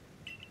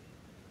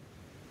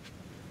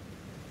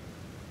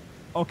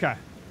 Okay.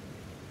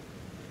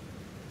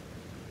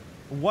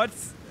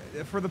 What's,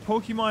 for the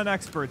Pokemon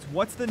experts,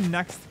 what's the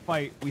next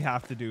fight we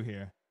have to do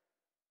here?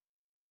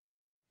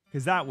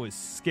 Because that was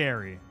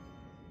scary.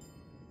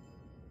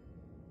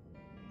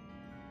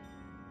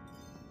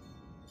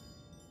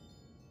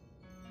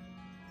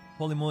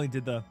 Holy moly,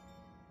 did the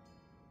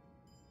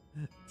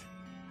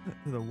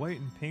white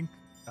and pink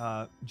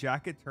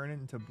jacket turn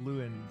into blue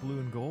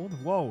and gold?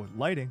 Whoa,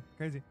 lighting.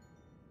 Crazy.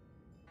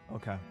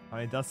 Okay. I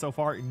mean, thus so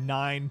far,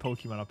 9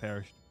 Pokemon have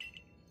perished.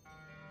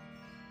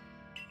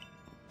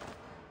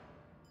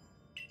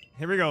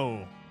 Here we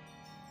go.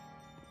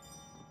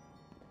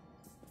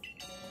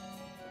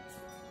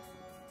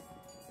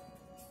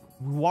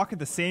 We walk at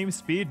the same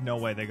speed? No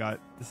way, they got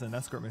this is an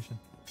escort mission.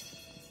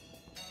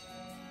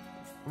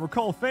 I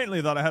recall faintly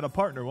that I had a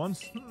partner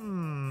once.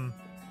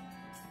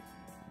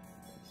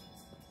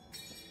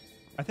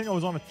 I think I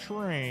was on a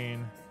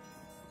train.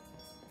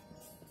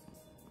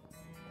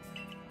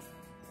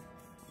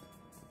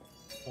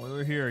 Well, we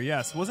were here,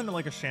 yes. Wasn't it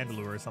like a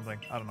Chandelure or something?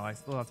 I don't know. I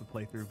still have to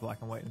play through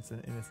Black and White in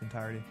its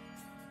entirety.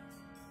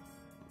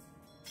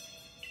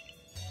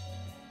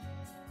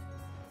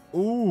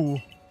 Ooh.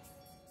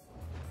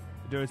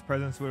 His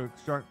presence would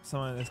obstruct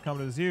someone as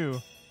common as you.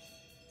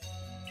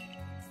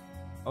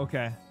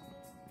 Okay.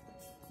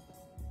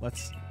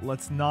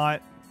 Let's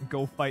not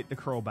go fight the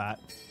Crobat.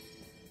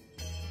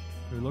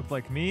 Who looked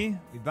like me?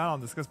 We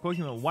battled and discussed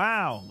Pokemon.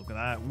 Wow, look at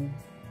that.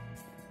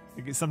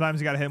 Ooh. Sometimes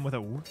you gotta hit him with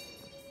a woo.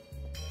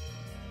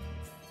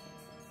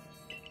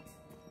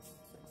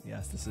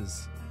 Yes,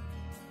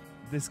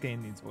 this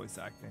game needs voice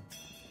acting.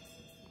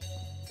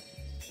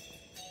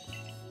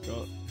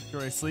 Go.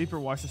 Should I sleep or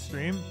watch the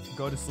stream?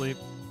 Go to sleep.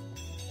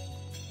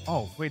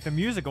 Oh, wait, the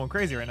music going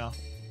crazy right now.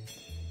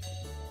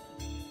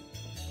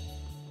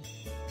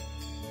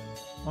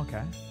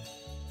 Okay.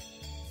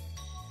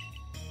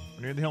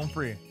 We're near the Home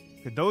Free.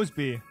 Could those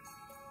be?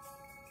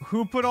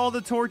 Who put all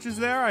the torches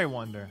there, I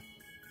wonder?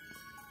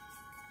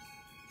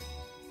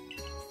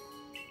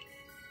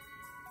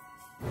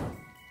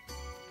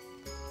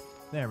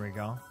 There we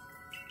go.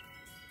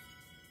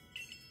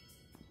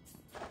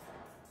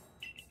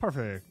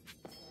 Perfect.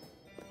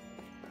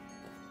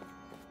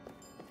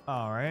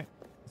 All right.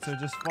 So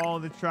just follow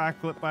the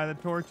track lit by the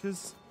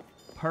torches.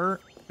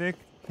 Perfect.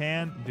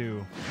 Can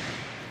do.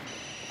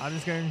 I'm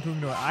just going to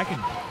do it. I can.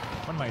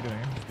 What am I doing?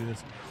 I can just do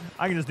this.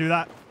 I can just do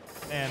that.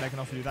 And I can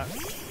also do that.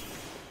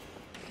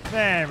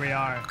 There we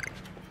are.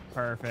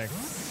 Perfect.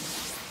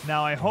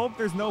 Now I hope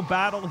there's no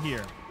battle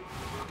here.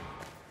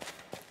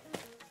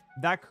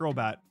 That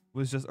Crobat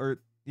was just,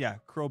 yeah,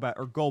 Crobat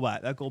or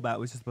Golbat. That Golbat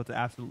was just about to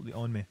absolutely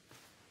own me.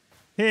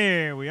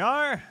 Here we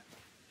are.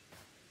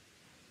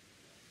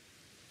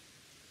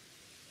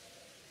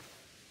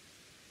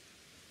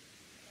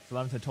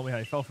 Salamton told me how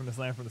he fell from this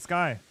land from the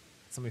sky.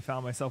 Suddenly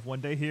found myself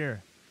one day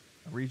here.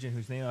 A region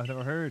whose name I've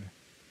never heard.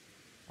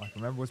 All I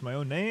can remember was my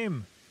own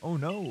name. Oh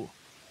no.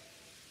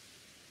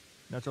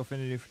 Natural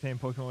affinity for tame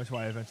Pokemon, which is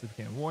why I eventually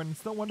became a warden.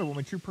 Still wonder what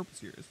my true purpose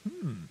here is.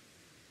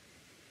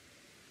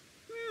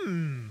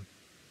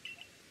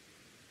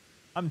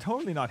 I'm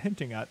totally not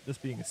hinting at this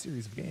being a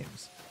series of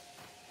games.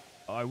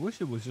 I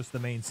wish it was just the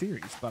main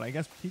series, but I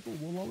guess people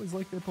will always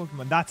like their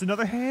Pokemon. That's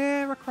another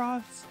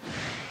Heracross.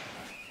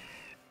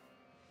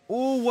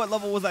 Oh, what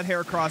level was that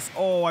Heracross?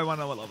 Oh, I want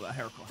to know what level that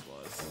Heracross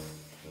was.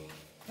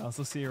 I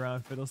also see you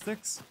around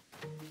Fiddlesticks.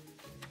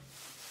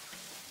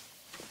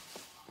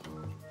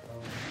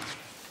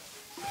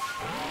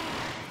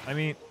 I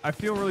mean, I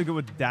feel really good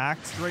with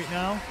Dax right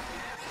now.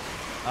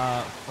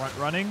 Front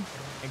running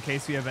in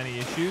case we have any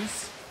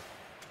issues.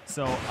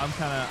 So I'm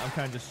kind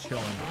of just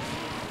chilling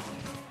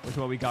with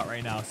what we got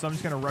right now. So I'm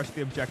just gonna rush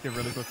the objective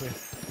really quickly.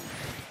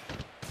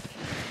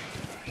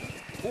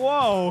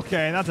 Whoa,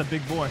 okay, that's a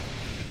big boy.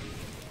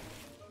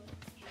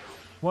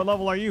 What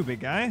level are you, big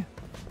guy?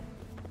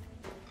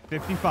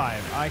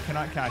 55. I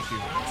cannot catch you.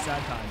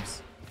 Sad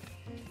times.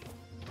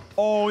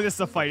 Oh, this is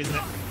a fight, isn't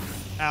it?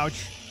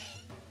 Ouch.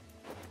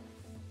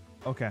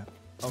 Okay.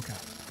 Okay.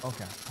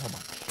 Okay. Hold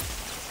on.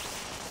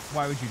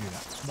 Why would you do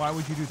that? Why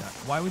would you do that?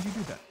 Why would you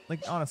do that? Like,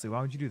 honestly,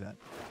 why would you do that?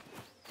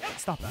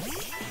 Stop that.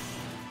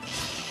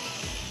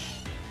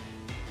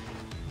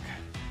 Okay.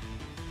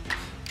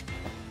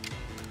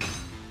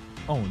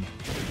 Owned.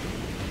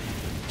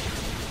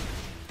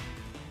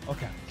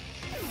 Okay.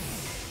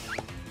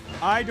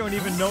 I don't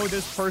even know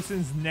this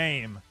person's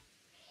name.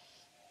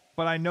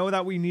 But I know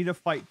that we need to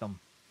fight them.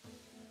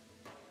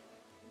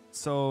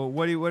 So,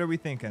 what are we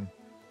thinking?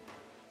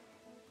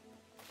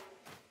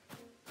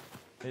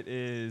 It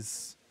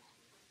is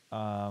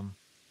oh,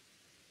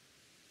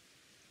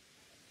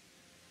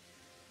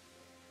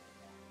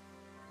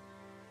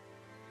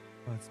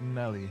 it's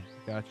Melly.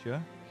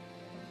 Gotcha.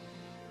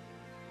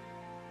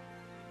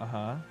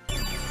 Uh-huh.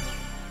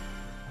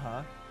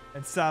 Uh-huh.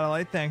 And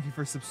Satellite, thank you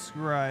for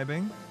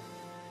subscribing.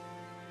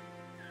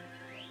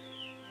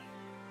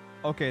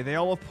 Okay, they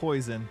all have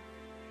poison.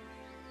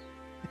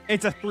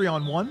 It's a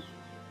 3-on-1.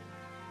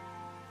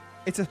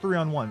 It's a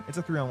 3-on-1. It's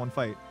a 3-on-1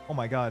 fight. Oh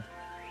my god.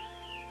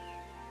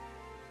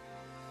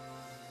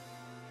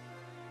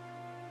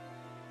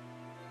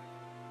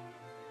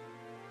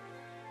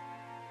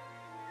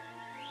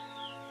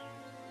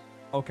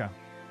 Okay.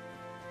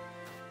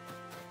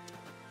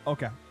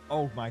 Okay.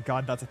 Oh my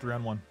god, that's a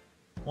 3-on-1.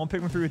 Won't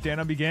Pikmin 3 with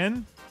Dana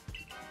begin?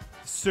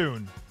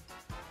 Soon.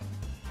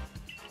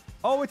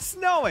 Oh, it's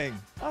snowing!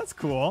 Oh, that's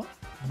cool.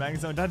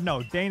 Magnetizing dead?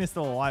 No, Dane is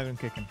still alive and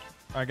kicking.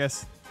 Or I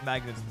guess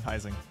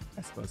magnetizing,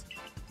 I suppose.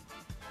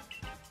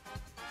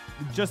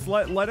 Just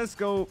let us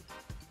go.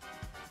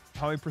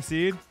 How we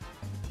proceed?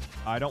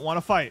 I don't want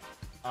to fight.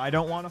 I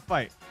don't want to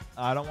fight.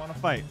 I don't want to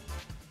fight.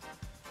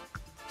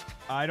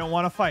 I don't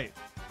want to fight.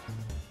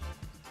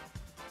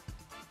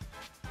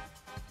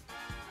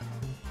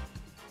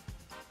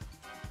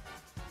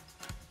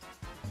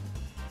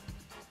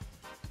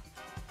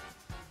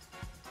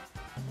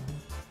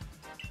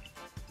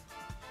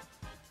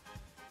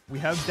 We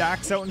have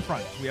Dax out in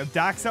front. We have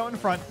Dax out in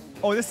front.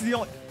 Oh, this is the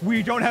only...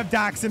 We don't have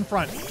Dax in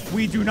front.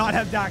 We do not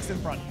have Dax in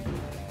front.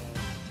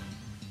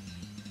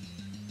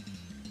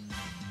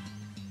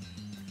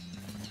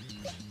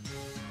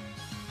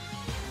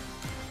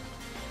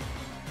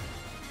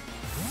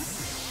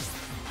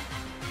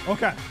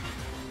 Okay.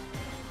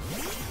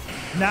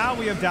 Now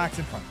we have Dax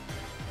in front.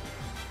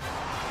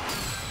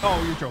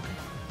 Oh, you're joking.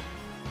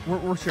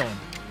 We're chilling.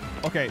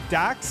 Okay,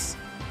 Dax,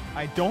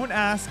 I don't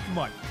ask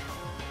much.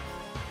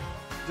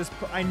 Just,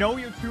 I know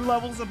you're 2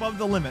 levels above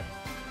the limit.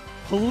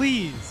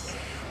 Please,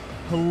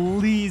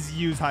 please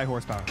use high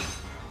horsepower.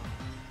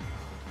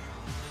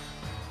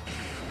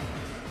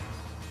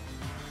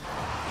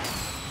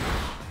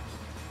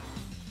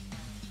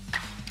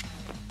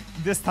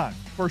 This time,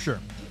 for sure.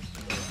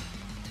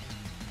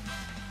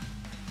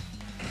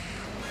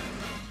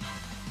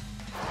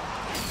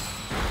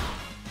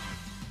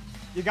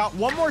 You got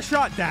one more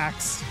shot,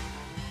 Dax.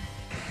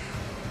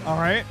 All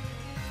right.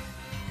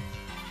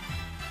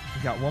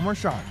 You got one more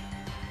shot.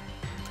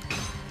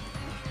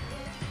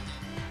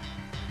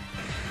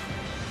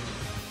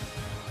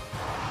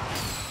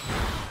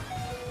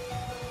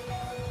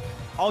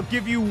 I'll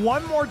give you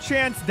one more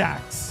chance,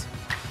 Dax.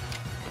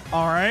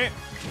 All right.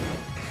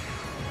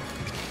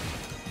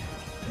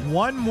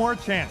 One more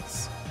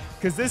chance.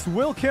 Because this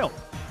will kill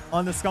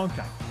on the skunk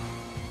tank.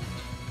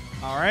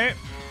 All right.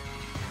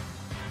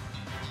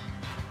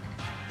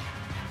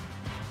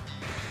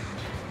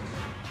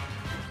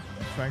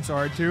 Trying so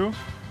hard too.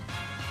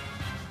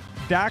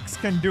 Dax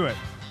can do it.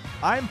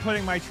 I'm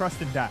putting my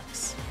trust in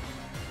Dax.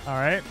 All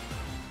right.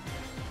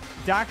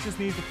 Dax just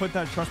needs to put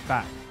that trust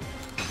back.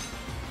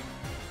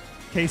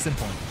 Case in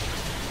point.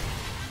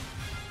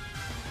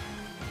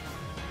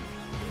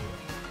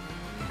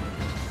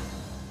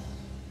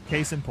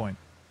 Case in point.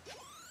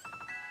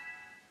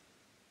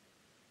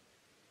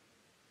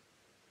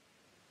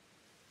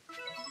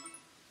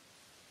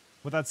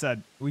 With that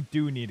said, we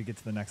do need to get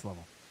to the next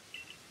level.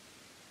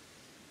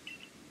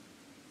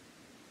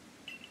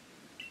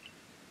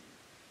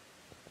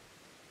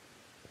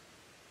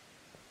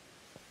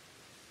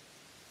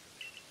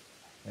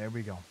 There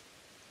we go.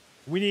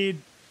 We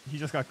need... He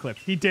just got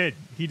clipped. He did.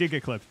 He did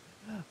get clipped.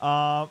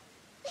 What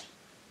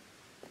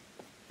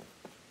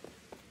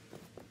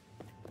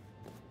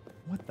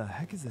the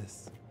heck is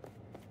this?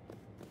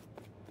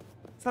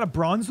 Is that a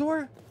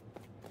bronzor?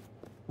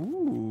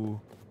 Ooh.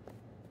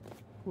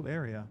 Cool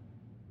area.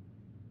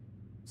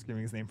 Just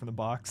giving his name from the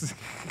box.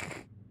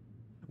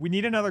 We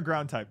need another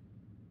ground type.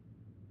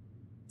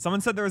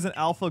 Someone said there was an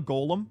alpha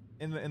golem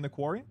in the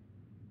quarry.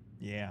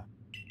 Yeah.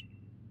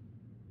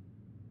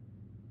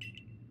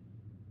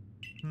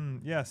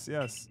 Yes,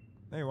 yes.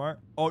 There you are.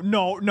 Oh,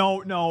 no, no,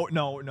 no,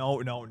 no,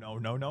 no, no, no,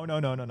 no, no, no,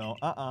 no, no, no.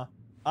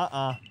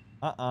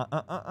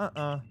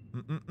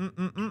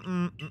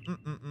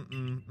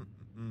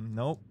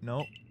 Nope,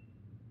 nope.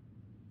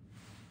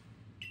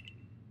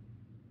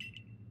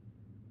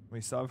 When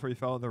you saw before you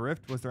fell out of the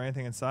rift, was there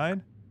anything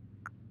inside?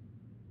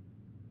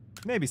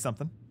 Maybe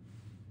something.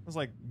 It was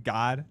like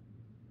God.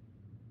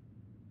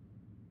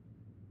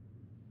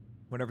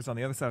 Whatever's on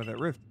the other side of that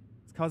rift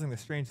is causing the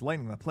strange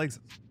lightning that plagues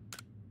us.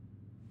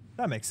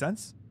 That makes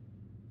sense.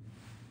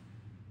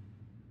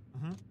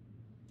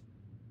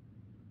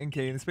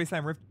 Okay, the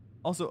space-time rift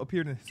also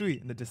appeared in Hisui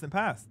in the distant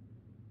past.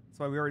 That's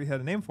why we already had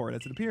a name for it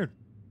as it appeared.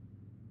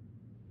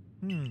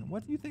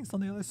 What do you think's on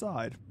the other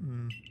side?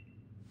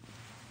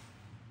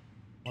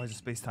 Why is the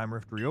space-time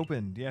rift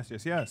reopened? Yes,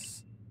 yes,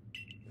 yes.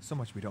 There's so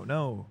much we don't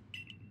know.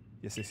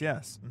 Yes, yes,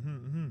 yes.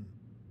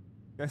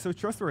 Guy's so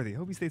trustworthy.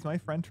 Hope he stays my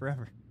friend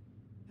forever.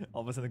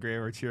 All of us in the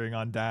grave are cheering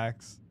on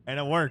Dax. And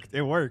it worked.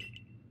 It worked.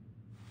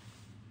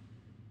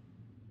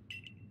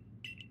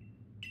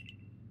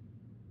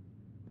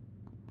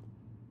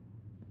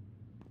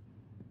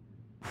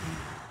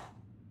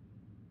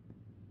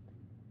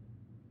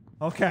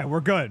 Okay, we're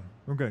good.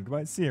 We're good.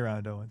 Goodbye. See you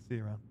around, Owen. See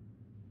you around.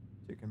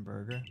 Chicken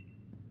burger.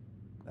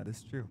 That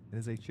is true. It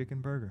is a chicken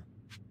burger.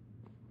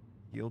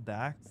 Heal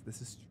Dax. This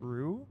is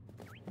true.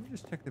 Let me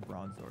just check the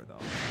bronzor,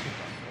 though.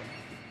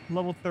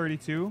 Level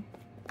 32.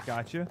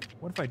 Gotcha.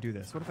 What if I do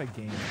this? What if I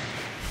gain?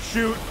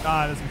 Shoot!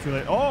 Ah, this is too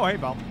late. Oh, hey,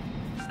 Bell.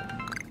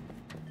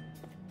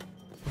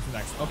 What's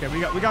next? Okay,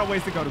 we got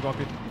ways to go up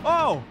here.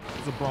 Oh!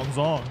 It's a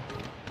bronzong.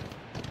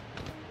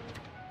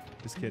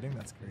 Just kidding.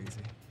 That's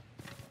crazy.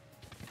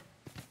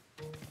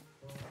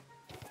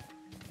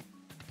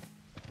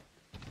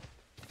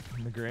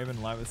 In the grave and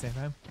alive at the same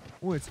time.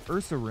 Oh, it's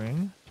Ursa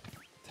ring.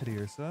 Teddy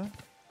Ursa.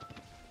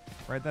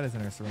 Right, that is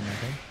an Ursa ring, I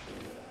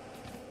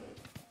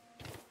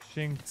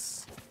think.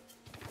 Shinx.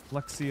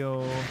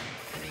 Lexio.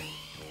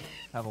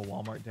 Have a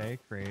Walmart day.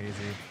 Crazy.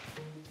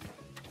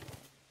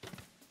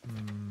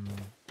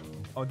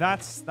 Oh,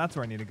 that's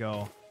where I need to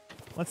go.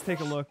 Let's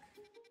take a look.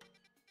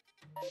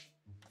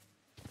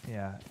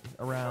 Yeah,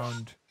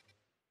 around.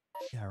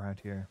 Yeah, around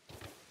here.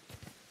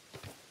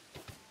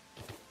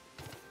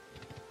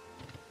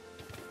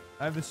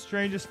 I have the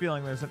strangest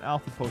feeling there's an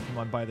alpha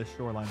Pokemon by this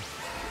shoreline.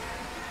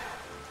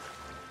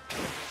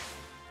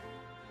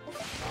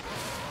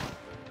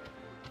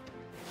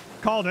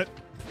 Called it.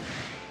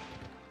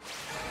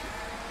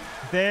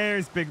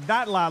 There's big.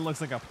 That lad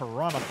looks like a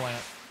piranha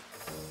plant.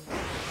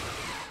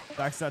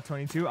 Dax at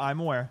 22.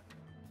 I'm aware.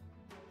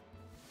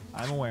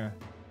 I'm aware.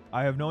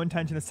 I have no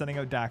intention of sending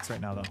out Dax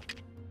right now, though.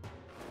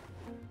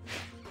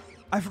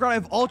 I forgot I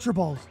have Ultra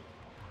Balls.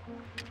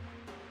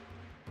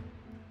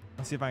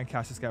 Let's see if I can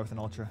catch this guy with an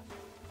Ultra.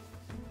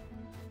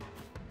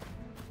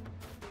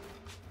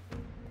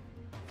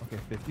 Okay,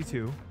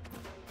 52.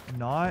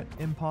 Not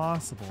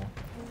impossible.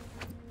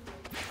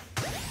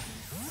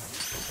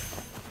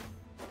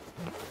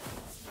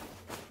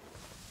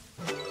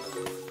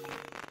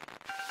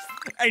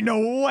 Ain't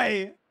no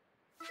way!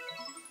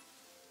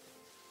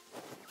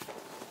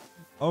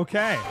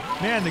 Okay.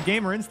 Man, the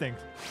gamer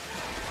instinct.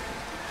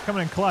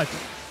 Coming in clutch.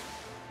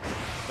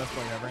 That's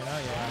what I have right now,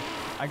 yeah.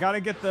 I gotta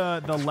get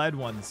the lead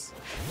ones.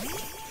 Is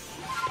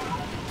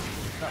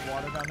that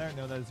water down there?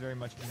 No, that is very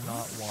much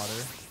not water.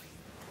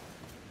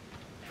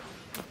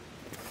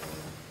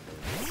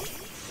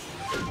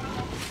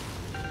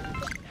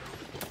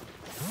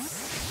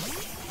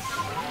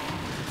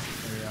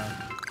 There we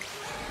are.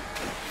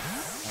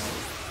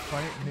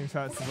 20 new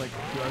shots is like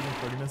 2 hours and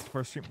 40 minutes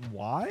before stream.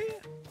 Why?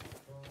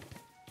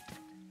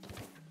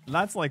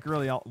 That's like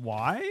really all.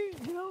 Why?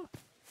 You know?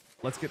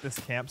 let's get this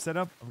camp set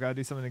up. I've got to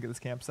do something to get this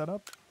camp set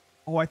up.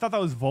 Oh, I thought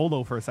that was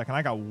Voldo for a second.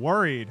 I got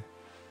worried.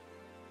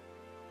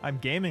 I'm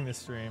gaming this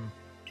stream.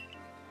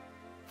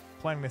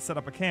 Planning to set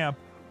up a camp.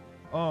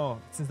 Oh,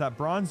 since that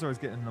bronze door is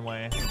getting in the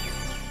way.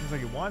 Seems like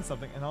he wants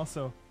something. And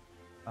also,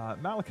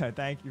 Malachi,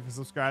 thank you for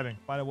subscribing.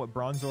 Find out what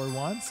Bronzor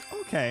wants?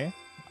 Okay.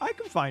 I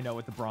can find out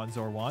what the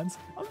Bronzor wants.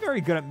 I'm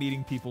very good at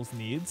meeting people's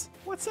needs.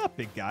 What's up,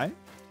 big guy?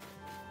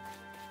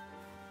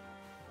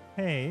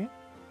 Hey.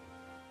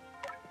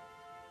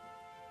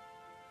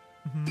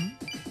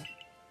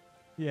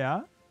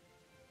 Yeah.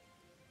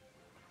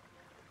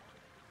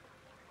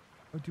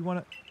 Oh, do you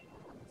want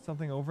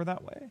something over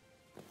that way?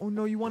 Oh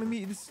no, you want to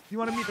meet this? You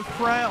want to meet the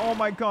friend? Oh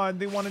my God,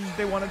 they want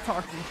to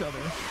talk to each other.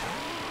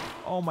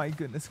 Oh my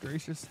goodness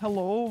gracious.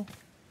 Hello.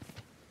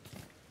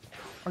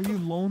 Are you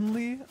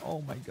lonely?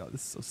 Oh my God,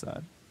 this is so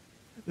sad.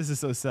 This is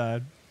so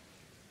sad.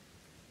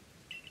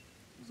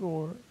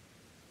 Zor.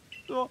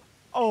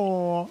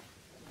 Oh.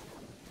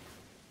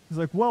 He's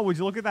like, whoa, would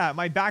you look at that?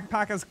 My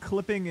backpack is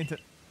clipping into...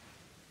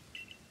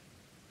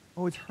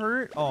 Oh, it's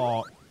hurt?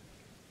 Oh,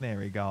 there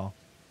we go.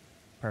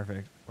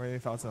 Perfect. What are your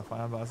thoughts on the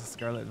final boss of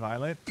Scarlet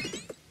Violet?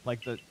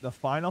 Like the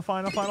final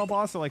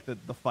boss, or like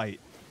the fight?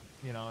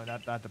 You know,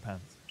 that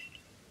depends.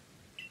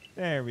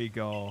 There we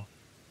go.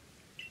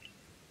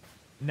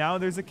 Now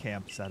there's a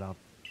camp set up.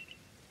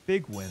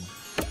 Big win.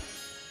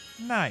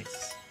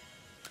 Nice.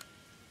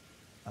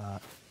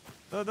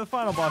 The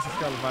final boss of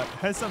Scarlet Violet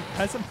has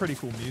some pretty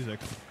cool music,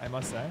 I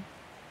must say.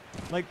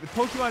 Like the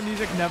Pokemon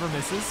music never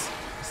misses,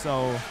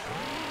 so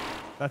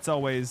that's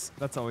always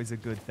a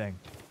good thing.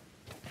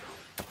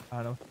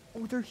 I don't know.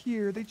 Oh, they're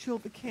here. They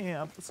chilled the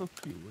camp. That's so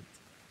cute.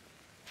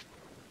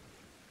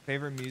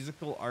 Favorite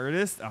musical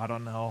artist? I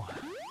don't know.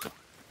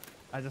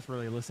 I just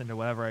really listen to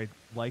whatever I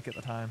like at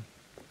the time.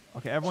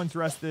 Okay, everyone's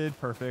rested.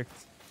 Perfect.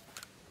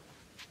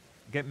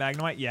 Get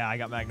Magnemite? Yeah, I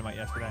got Magnemite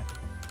yesterday.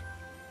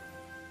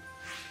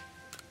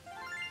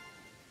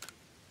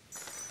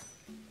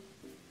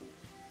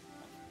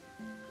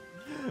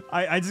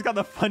 I just got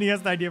the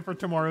funniest idea for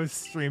tomorrow's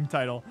stream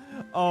title.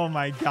 Oh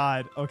my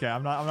God. Okay,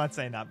 I'm not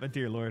saying that, but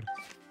dear Lord.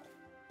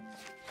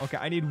 Okay,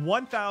 I need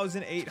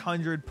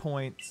 1,800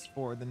 points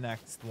for the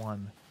next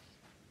one.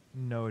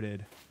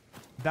 Noted.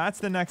 That's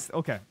the next.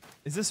 Okay,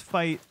 is this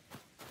fight?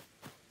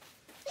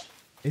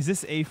 Is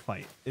this a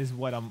fight? Is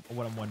what I'm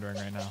wondering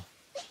right now.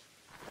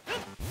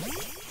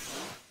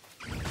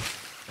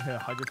 Okay,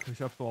 100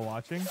 push-ups while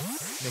watching.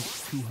 Make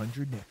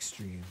 200 next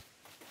stream.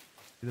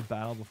 Do the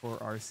battle before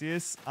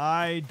Arceus?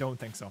 I don't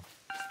think so.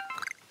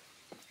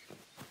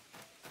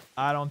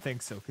 I don't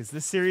think so, because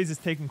this series is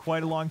taking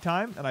quite a long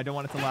time, and I don't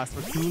want it to last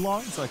for too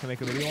long, so I can make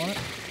a video on it.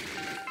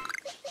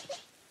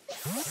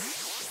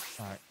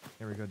 Alright,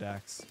 here we go,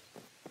 Dax. This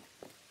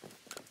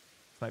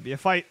might be a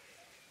fight.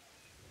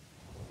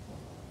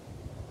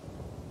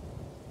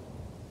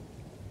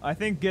 I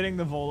think getting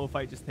the Volo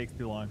fight just takes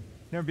too long.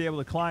 Never be able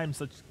to climb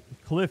such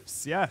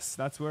cliffs. Yes,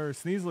 that's where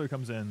Sneasler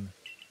comes in.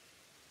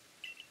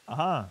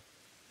 Aha.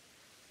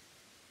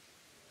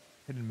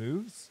 Hidden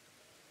moves?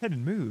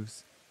 Hidden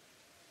moves?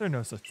 There are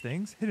no such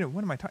things. Hidden,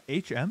 what am I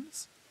talking?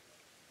 HMs?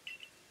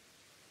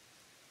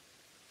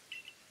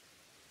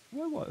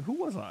 Who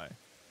was I?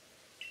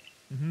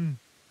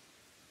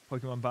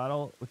 Pokemon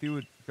battle with you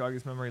would jog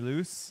his memory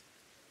loose.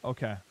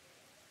 Okay.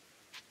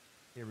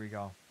 Here we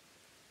go.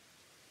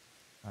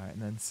 Alright,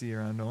 and then see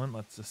around one.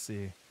 Let's just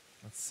see.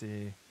 Let's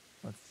see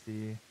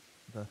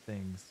the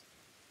things.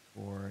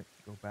 Or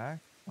go back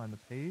on the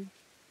page.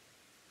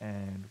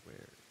 And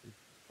where is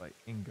the fight?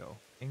 Ingo.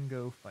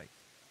 Ingo fight.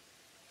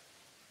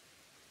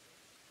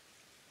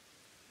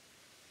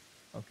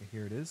 Okay,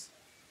 here it is.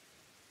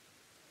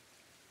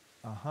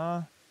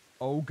 Uh-huh.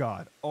 Oh,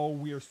 God. Oh,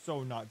 we are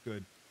so not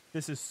good.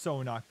 This is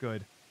so not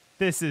good.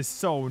 This is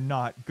so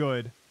not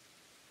good.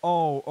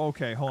 Oh,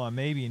 okay. Hold on.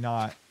 Maybe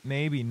not.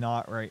 Maybe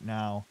not right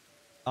now.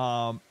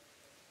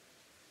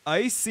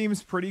 Ice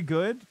seems pretty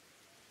good,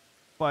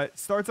 but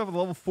starts off with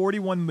level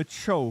 41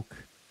 Machoke.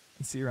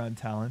 Let's see around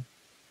Talon.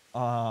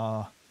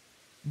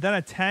 Then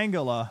a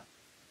Tangela.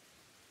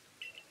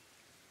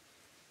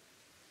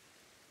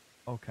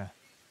 Okay.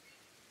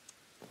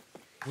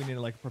 We need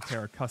to like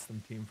prepare a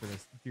custom team for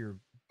this. Dear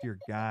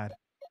God.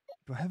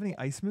 Do I have any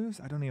ice moves?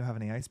 I don't even have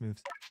any ice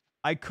moves.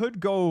 I could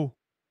go,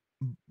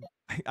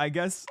 I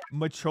guess,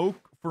 Machoke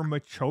for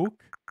Machoke,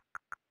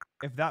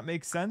 if that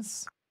makes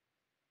sense.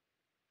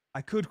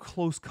 I could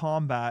close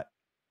combat,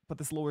 but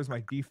this lowers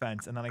my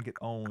defense, and then I get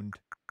owned.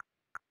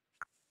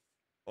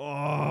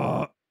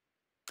 Oh.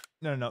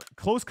 No.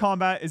 Close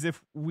combat is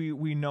if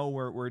we know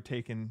we're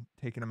taking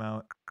him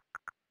out.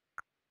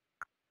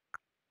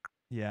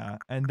 Yeah,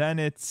 and then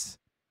it's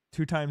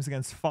 2 times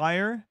against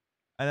fire,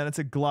 and then it's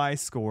a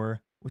Gliscor,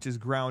 which is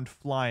ground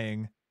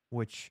flying,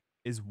 which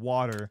is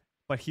water.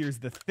 But here's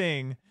the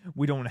thing,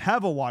 we don't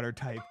have a water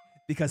type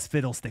because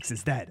Fiddlesticks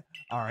is dead.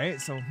 All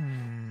right, so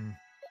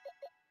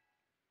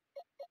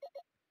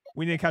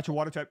we need to catch a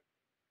water type.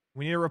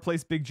 We need to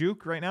replace Big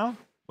Juke right now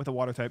with a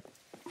water type.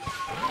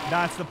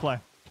 That's the play.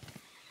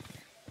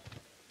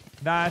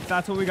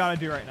 That's what we gotta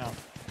do right now.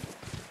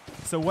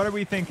 so what are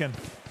we thinking?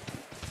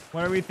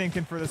 What are we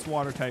thinking for this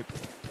water type?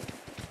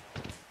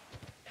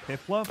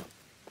 Piplup?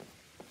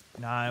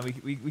 Nah,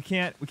 we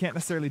can't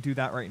necessarily do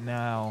that right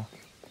now.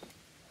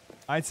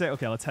 I'd say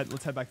okay, let's head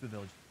back to the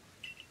village.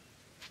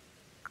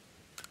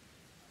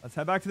 Let's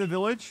head back to the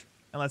village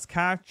and let's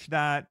catch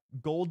that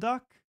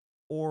Golduck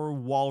or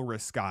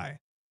Walrus guy.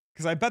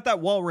 Because I bet that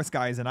Walrus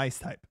guy is an ice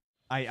type.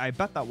 I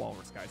bet that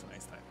Walrus guy is an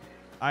ice type.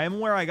 I am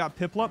aware I got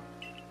Piplup,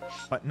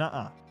 but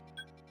nuh-uh.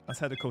 Let's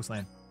head to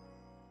Coastland.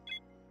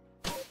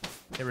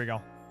 Here we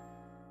go.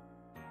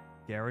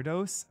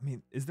 Gyarados? I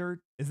mean, is there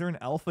an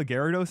alpha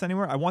Gyarados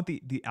anywhere? I want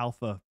the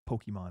alpha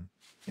Pokemon,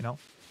 you know?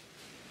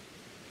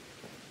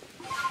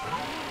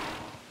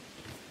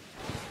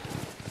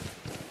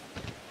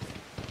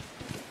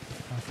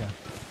 Okay.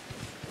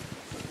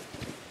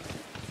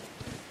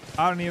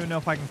 I don't even know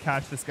if I can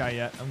catch this guy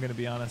yet, I'm gonna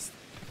be honest.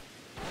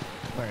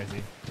 Where is he?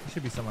 He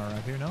should be somewhere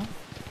around here, no?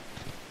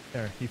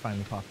 There, he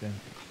finally popped in.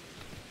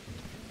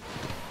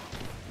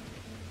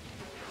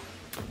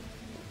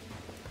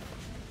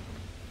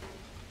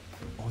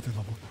 Oh,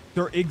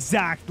 they're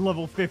exact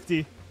level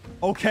 50.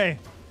 Okay,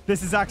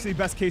 this is actually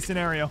best case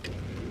scenario.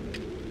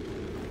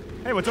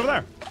 Hey, what's over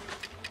there?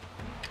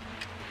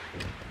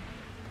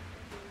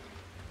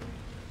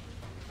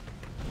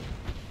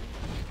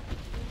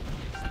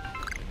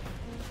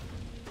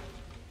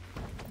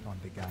 Come on,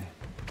 big guy.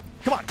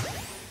 Come on!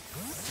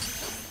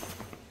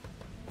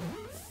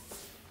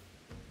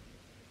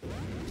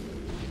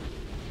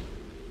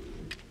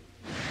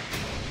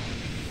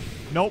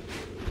 Nope.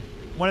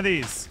 One of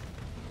these.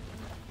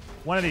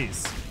 One of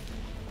these.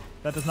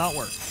 That does not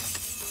work.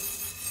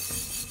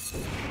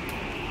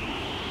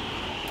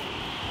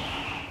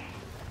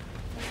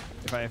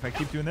 If I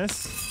keep doing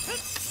this.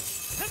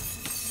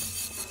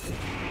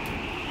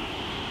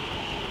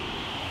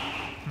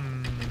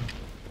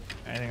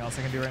 Anything else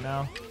I can do right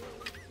now?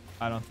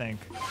 I don't think.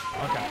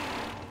 Okay.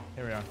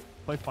 Here we are.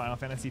 Play Final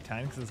Fantasy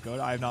X because it's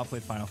good. I have not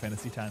played Final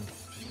Fantasy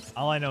X.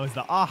 All I know is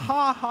the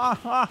aha ha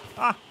ha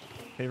ha.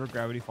 Favorite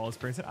Gravity Falls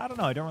person? I don't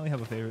know. I don't really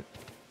have a favorite.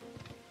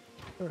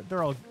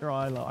 They're all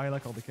I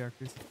like all the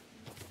characters.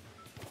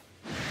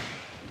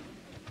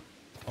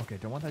 Okay,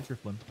 don't want that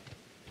Drifloon.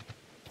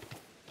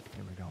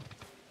 Here we go.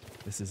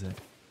 This is it.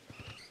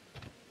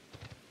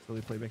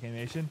 Slowly playback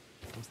animation.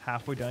 I was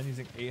halfway done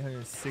using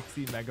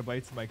 860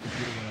 megabytes of my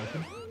computer when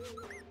open.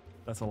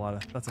 That's a lot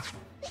of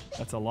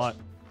that's a lot.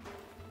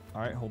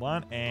 All right, hold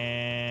on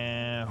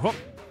and whoop.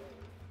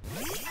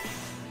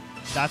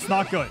 That's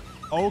not good.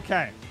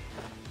 Okay.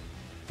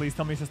 Please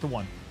tell me it's just a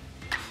 1.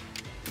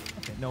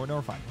 Okay, no,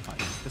 we're fine. We're fine.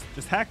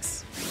 Just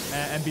hex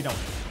and be done.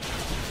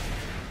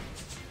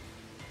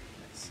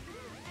 Nice.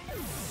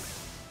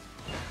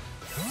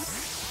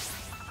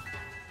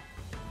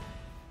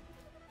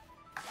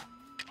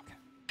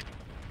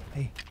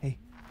 Okay. Hey,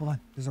 hold on.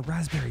 There's a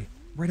raspberry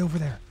right over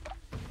there.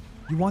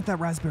 You want that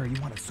raspberry?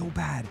 You want it so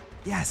bad.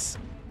 Yes.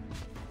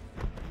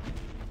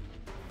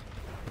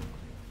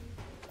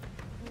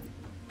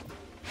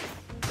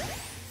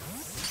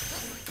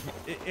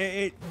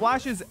 It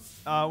flashes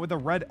with a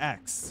red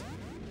X.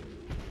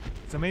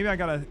 So maybe I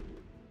gotta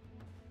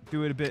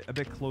do it a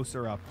bit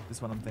closer up, is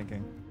what I'm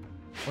thinking.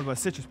 What about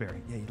citrus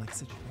berry? Yeah, you like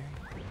citrus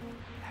berry?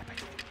 I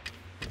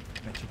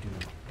bet you do.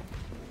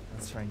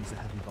 Let's try and use a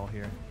heavy ball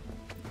here.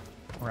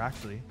 Or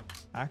actually,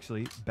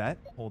 bet.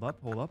 Hold up.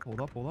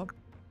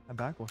 I'm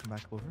back. Welcome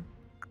back, Clover.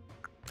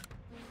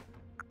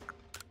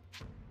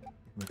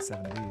 Make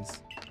 7 of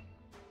these.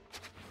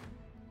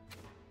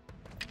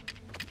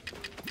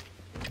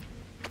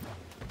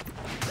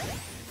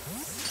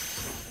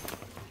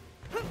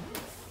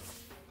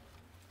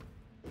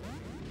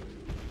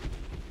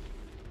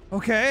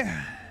 Okay.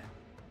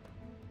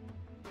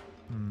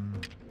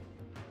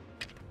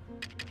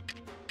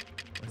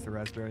 Where's the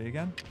raspberry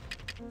again?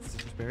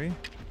 Citrus berry.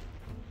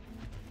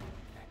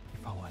 Okay,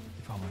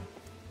 keep following.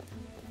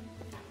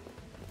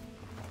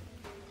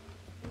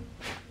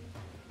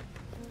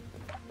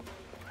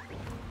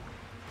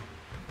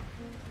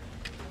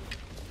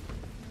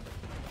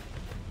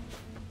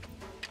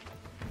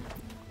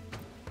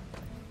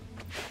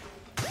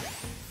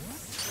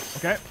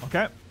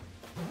 Okay.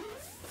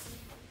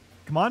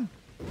 Come on.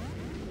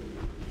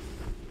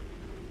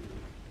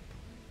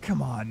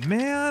 Come on,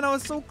 man. I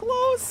was so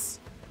close.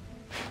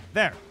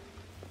 There.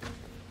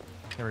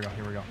 Here we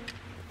go.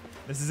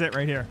 This is it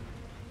right here.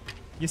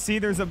 You see,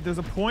 there's a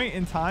point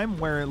in time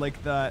where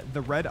like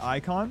the red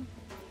icon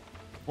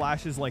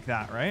flashes like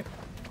that, right?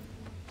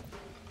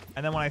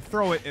 And then when I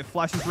throw it, it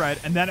flashes red,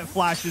 and then it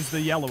flashes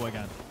the yellow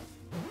again.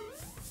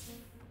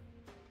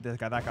 That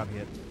got me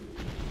hit.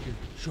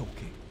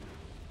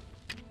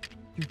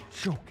 You're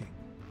joking.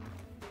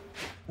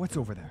 What's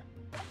over there?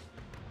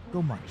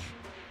 Go munch.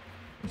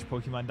 Which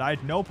Pokemon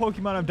died? No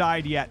Pokemon have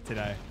died yet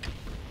today.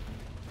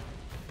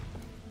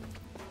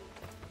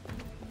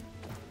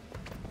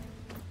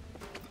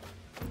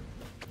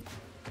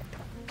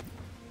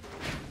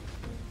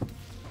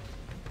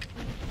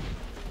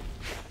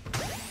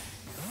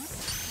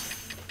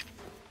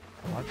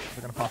 What?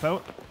 They're gonna pop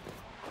out?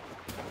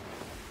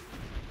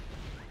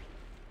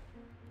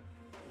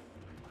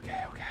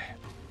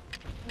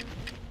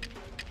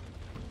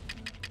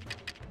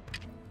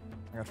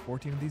 got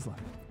 14 of these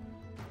left.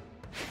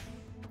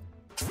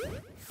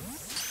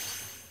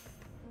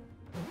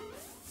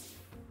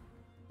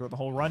 Throughout the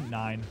whole run,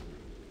 9.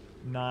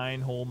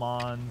 9 whole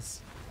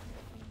mons.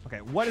 Okay,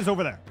 what is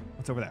over there?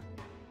 What's over there?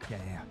 Yeah.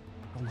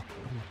 Go look.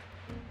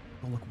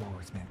 Go look,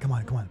 walrus, man. Come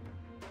on. That's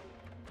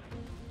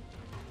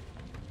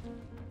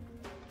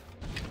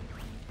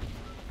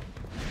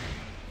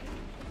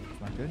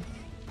not good.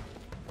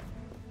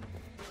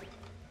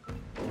 Oh,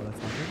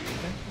 that's not good.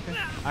 Okay.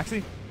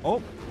 Actually,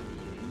 oh.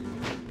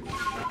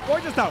 We're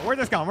just out. We're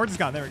just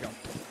gone. There we go.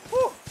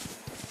 Woo.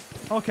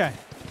 Okay.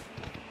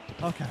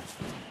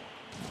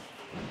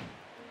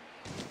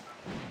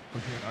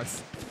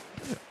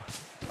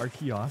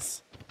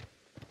 Archeos.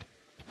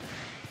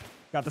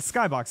 God, the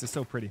skybox is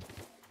so pretty.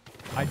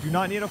 I do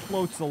not need a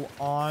floatzel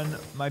on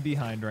my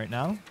behind right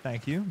now.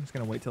 Thank you. I'm just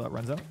going to wait till it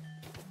runs out.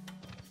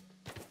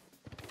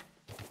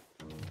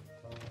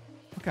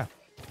 Okay.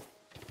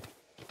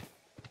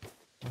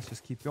 Let's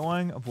just keep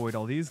going. Avoid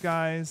all these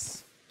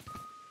guys.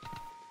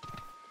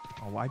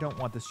 Oh, I don't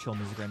want this chill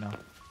music right now.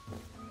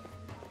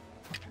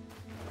 Okay.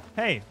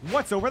 Hey,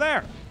 what's over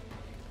there?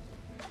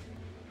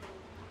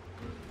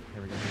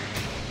 Here we go.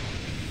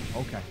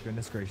 Okay,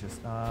 goodness gracious.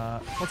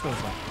 Let's go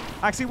this way.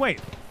 Actually,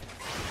 wait.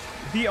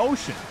 The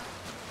ocean.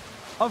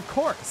 Of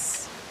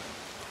course.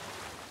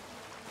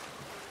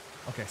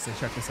 Okay, so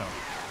check this out.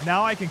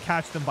 Now I can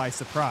catch them by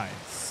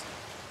surprise.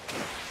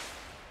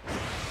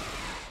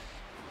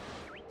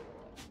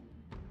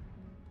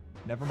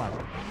 Never mind.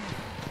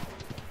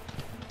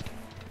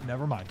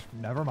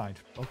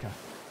 Okay.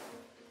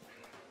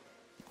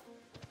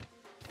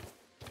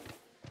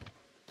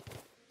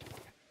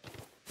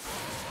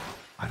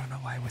 I don't know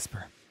why I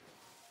whisper.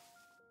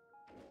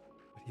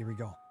 But here we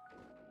go.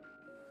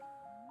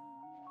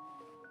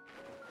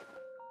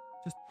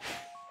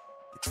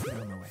 Just get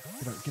out of my way.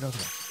 Get out of the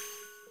way.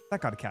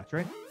 That got a catch,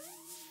 right?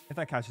 If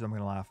that catches, I'm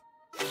gonna laugh.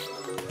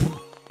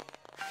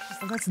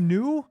 Oh, that's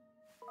new?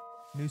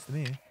 News to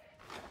me.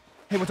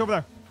 Hey, what's over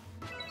there?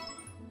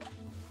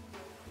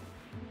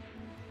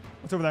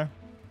 What's over there?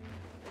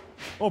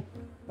 Oh,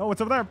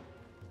 what's over there?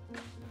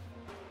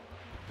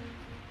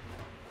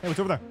 Hey, what's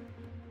over there?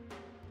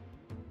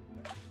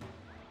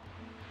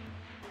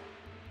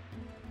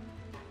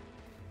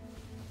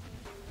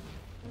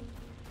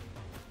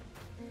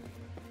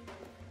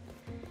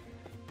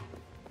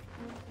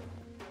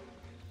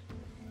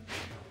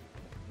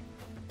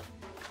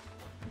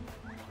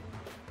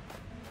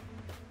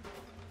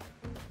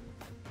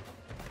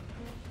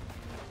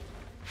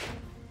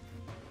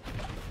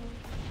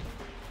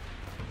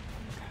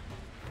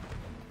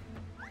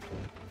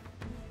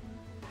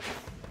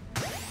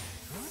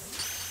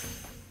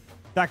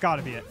 That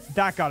gotta be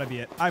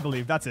it. I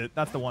believe that's it.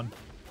 That's the one.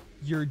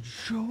 You're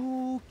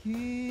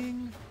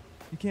joking.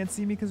 You can't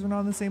see me because we're not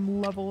on the same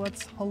level.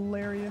 That's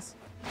hilarious.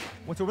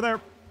 What's over there?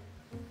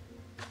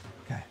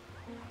 Okay.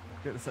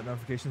 Get to set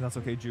notifications. That's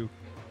okay, Juke.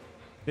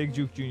 Big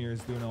Juke Jr.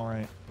 is doing all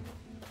right.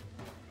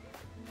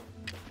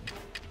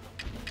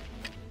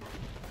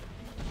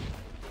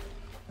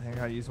 I think I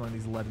gotta use one of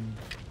these leaden.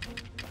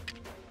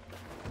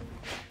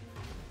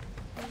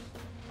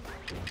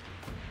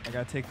 I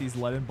gotta take these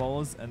leaden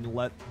balls and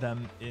let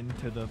them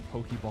into the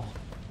Pokeball.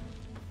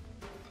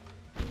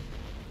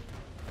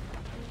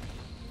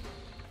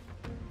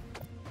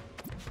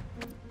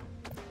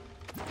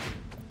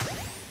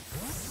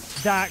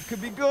 That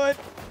could be good.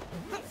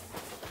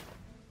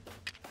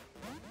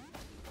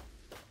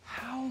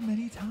 How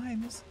many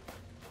times?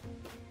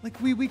 Like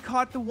we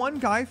caught the one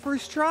guy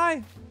first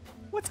try.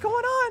 What's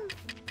going on?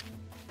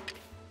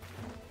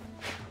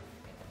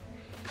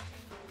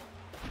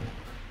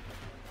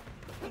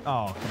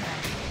 Oh, come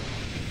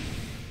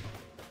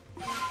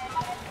on.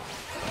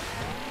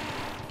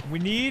 We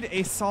need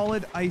a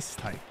solid ice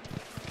type.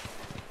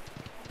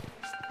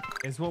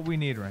 Is what we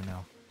need right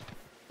now.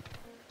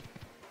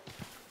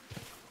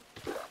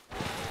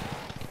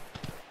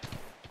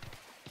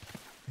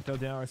 Until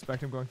Dan, I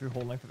respect him going through the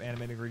whole length of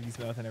animating Riggy's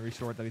mouth in every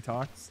short that he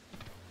talks.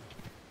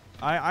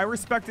 I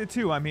respect it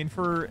too. I mean,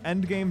 for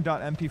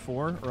endgame.mp4,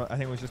 or I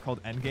think it was just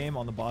called Endgame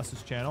on the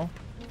boss's channel.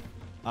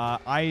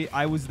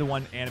 I was the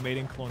one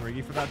animating Clone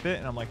Riggy for that bit,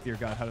 and I'm like, dear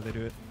God, how do they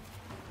do it?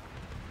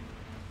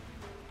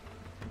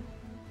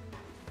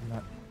 I'm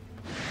not.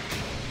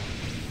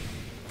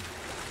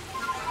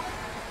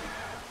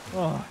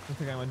 Oh, I don't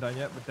think I'm done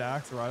yet, but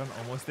Dax or Rhydon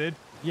almost did.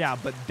 Yeah,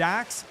 but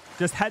Dax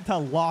just had to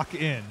lock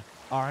in,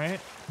 all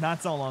right?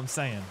 That's all I'm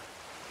saying.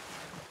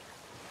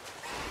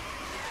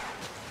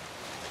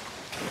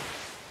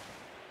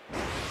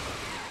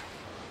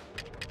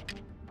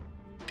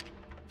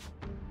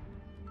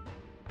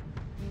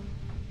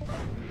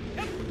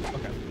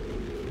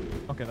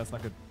 Okay, that's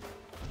not good.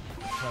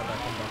 Come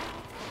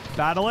back.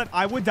 Battle it.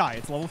 I would die.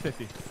 It's level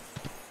 50.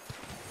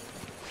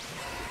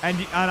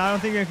 And I don't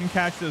think I can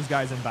catch those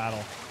guys in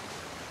battle.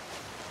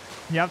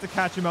 You have to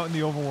catch them out in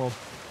the overworld.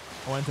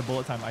 I went into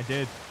bullet time. I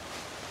did.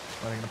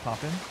 Are they going to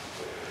pop in?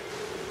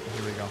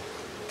 Here we go.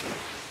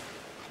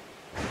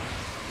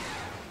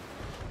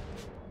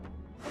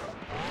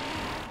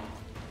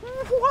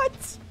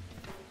 What?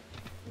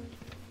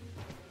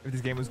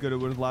 this game was good, it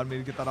would have allowed me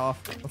to get that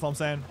off. That's all I'm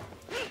saying.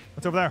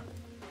 What's over there?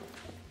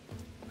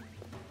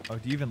 Oh,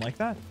 do you even like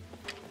that?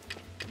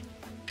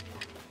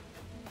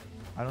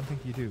 I don't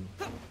think you do.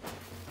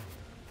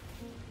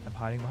 I'm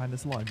hiding behind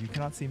this log. You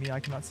cannot see me.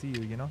 I cannot see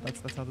you. You know,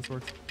 that's how this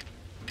works.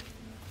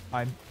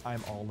 I'm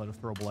all out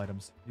of throwable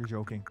items. You're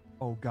joking.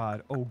 Oh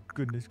God. Oh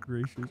goodness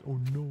gracious. Oh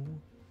no.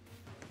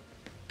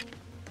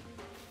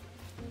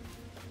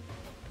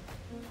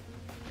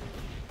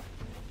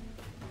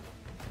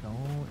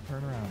 Don't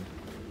turn around.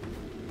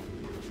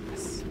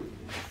 Yes.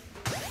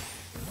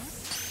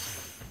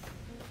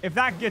 If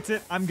that gets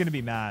it, I'm gonna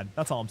be mad.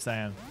 That's all I'm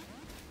saying.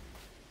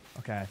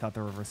 Okay, I thought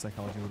the reverse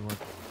psychology would work.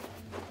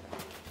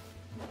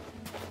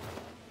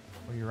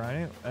 What are you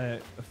riding?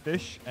 A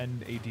fish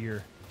and a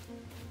deer.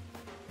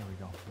 There we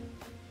go.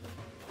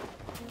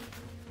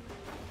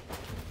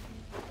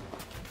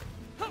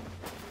 I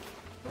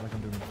feel like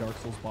I'm doing a Dark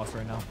Souls boss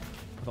right now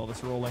with all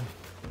this rolling.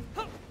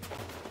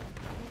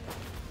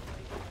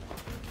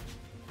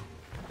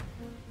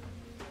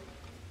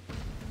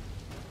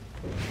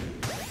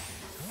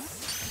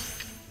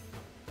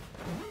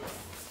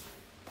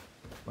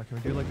 What, can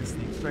we do like the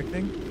sneak strike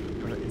thing?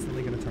 We're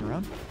instantly gonna turn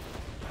around?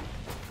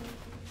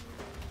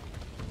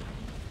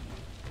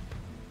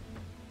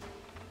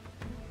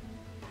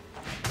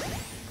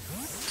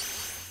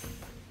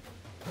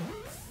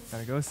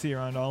 Gotta go see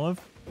around Olive.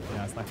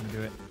 Yeah, it's not gonna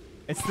do it.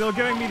 It's still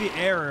giving me the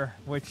error,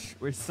 which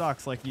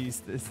sucks. Like it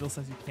still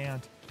says you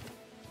can't.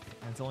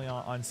 And it's only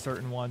on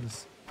certain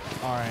ones.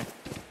 All right.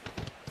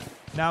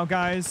 Now,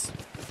 guys,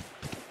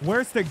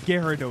 where's the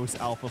Gyarados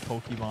Alpha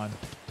Pokemon?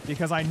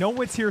 Because I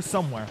know it's here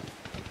somewhere.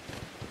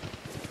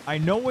 I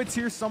know it's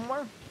here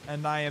somewhere,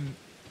 and I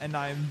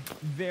am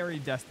very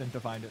destined to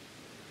find it.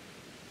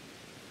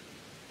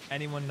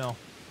 Anyone know?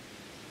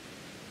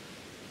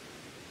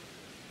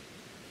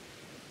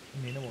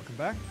 Nina, welcome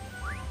back.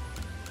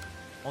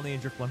 Only in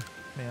Driflin,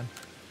 man.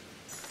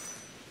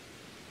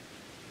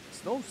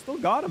 Still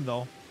got him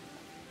though.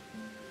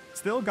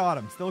 Still got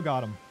him. Still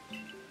got him.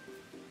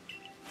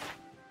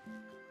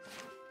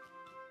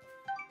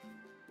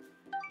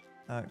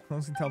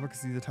 Clones can teleport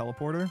because he's a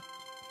teleporter.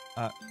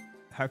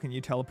 How can you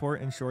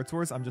teleport in Short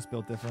Swords? I'm just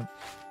built different.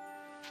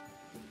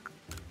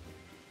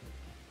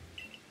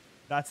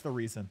 That's the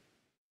reason.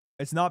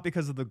 It's not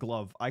because of the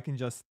glove. I can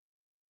just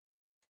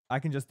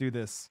do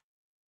this.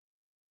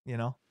 You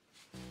know?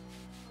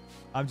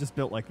 I'm just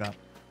built like that.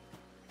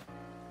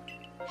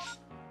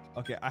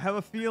 Okay, I have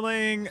a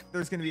feeling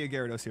there's gonna be a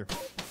Gyarados here.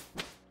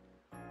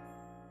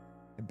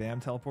 Can Bam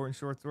teleport in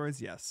Short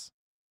Swords? Yes.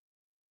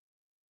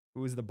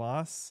 Who is the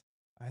boss?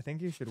 I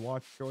think you should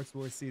watch Short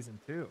Swords Season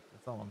 2.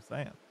 That's all I'm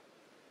saying.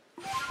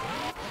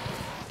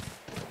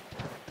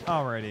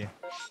 Alrighty.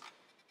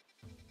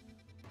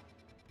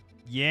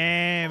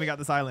 Yeah, we got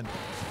this island.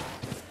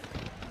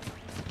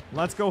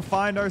 Let's go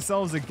find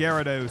ourselves a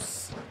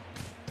Gyarados.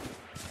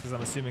 Because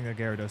I'm assuming a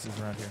Gyarados is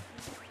around here.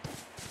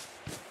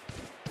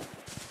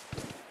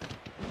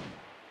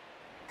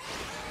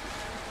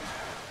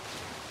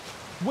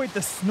 Wait,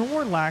 the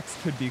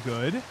Snorlax could be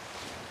good.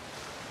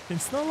 Can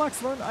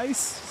Snorlax learn ice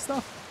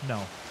stuff?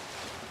 No.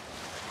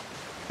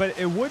 But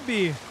it would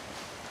be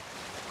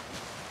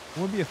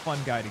a fun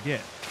guy to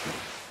get.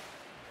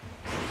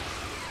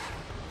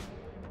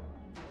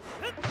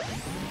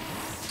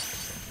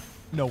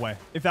 No way.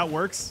 If that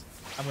works,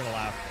 I'm gonna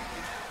laugh.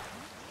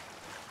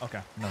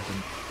 Okay,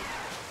 nothing.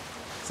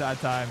 Sad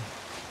time.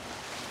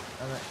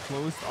 And then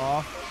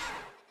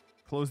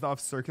closed off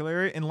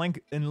circular in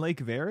Lake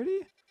Verity?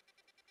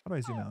 How do I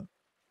zoom out?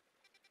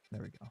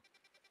 There we go.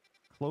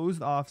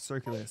 Closed off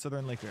circular. So they're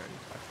in Lake Verity.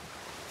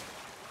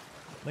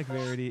 Lake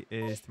Verity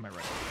is to my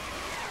right.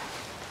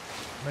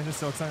 I'm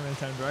just so excited about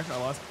Nintendo Direct. I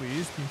lost,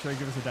 please. Team Cherry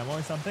give us a demo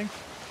or something?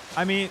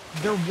 I mean,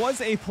 there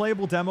was a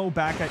playable demo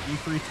back at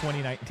E3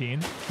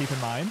 2019, keep in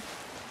mind.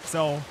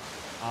 So,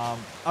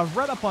 I've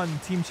read up on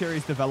Team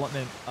Cherry's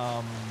development,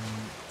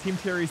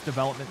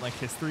 like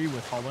history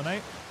with Hollow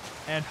Knight.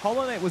 And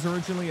Hollow Knight was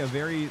originally a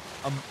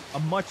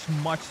much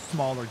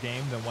smaller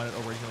game than what it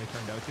originally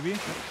turned out to be.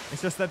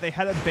 It's just that they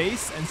had a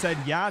base and said,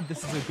 yeah,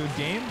 this is a good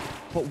game,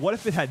 but what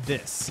if it had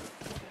this?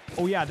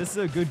 Oh yeah, this is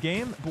a good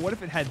game, but what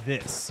if it had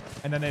this?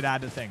 And then they'd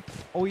add the thing.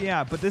 Oh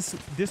yeah, but this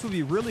would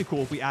be really cool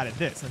if we added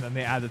this, and then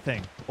they add the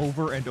thing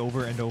over and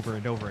over and over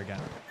and over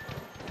again.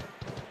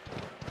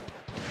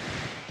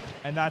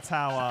 And that's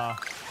how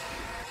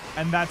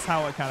it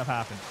kind of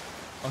happened.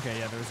 Okay,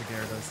 yeah, there's a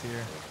Gyarados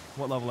here.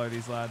 What level are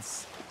these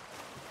lads?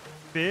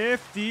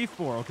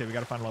 54. Okay, we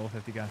gotta find a level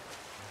 50 guy.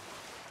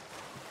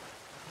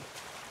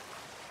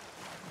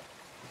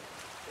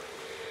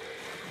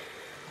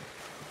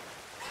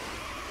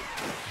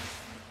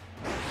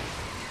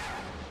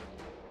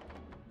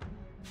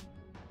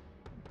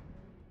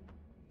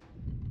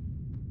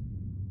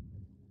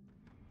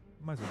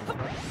 Might as well.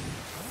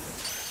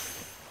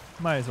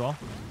 Might as well.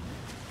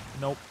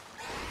 Nope.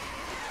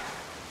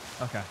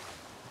 Okay.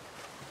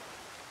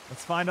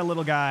 Let's find a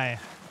little guy.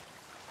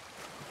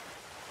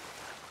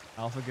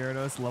 Alpha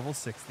Gyarados, level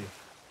 60.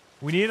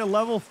 We need a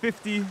level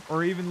 50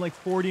 or even like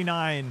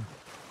 49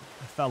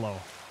 fellow.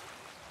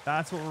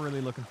 That's what we're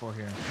really looking for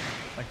here.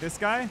 Like this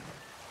guy,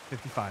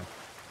 55.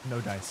 No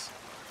dice.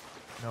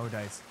 No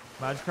dice.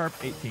 Magikarp,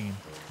 18.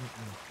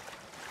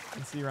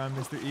 Let's see around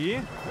Mr.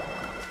 E.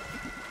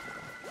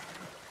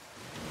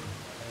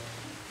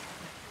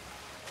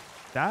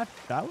 That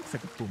looks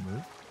like a cool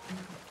move.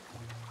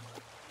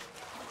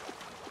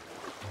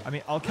 I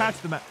mean, I'll catch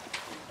the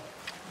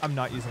I'm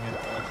not using an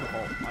electric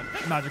ball on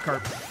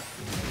Magikarp.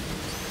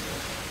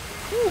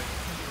 Whew.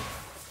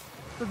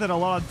 Did a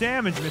lot of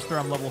damage, Mr.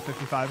 I'm level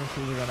 55 and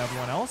cooler than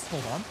everyone else.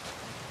 Hold on.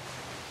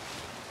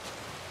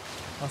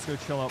 Let's go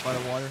chill out by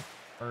the water.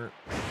 Or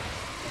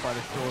by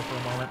the shore for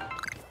a moment.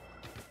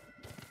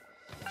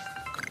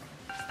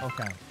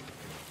 Okay.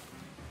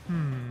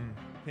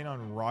 Paint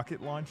on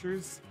rocket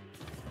launchers.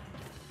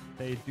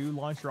 They do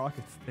launch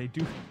rockets. They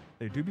do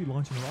be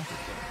launching rockets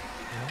though,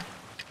 you know?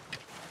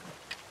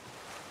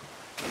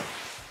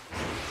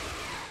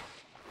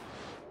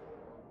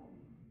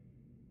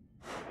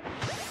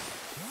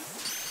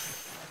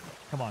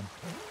 Come on.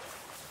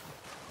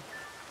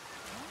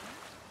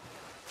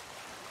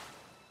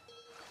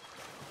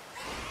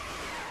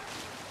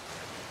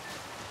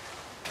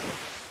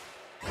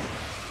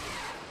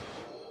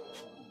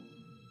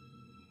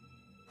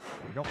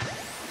 There we go.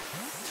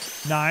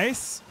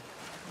 Nice.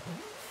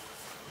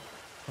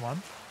 Come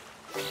on.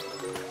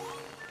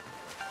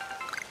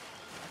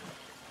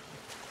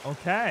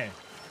 Okay.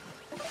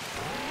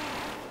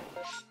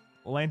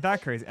 Well, ain't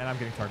that crazy? And I'm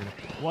getting targeted.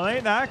 Well,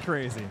 ain't that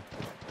crazy?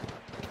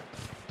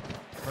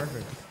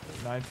 Perfect.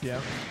 9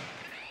 p.m.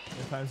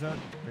 What time zone?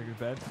 Go to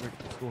bed.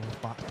 School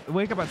for 5.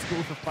 Wake up at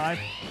school for 5.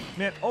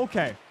 Man,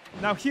 okay.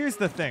 Now here's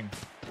the thing.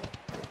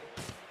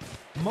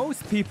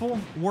 Most people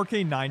work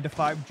a 9 to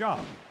 5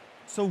 job.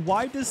 So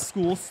why does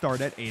school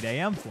start at 8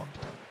 a.m. for them?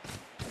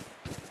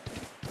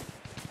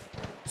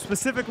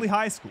 Specifically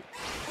high school.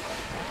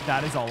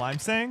 That is all I'm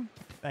saying.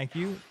 Thank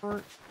you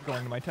for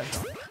going to my TED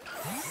Talk.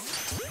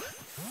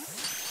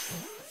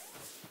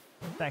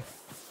 Thanks.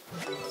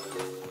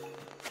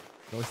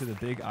 Go to the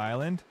big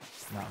island.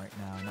 Not right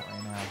now. Not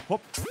right now.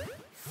 Whoop.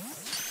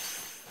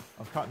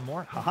 I've caught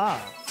more. Haha.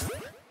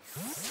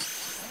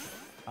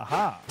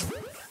 Aha.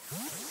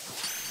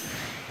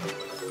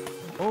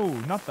 Oh,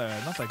 not the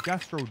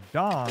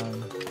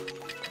Gastrodon.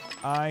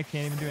 I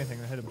can't even do anything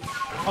to hit him.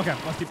 Okay,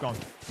 let's keep going.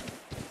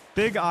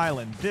 Big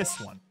island. This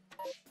one.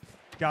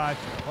 Gotcha.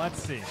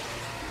 Let's see.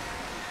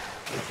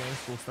 Okay,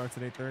 school starts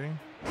at 8:30.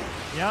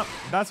 Yep,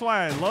 that's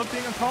why I love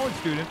being a college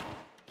student.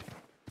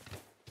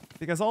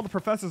 Because all the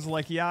professors are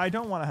like, yeah, I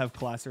don't want to have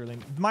class early.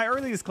 My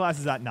earliest class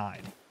is at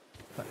 9.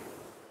 But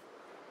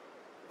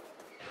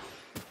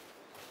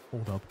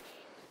hold up.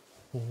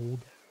 Hold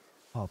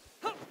up.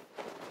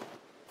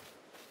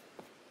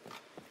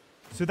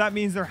 So that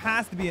means there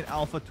has to be an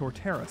Alpha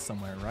Torterra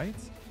somewhere, right?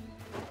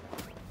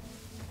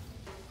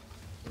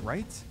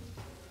 Right?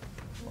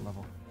 What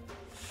level?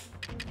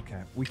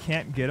 Okay, we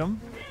can't get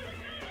him.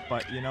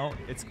 But, you know,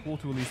 it's cool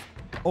to at least...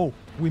 Oh,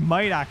 we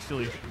might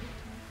actually...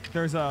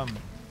 There's,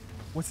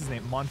 what's his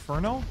name?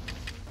 Monferno?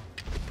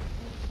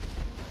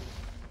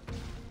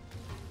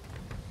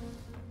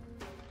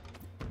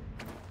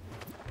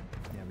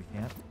 Yeah, we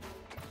can't.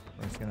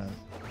 We're just gonna...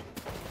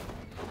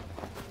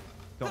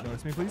 Don't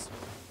notice me, please.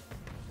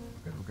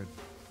 Good, we're good.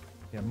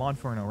 Yeah,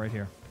 Monferno right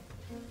here.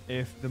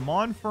 If the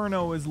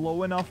Monferno is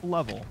low enough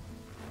level...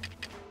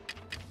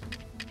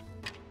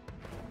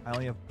 I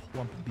only have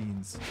plump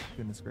beans.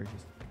 Goodness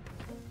gracious.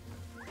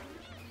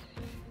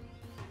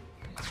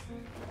 I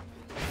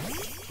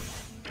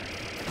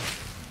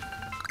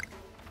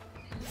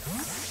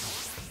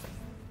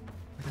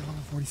got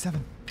level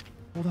 47.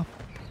 Hold up.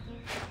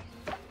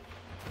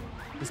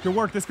 This could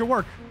work. This could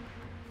work.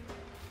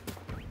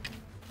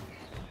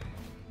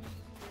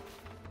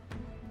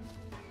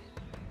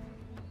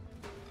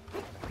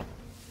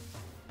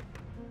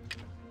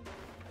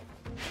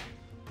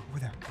 Over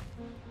there.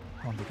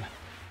 Come on, big guy.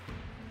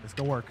 This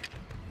could work.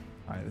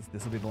 All right,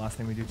 this will be the last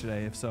thing we do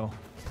today, if so.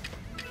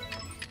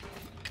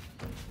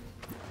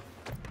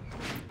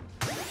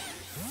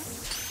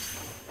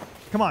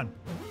 Come on.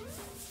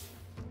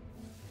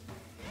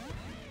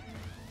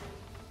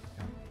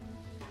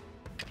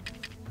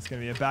 It's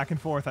going to be a back and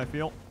forth, I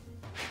feel.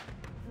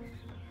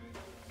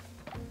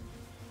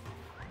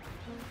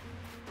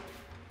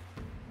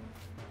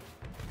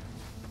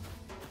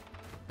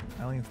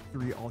 I only have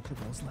 3 Ultra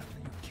Balls left. Are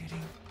you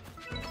kidding?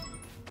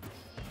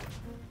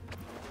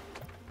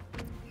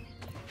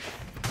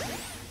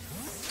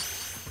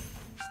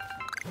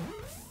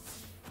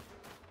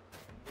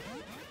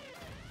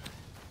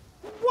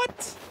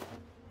 What?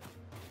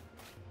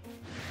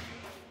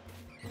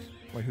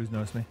 Wait, who's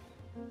noticed me?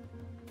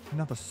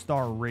 Not the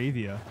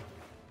Staravia.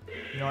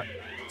 You know what?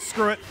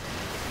 Screw it.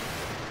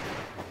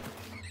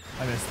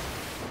 I missed.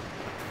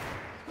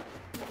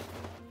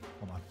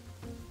 Hold on.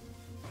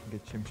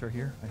 Get Chimchar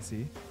here. I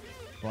see.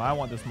 Well, I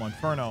want this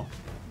Monferno.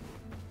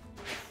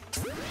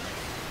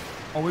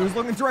 Oh, he was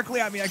looking directly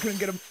at me. I couldn't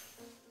get him.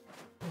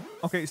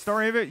 Okay,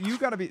 Staravia, you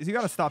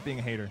gotta stop being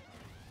a hater.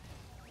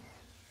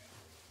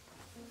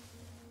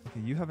 Okay,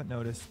 you haven't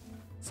noticed.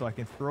 So I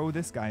can throw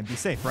this guy and be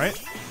safe, right?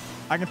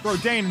 I can throw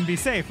Dane and be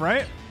safe,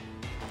 right?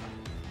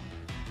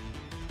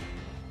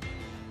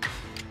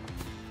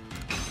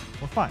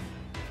 We're fine.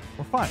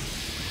 We're fine.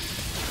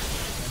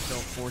 Until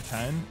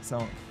 410.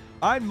 So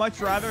I'd much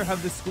rather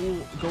have the school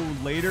go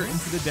later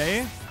into the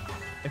day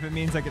if it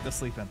means I get to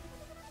sleep in.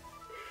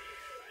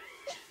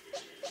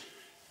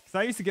 Because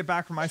I used to get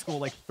back from my school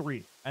like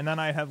 3. And then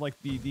I have like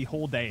the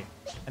whole day.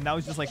 And that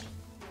was just like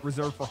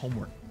reserved for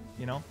homework,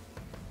 you know?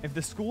 If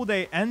the school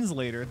day ends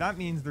later, that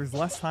means there's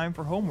less time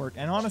for homework.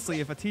 And honestly,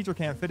 if a teacher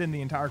can't fit in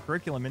the entire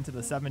curriculum into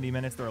the 70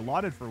 minutes they're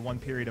allotted for one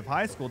period of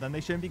high school, then they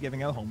shouldn't be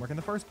giving out homework in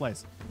the first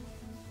place.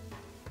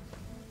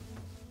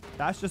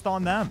 That's just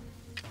on them.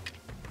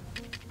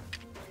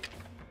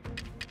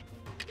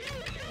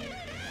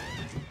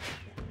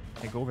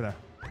 Hey, go over there.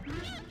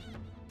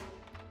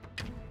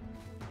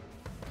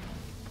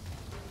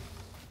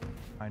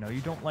 I know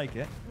you don't like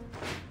it.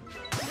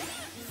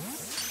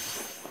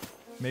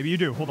 Maybe you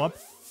do. Hold up.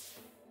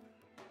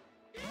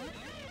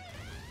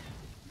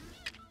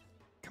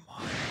 Come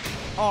on.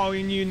 Oh,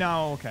 and you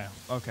know. Okay.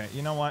 Okay.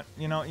 You know what?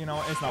 You know.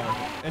 It's not worth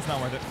it. It's not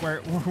worth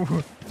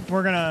it.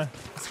 We're gonna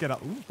let's get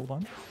up. Ooh, hold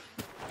on.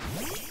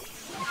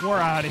 We're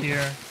out of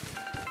here.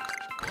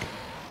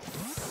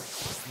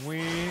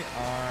 We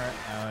are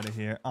out of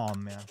here. Oh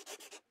man.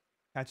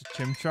 Catch a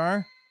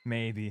chimchar?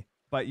 Maybe.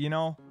 But you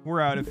know,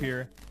 we're out of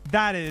here.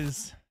 That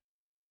is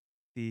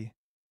the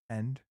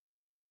end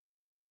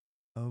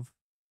of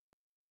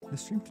the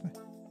stream today.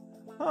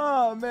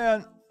 Oh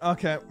man.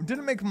 Okay.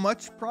 Didn't make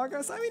much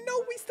progress. I mean,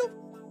 no,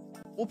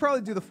 we'll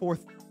probably do the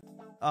 4th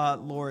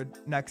Lord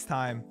next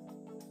time.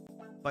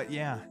 But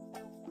yeah.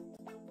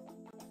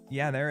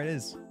 Yeah, there it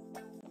is.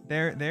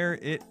 There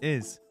it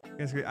is.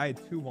 Guys, I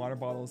had 2 water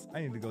bottles.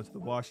 I need to go to the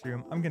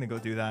washroom. I'm gonna go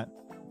do that.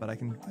 But I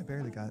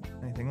barely got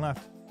anything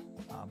left.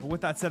 But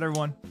with that said,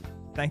 everyone,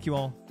 thank you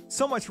all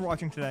so much for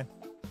watching today.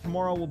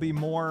 Tomorrow will be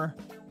more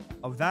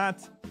of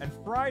that. And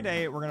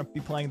Friday, we're going to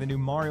be playing the new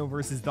Mario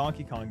vs.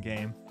 Donkey Kong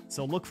game.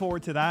 So look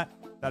forward to that.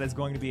 That is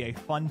going to be a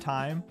fun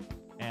time.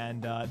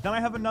 And then I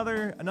have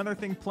another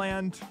thing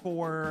planned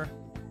for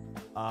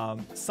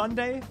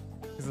Sunday.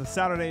 Because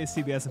Saturday is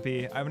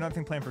CBS&P. I have another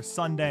thing planned for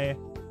Sunday.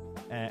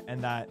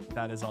 And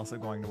that is also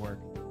going to work.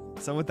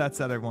 So with that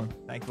said, everyone,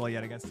 thank you all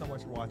yet again so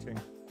much for watching.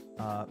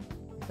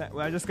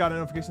 I just got a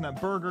notification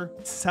that Burger,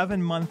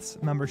 7 months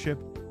membership.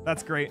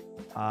 That's great.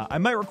 I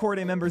might record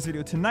a members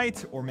video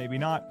tonight, or maybe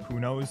not. Who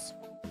knows?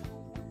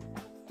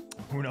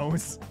 Who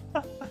knows?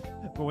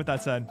 But with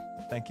that said,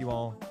 thank you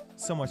all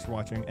so much for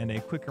watching. And a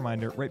quick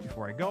reminder right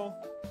before I go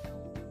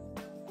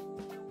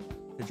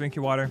to drink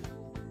your water,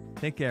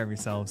 take care of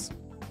yourselves,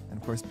 and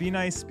of course, be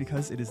nice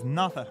because it is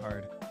not that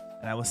hard.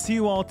 And I will see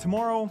you all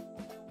tomorrow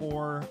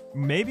for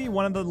maybe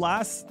one of the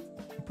last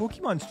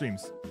Pokemon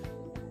streams.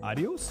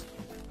 Adios.